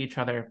we treat each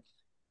other,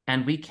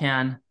 and we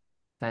can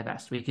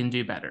divest. We can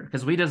do better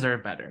because we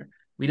deserve better.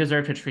 We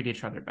deserve to treat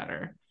each other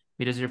better.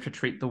 We deserve to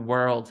treat the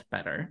world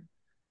better.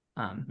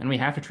 And we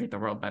have to treat the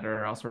world better,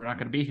 or else we're not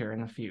going to be here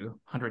in a few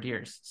hundred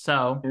years.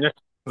 So,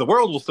 The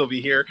world will still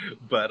be here,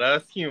 but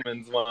us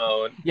humans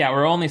won't. yeah,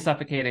 we're only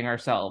suffocating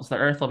ourselves. The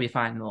Earth will be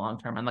fine in the long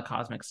term on the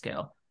cosmic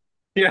scale.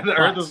 Yeah, the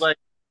Earth is like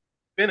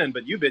spinning,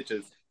 but you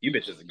bitches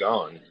are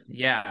gone.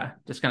 Yeah,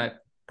 just going to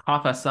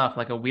cough us up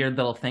like a weird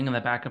little thing in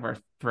the back of our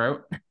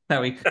throat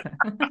that we,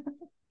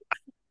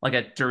 like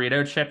a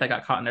Dorito chip that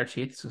got caught in our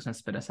teeth. It's just going to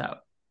spit us out.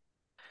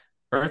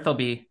 Earth will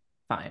be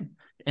fine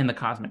in the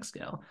cosmic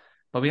scale,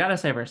 but we got to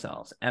save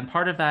ourselves. And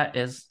part of that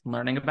is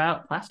learning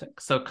about plastic.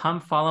 So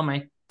come follow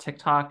my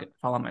TikTok,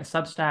 follow my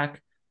Substack,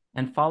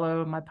 and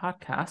follow my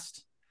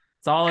podcast.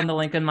 It's all in the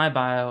link in my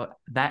bio,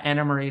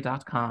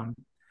 thatannamarie.com.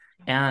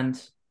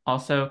 And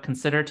also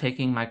consider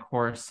taking my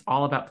course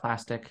all about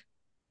plastic.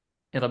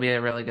 It'll be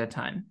a really good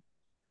time.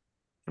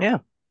 Yeah,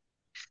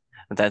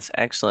 that's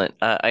excellent.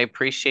 I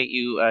appreciate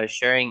you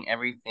sharing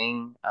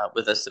everything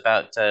with us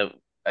about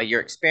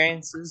your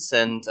experiences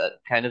and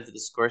kind of the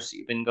discourse that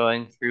you've been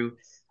going through,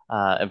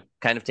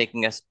 kind of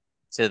taking us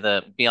to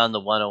the beyond the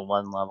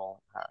 101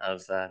 level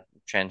of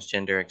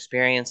transgender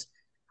experience,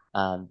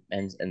 and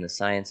the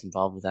science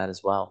involved with that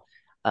as well.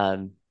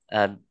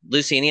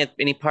 Lucy,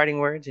 any parting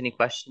words, any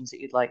questions that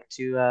you'd like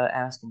to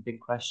ask, and big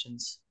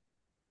questions?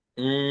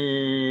 I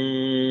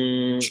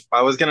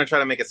was gonna try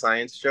to make a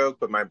science joke,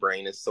 but my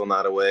brain is still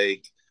not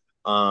awake.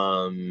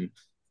 So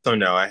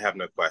no, I have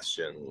no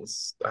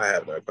questions. I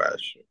have no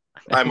questions.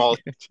 I'm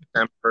also a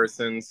STEM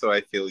person, so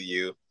I feel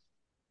you.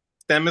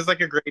 STEM is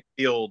like a great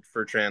field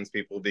for trans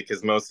people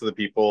because most of the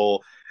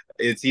people,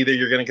 it's either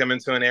you're going to come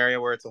into an area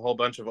where it's a whole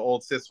bunch of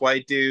old cis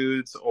white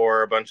dudes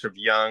or a bunch of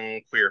young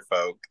queer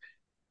folk.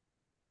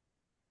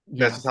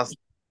 Yeah. That's just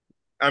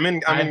how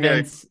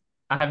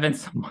I've been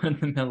somewhat in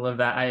the middle of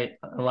that.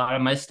 A lot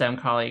of my STEM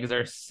colleagues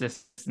are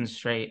cis and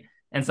straight,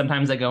 and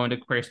sometimes I go into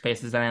queer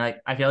spaces and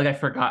I feel like I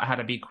forgot how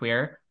to be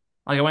queer.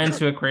 Like I went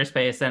into a queer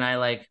space and I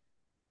like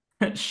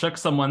shook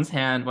someone's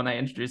hand when I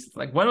introduced.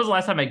 Like, when was the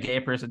last time a gay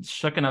person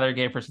shook another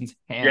gay person's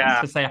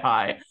hand to say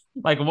hi?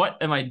 Like, what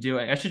am I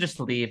doing? I should just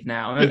leave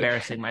now. I'm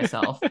embarrassing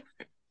myself.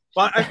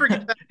 Well, I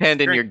forget that.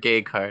 Hand in your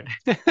gay card.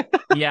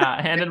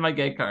 Yeah, hand in my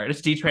gay card.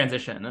 It's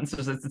detransition.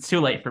 It's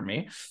too late for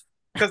me.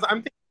 Because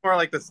I'm thinking more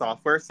like the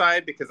software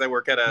side because I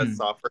work at a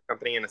software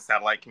company and a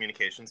satellite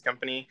communications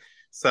company.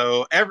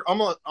 So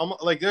almost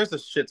like there's a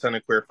shit ton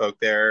of queer folk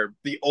there.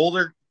 The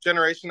older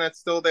generation that's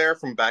still there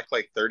from back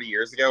like 30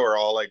 years ago are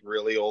all like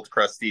really old,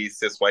 crusty,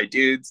 cis white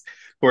dudes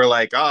who are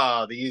like,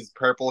 oh, these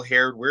purple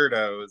haired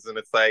weirdos. And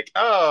it's like,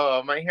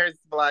 oh, my hair's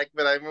black,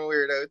 but I'm a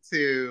weirdo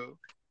too.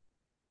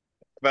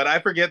 But I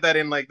forget that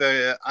in like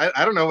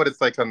I don't know what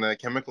it's like on the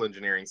chemical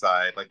engineering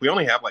side. Like we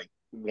only have like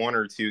one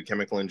or two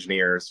chemical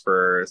engineers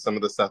for some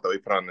of the stuff that we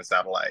put on the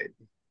satellite.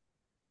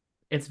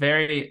 It's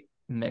very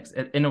mixed.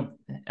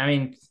 I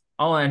mean,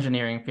 all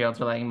engineering fields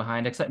are lagging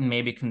behind, except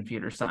maybe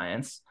computer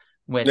science,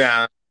 which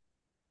Yeah.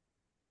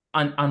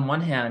 on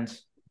one hand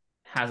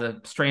has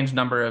a strange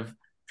number of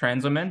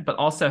trans women, but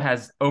also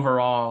has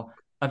overall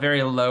a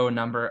very low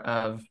number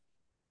of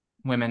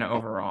women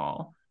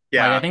overall.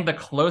 Yeah. Like I think the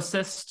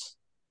closest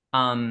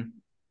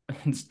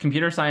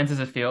computer science as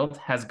a field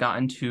has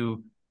gotten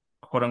to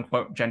quote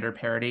unquote gender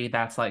parity.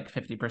 That's like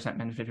 50%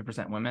 men,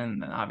 50%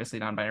 women. And obviously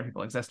non-binary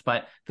people exist,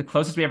 but the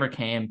closest we ever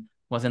came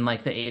was in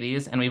like the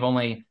 80s, and we've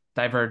only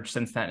diverged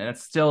since then. And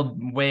it's still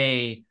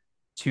way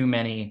too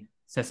many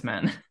cis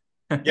men.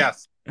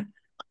 Yes.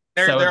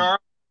 There are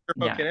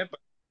folk yeah. in it, but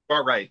you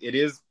are right. It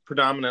is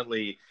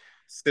predominantly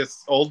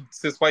old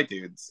cis white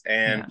dudes.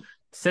 And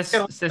cis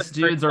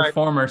dudes or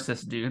former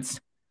cis dudes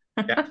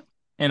Yeah.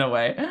 in a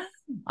way.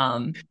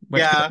 Which good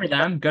Yeah. for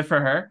them, good for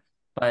her.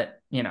 But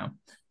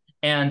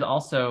and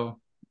also,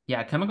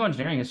 yeah, chemical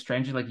engineering is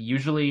strangely like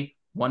usually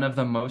one of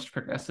the most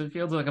progressive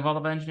fields like of all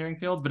of the engineering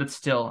fields, but it's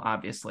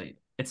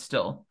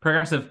still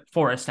progressive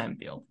for a STEM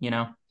field,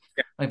 Yeah.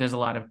 Like there's a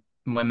lot of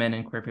women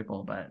and queer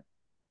people, but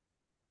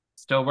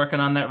still working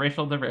on that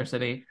racial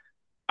diversity.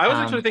 I was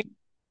actually Um, thinking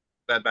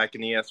that back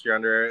in ES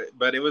under,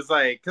 but it was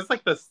like because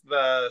like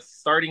the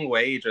starting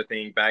wage I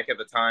think back at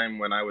the time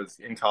when I was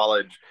in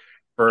college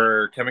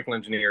for chemical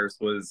engineers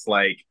was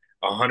like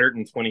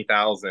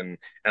 120,000,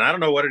 and I don't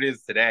know what it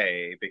is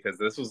today because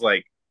this was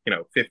like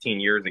 15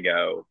 years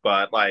ago,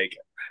 but like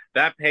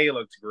that pay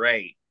looked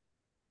great.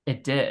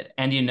 it did.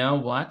 And you know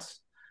what?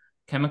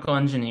 Chemical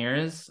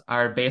engineers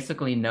are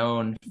basically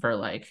known for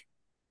like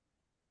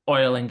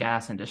oil and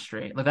gas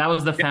industry. Like that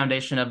was the Yeah,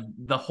 foundation of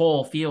the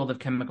whole field of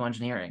chemical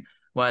engineering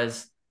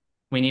was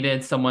we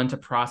needed someone to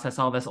process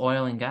all this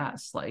oil and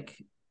gas. Like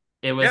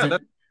it yeah, wasn't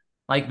that's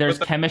like there's but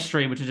the,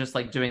 chemistry, which is just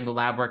like doing the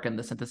lab work and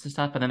the synthesis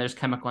stuff, and then there's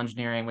chemical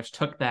engineering, which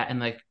took that and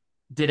like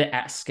did it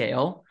at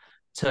scale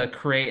to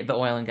create the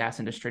oil and gas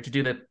industry, to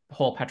do the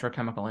whole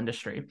petrochemical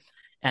industry.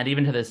 And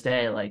even to this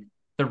day, like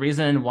the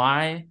reason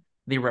why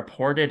the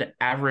reported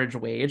average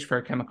wage for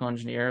a chemical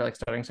engineer, like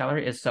starting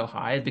salary, is so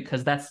high is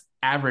because that's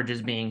average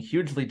is being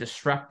hugely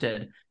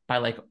disrupted by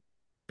like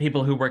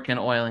people who work in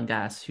oil and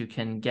gas who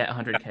can get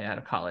 100K out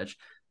of college.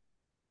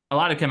 A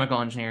lot of chemical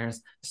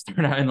engineers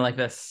start out in like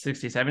the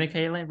 60,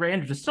 70K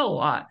range, which is still a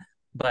lot.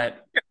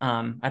 But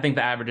I think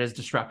the average is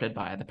disrupted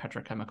by the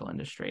petrochemical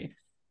industry.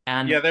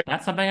 And yeah, there,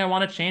 that's something I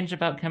want to change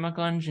about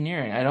chemical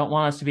engineering. I don't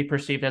want us to be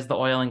perceived as the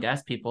oil and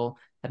gas people.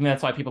 I think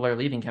that's why people are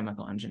leaving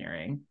chemical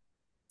engineering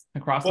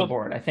across the well,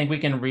 board. I think we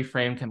can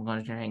reframe chemical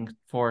engineering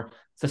for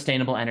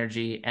sustainable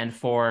energy and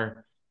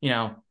for,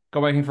 go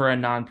working for a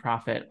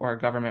nonprofit or a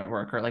government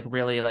work or like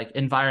really like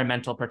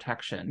environmental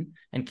protection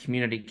and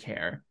community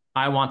care.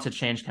 I want to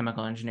change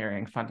chemical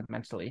engineering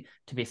fundamentally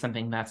to be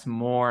something that's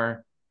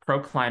more pro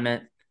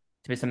climate,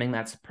 to be something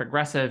that's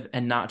progressive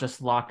and not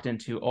just locked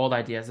into old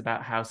ideas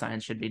about how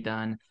science should be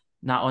done,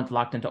 not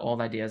locked into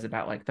old ideas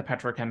about like the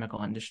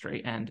petrochemical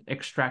industry and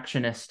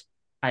extractionist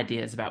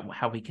ideas about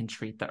how we can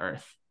treat the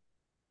earth.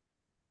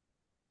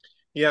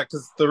 yeah,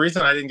 because the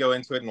reason I didn't go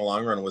into it in the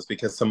long run was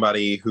because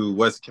somebody who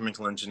was a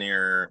chemical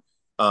engineer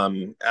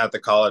at the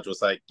college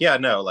was like, yeah,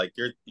 no, like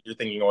you're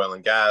thinking oil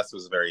and gas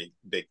was a very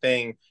big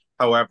thing.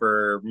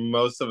 However,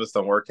 most of us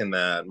don't work in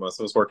that. Most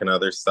of us work in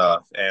other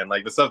stuff, and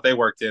like the stuff they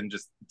worked in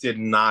just did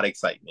not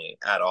excite me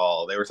at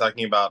all. They were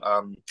talking about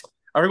I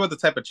forget what the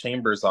type of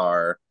chambers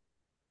are,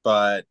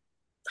 but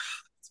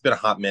it's been a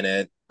hot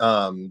minute.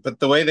 But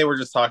the way they were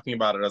just talking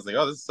about it, I was like,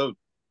 oh, this is so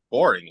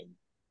boring and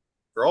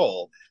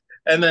droll.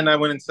 And then I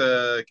went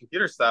into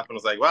computer stuff and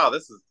was like, wow,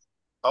 this is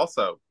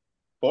also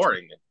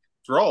boring and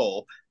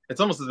droll. It's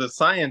almost as if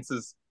science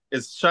is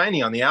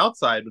shiny on the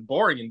outside, but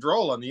boring and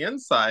droll on the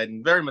inside,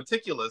 and very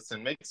meticulous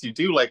and makes you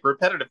do like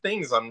repetitive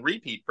things on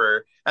repeat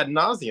for ad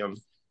nauseum.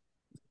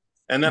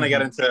 And then I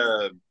got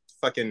into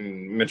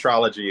fucking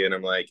metrology, and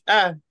I'm like,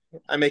 I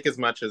make as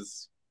much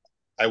as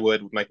I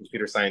would with my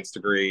computer science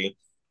degree.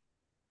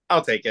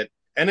 I'll take it.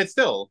 And it's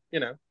still,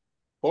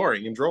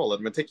 boring and droll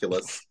and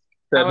meticulous.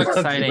 How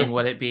exciting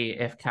would it be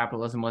if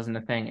capitalism wasn't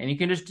a thing and you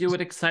can just do what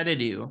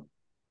excited you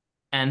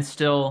and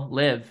still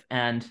live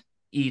and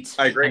eat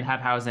I agree. and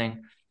have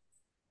housing,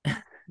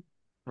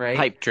 right?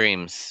 Pipe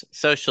dreams,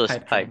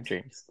 socialist pipe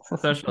dreams.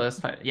 dreams.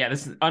 Socialist pipe. Yeah,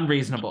 this is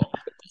unreasonable.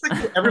 It's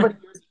like everybody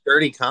here's a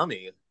dirty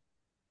commie.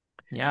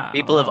 Yeah.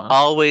 People have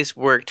always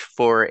worked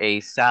for a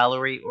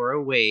salary or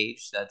a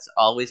wage. That's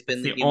always been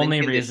It's the the human only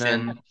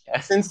condition. reason.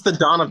 Since the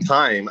dawn of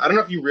time. I don't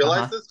know if you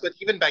realize Uh-huh. this, but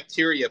even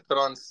bacteria put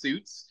on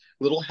suits,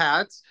 little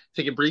hats,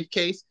 take a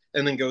briefcase,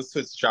 and then goes to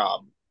its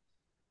job.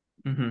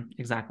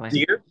 Exactly.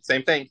 Deer,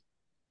 same thing.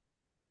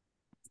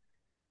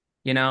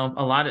 A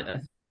lot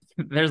of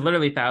there's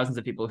literally thousands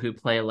of people who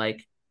play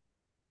like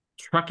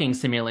Trucking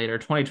Simulator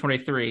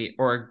 2023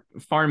 or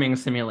Farming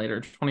Simulator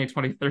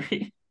 2023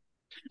 for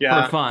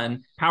Yeah.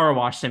 fun, Power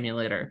Wash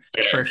Simulator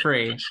for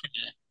free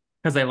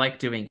because I like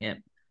doing it.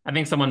 I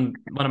think one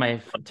of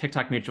my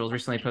TikTok mutuals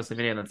recently posted a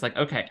video that's like,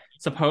 okay,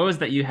 suppose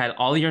that you had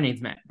all your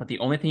needs met, but the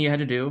only thing you had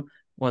to do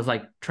was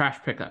like trash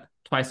pickup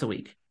twice a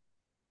week.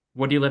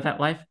 Would you live that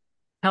life?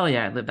 Hell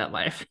yeah, I'd live that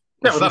life.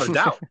 Yeah, without a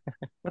doubt.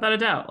 Without a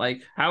doubt.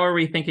 Like, how are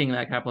we thinking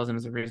that capitalism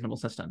is a reasonable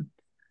system?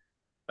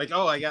 Like,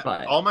 oh, I got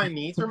But all my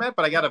needs are met,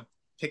 but I gotta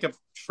pick up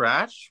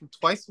trash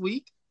twice a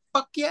week.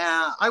 Fuck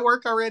yeah. I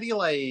work already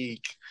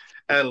like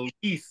at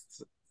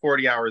least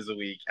 40 hours a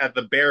week at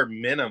the bare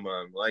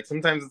minimum. Like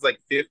sometimes it's like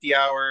 50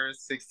 hours,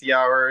 60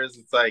 hours.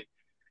 It's like,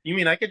 you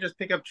mean I could just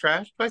pick up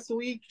trash twice a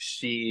week?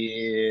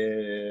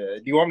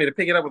 Shit. Do you want me to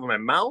pick it up with my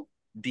mouth?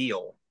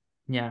 Deal.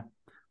 yeah.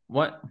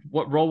 What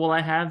role will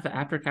I have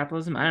after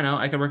capitalism? I don't know.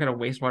 I could work at a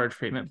wastewater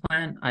treatment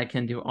plant. I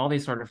can do all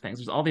these sort of things.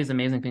 There's all these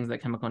amazing things that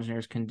chemical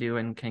engineers can do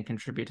and can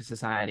contribute to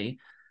society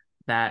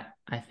that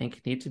I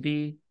think need to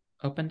be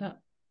opened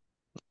up.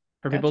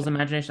 for people's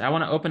imagination. I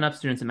want to open up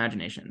students'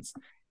 imaginations.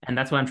 And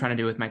that's what I'm trying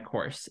to do with my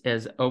course,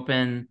 is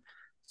open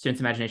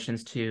students'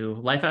 imaginations to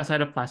life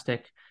outside of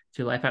plastic,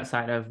 to life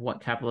outside of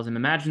what capitalism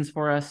imagines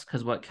for us,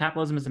 because what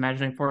capitalism is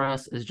imagining for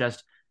us is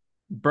just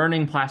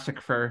burning plastic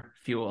for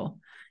fuel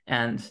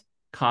and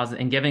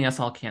giving us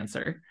all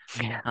cancer.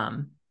 Yeah.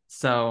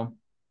 So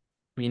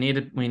we need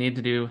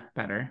to do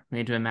better. We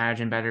need to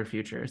imagine better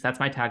futures. That's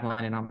my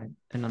tagline,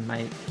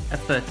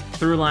 that's the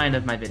through line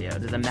of my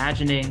videos, is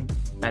imagining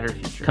better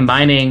futures,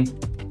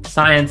 combining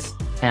science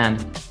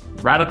and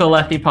radical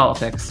lefty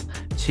politics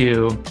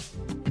to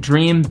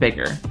dream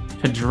bigger,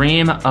 to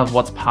dream of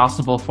what's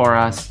possible for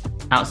us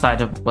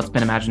outside of what's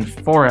been imagined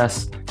for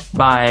us.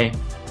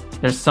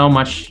 There's so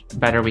much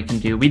better we can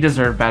do. We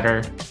deserve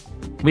better.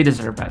 We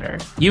deserve better.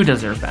 You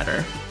deserve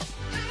better.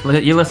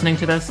 You listening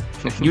to this?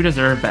 You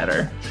deserve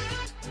better.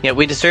 Yeah,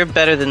 we deserve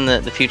better than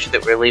the future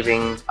that we're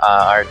leaving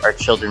our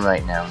children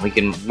right now. We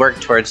can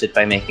work towards it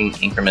by making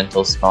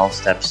incremental small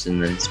steps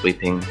and then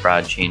sweeping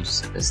broad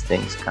changes as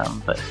things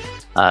come. But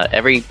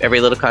every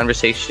little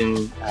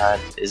conversation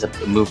is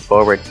a move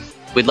forward.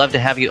 We'd love to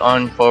have you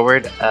on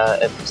forward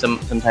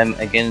sometime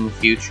again in the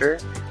future.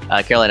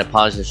 Caroline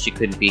apologizes she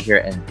couldn't be here,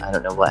 and I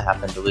don't know what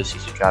happened to Lucy.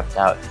 She dropped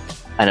out.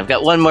 And I've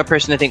got one more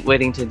person, I think,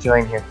 waiting to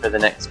join here for the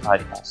next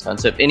podcast. And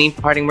so if any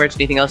parting words,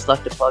 anything else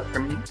left to plug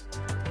from you?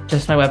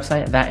 Just my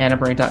website,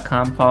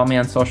 thatannamarie.com. Follow me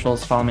on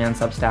socials, follow me on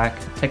Substack.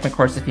 Take my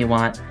course if you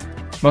want.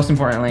 Most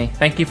importantly,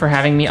 thank you for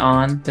having me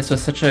on. This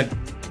was such a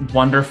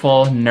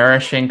wonderful,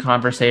 nourishing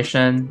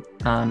conversation.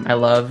 I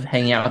love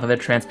hanging out with other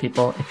trans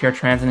people. If you're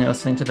trans and you're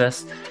listening to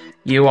this,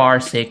 you are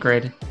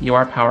sacred. You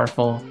are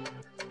powerful.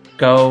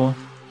 Go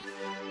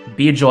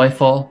be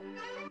joyful.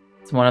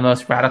 It's one of the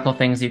most radical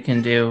things you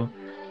can do.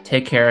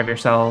 Take care of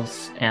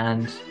yourselves,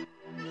 and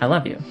I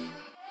love you.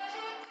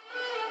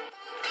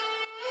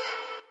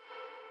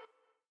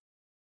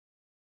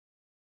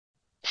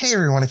 Hey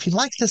everyone, if you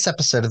liked this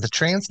episode of the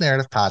Trans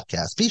Narrative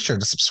Podcast, be sure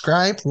to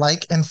subscribe,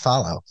 like, and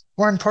follow.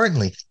 More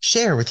importantly,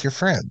 share with your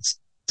friends.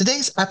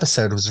 Today's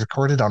episode was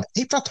recorded on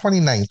April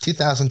 29,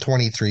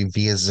 2023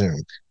 via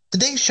Zoom.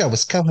 Today's show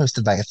was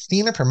co-hosted by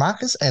Athena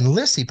Primakis and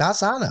Lucy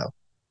Balzano.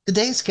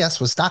 Today's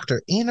guest was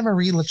Dr. Anna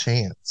Marie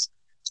LaChance.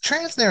 The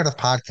Trans Narrative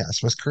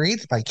Podcast was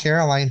created by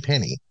Caroline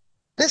Penny.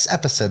 This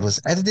episode was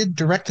edited,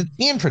 directed,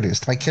 and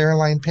produced by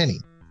Caroline Penny.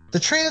 The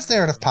Trans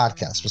Narrative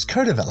Podcast was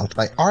co-developed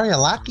by Aria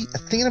Laki,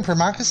 Athena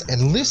Primakis,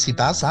 and Lucy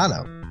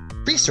Balzano.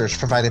 Research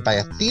provided by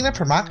Athena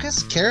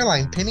Primakis,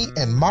 Caroline Penny,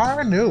 and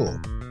Mara Newell.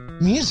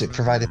 Music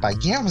provided by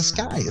Gamma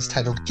Sky is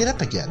titled Get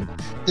Up Again.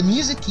 The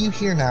music you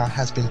hear now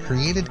has been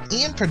created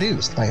and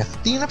produced by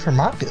Athena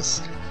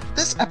Primakis.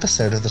 This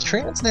episode of the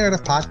Trans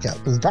Narrative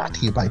Podcast was brought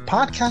to you by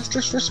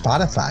Podcasters for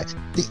Spotify,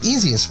 the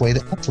easiest way to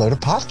upload a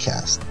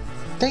podcast.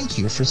 Thank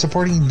you for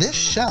supporting this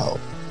show.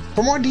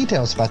 For more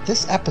details about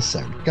this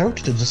episode, go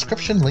to the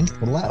description link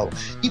below.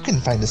 You can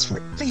find us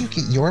wherever you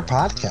get your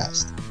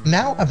podcast.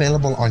 Now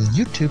available on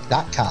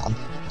youtube.com.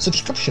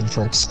 Subscription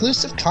for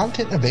exclusive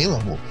content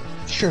available.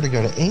 Be sure to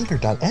go to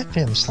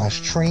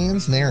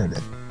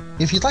anchor.fm/transnarrative.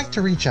 If you'd like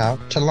to reach out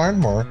to learn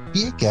more,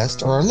 be a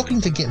guest, or are looking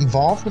to get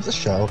involved with the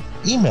show,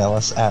 email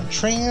us at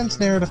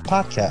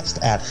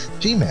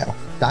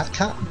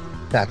transnarrativepodcast@gmail.com.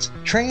 That's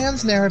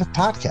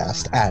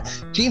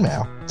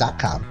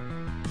transnarrativepodcast@gmail.com.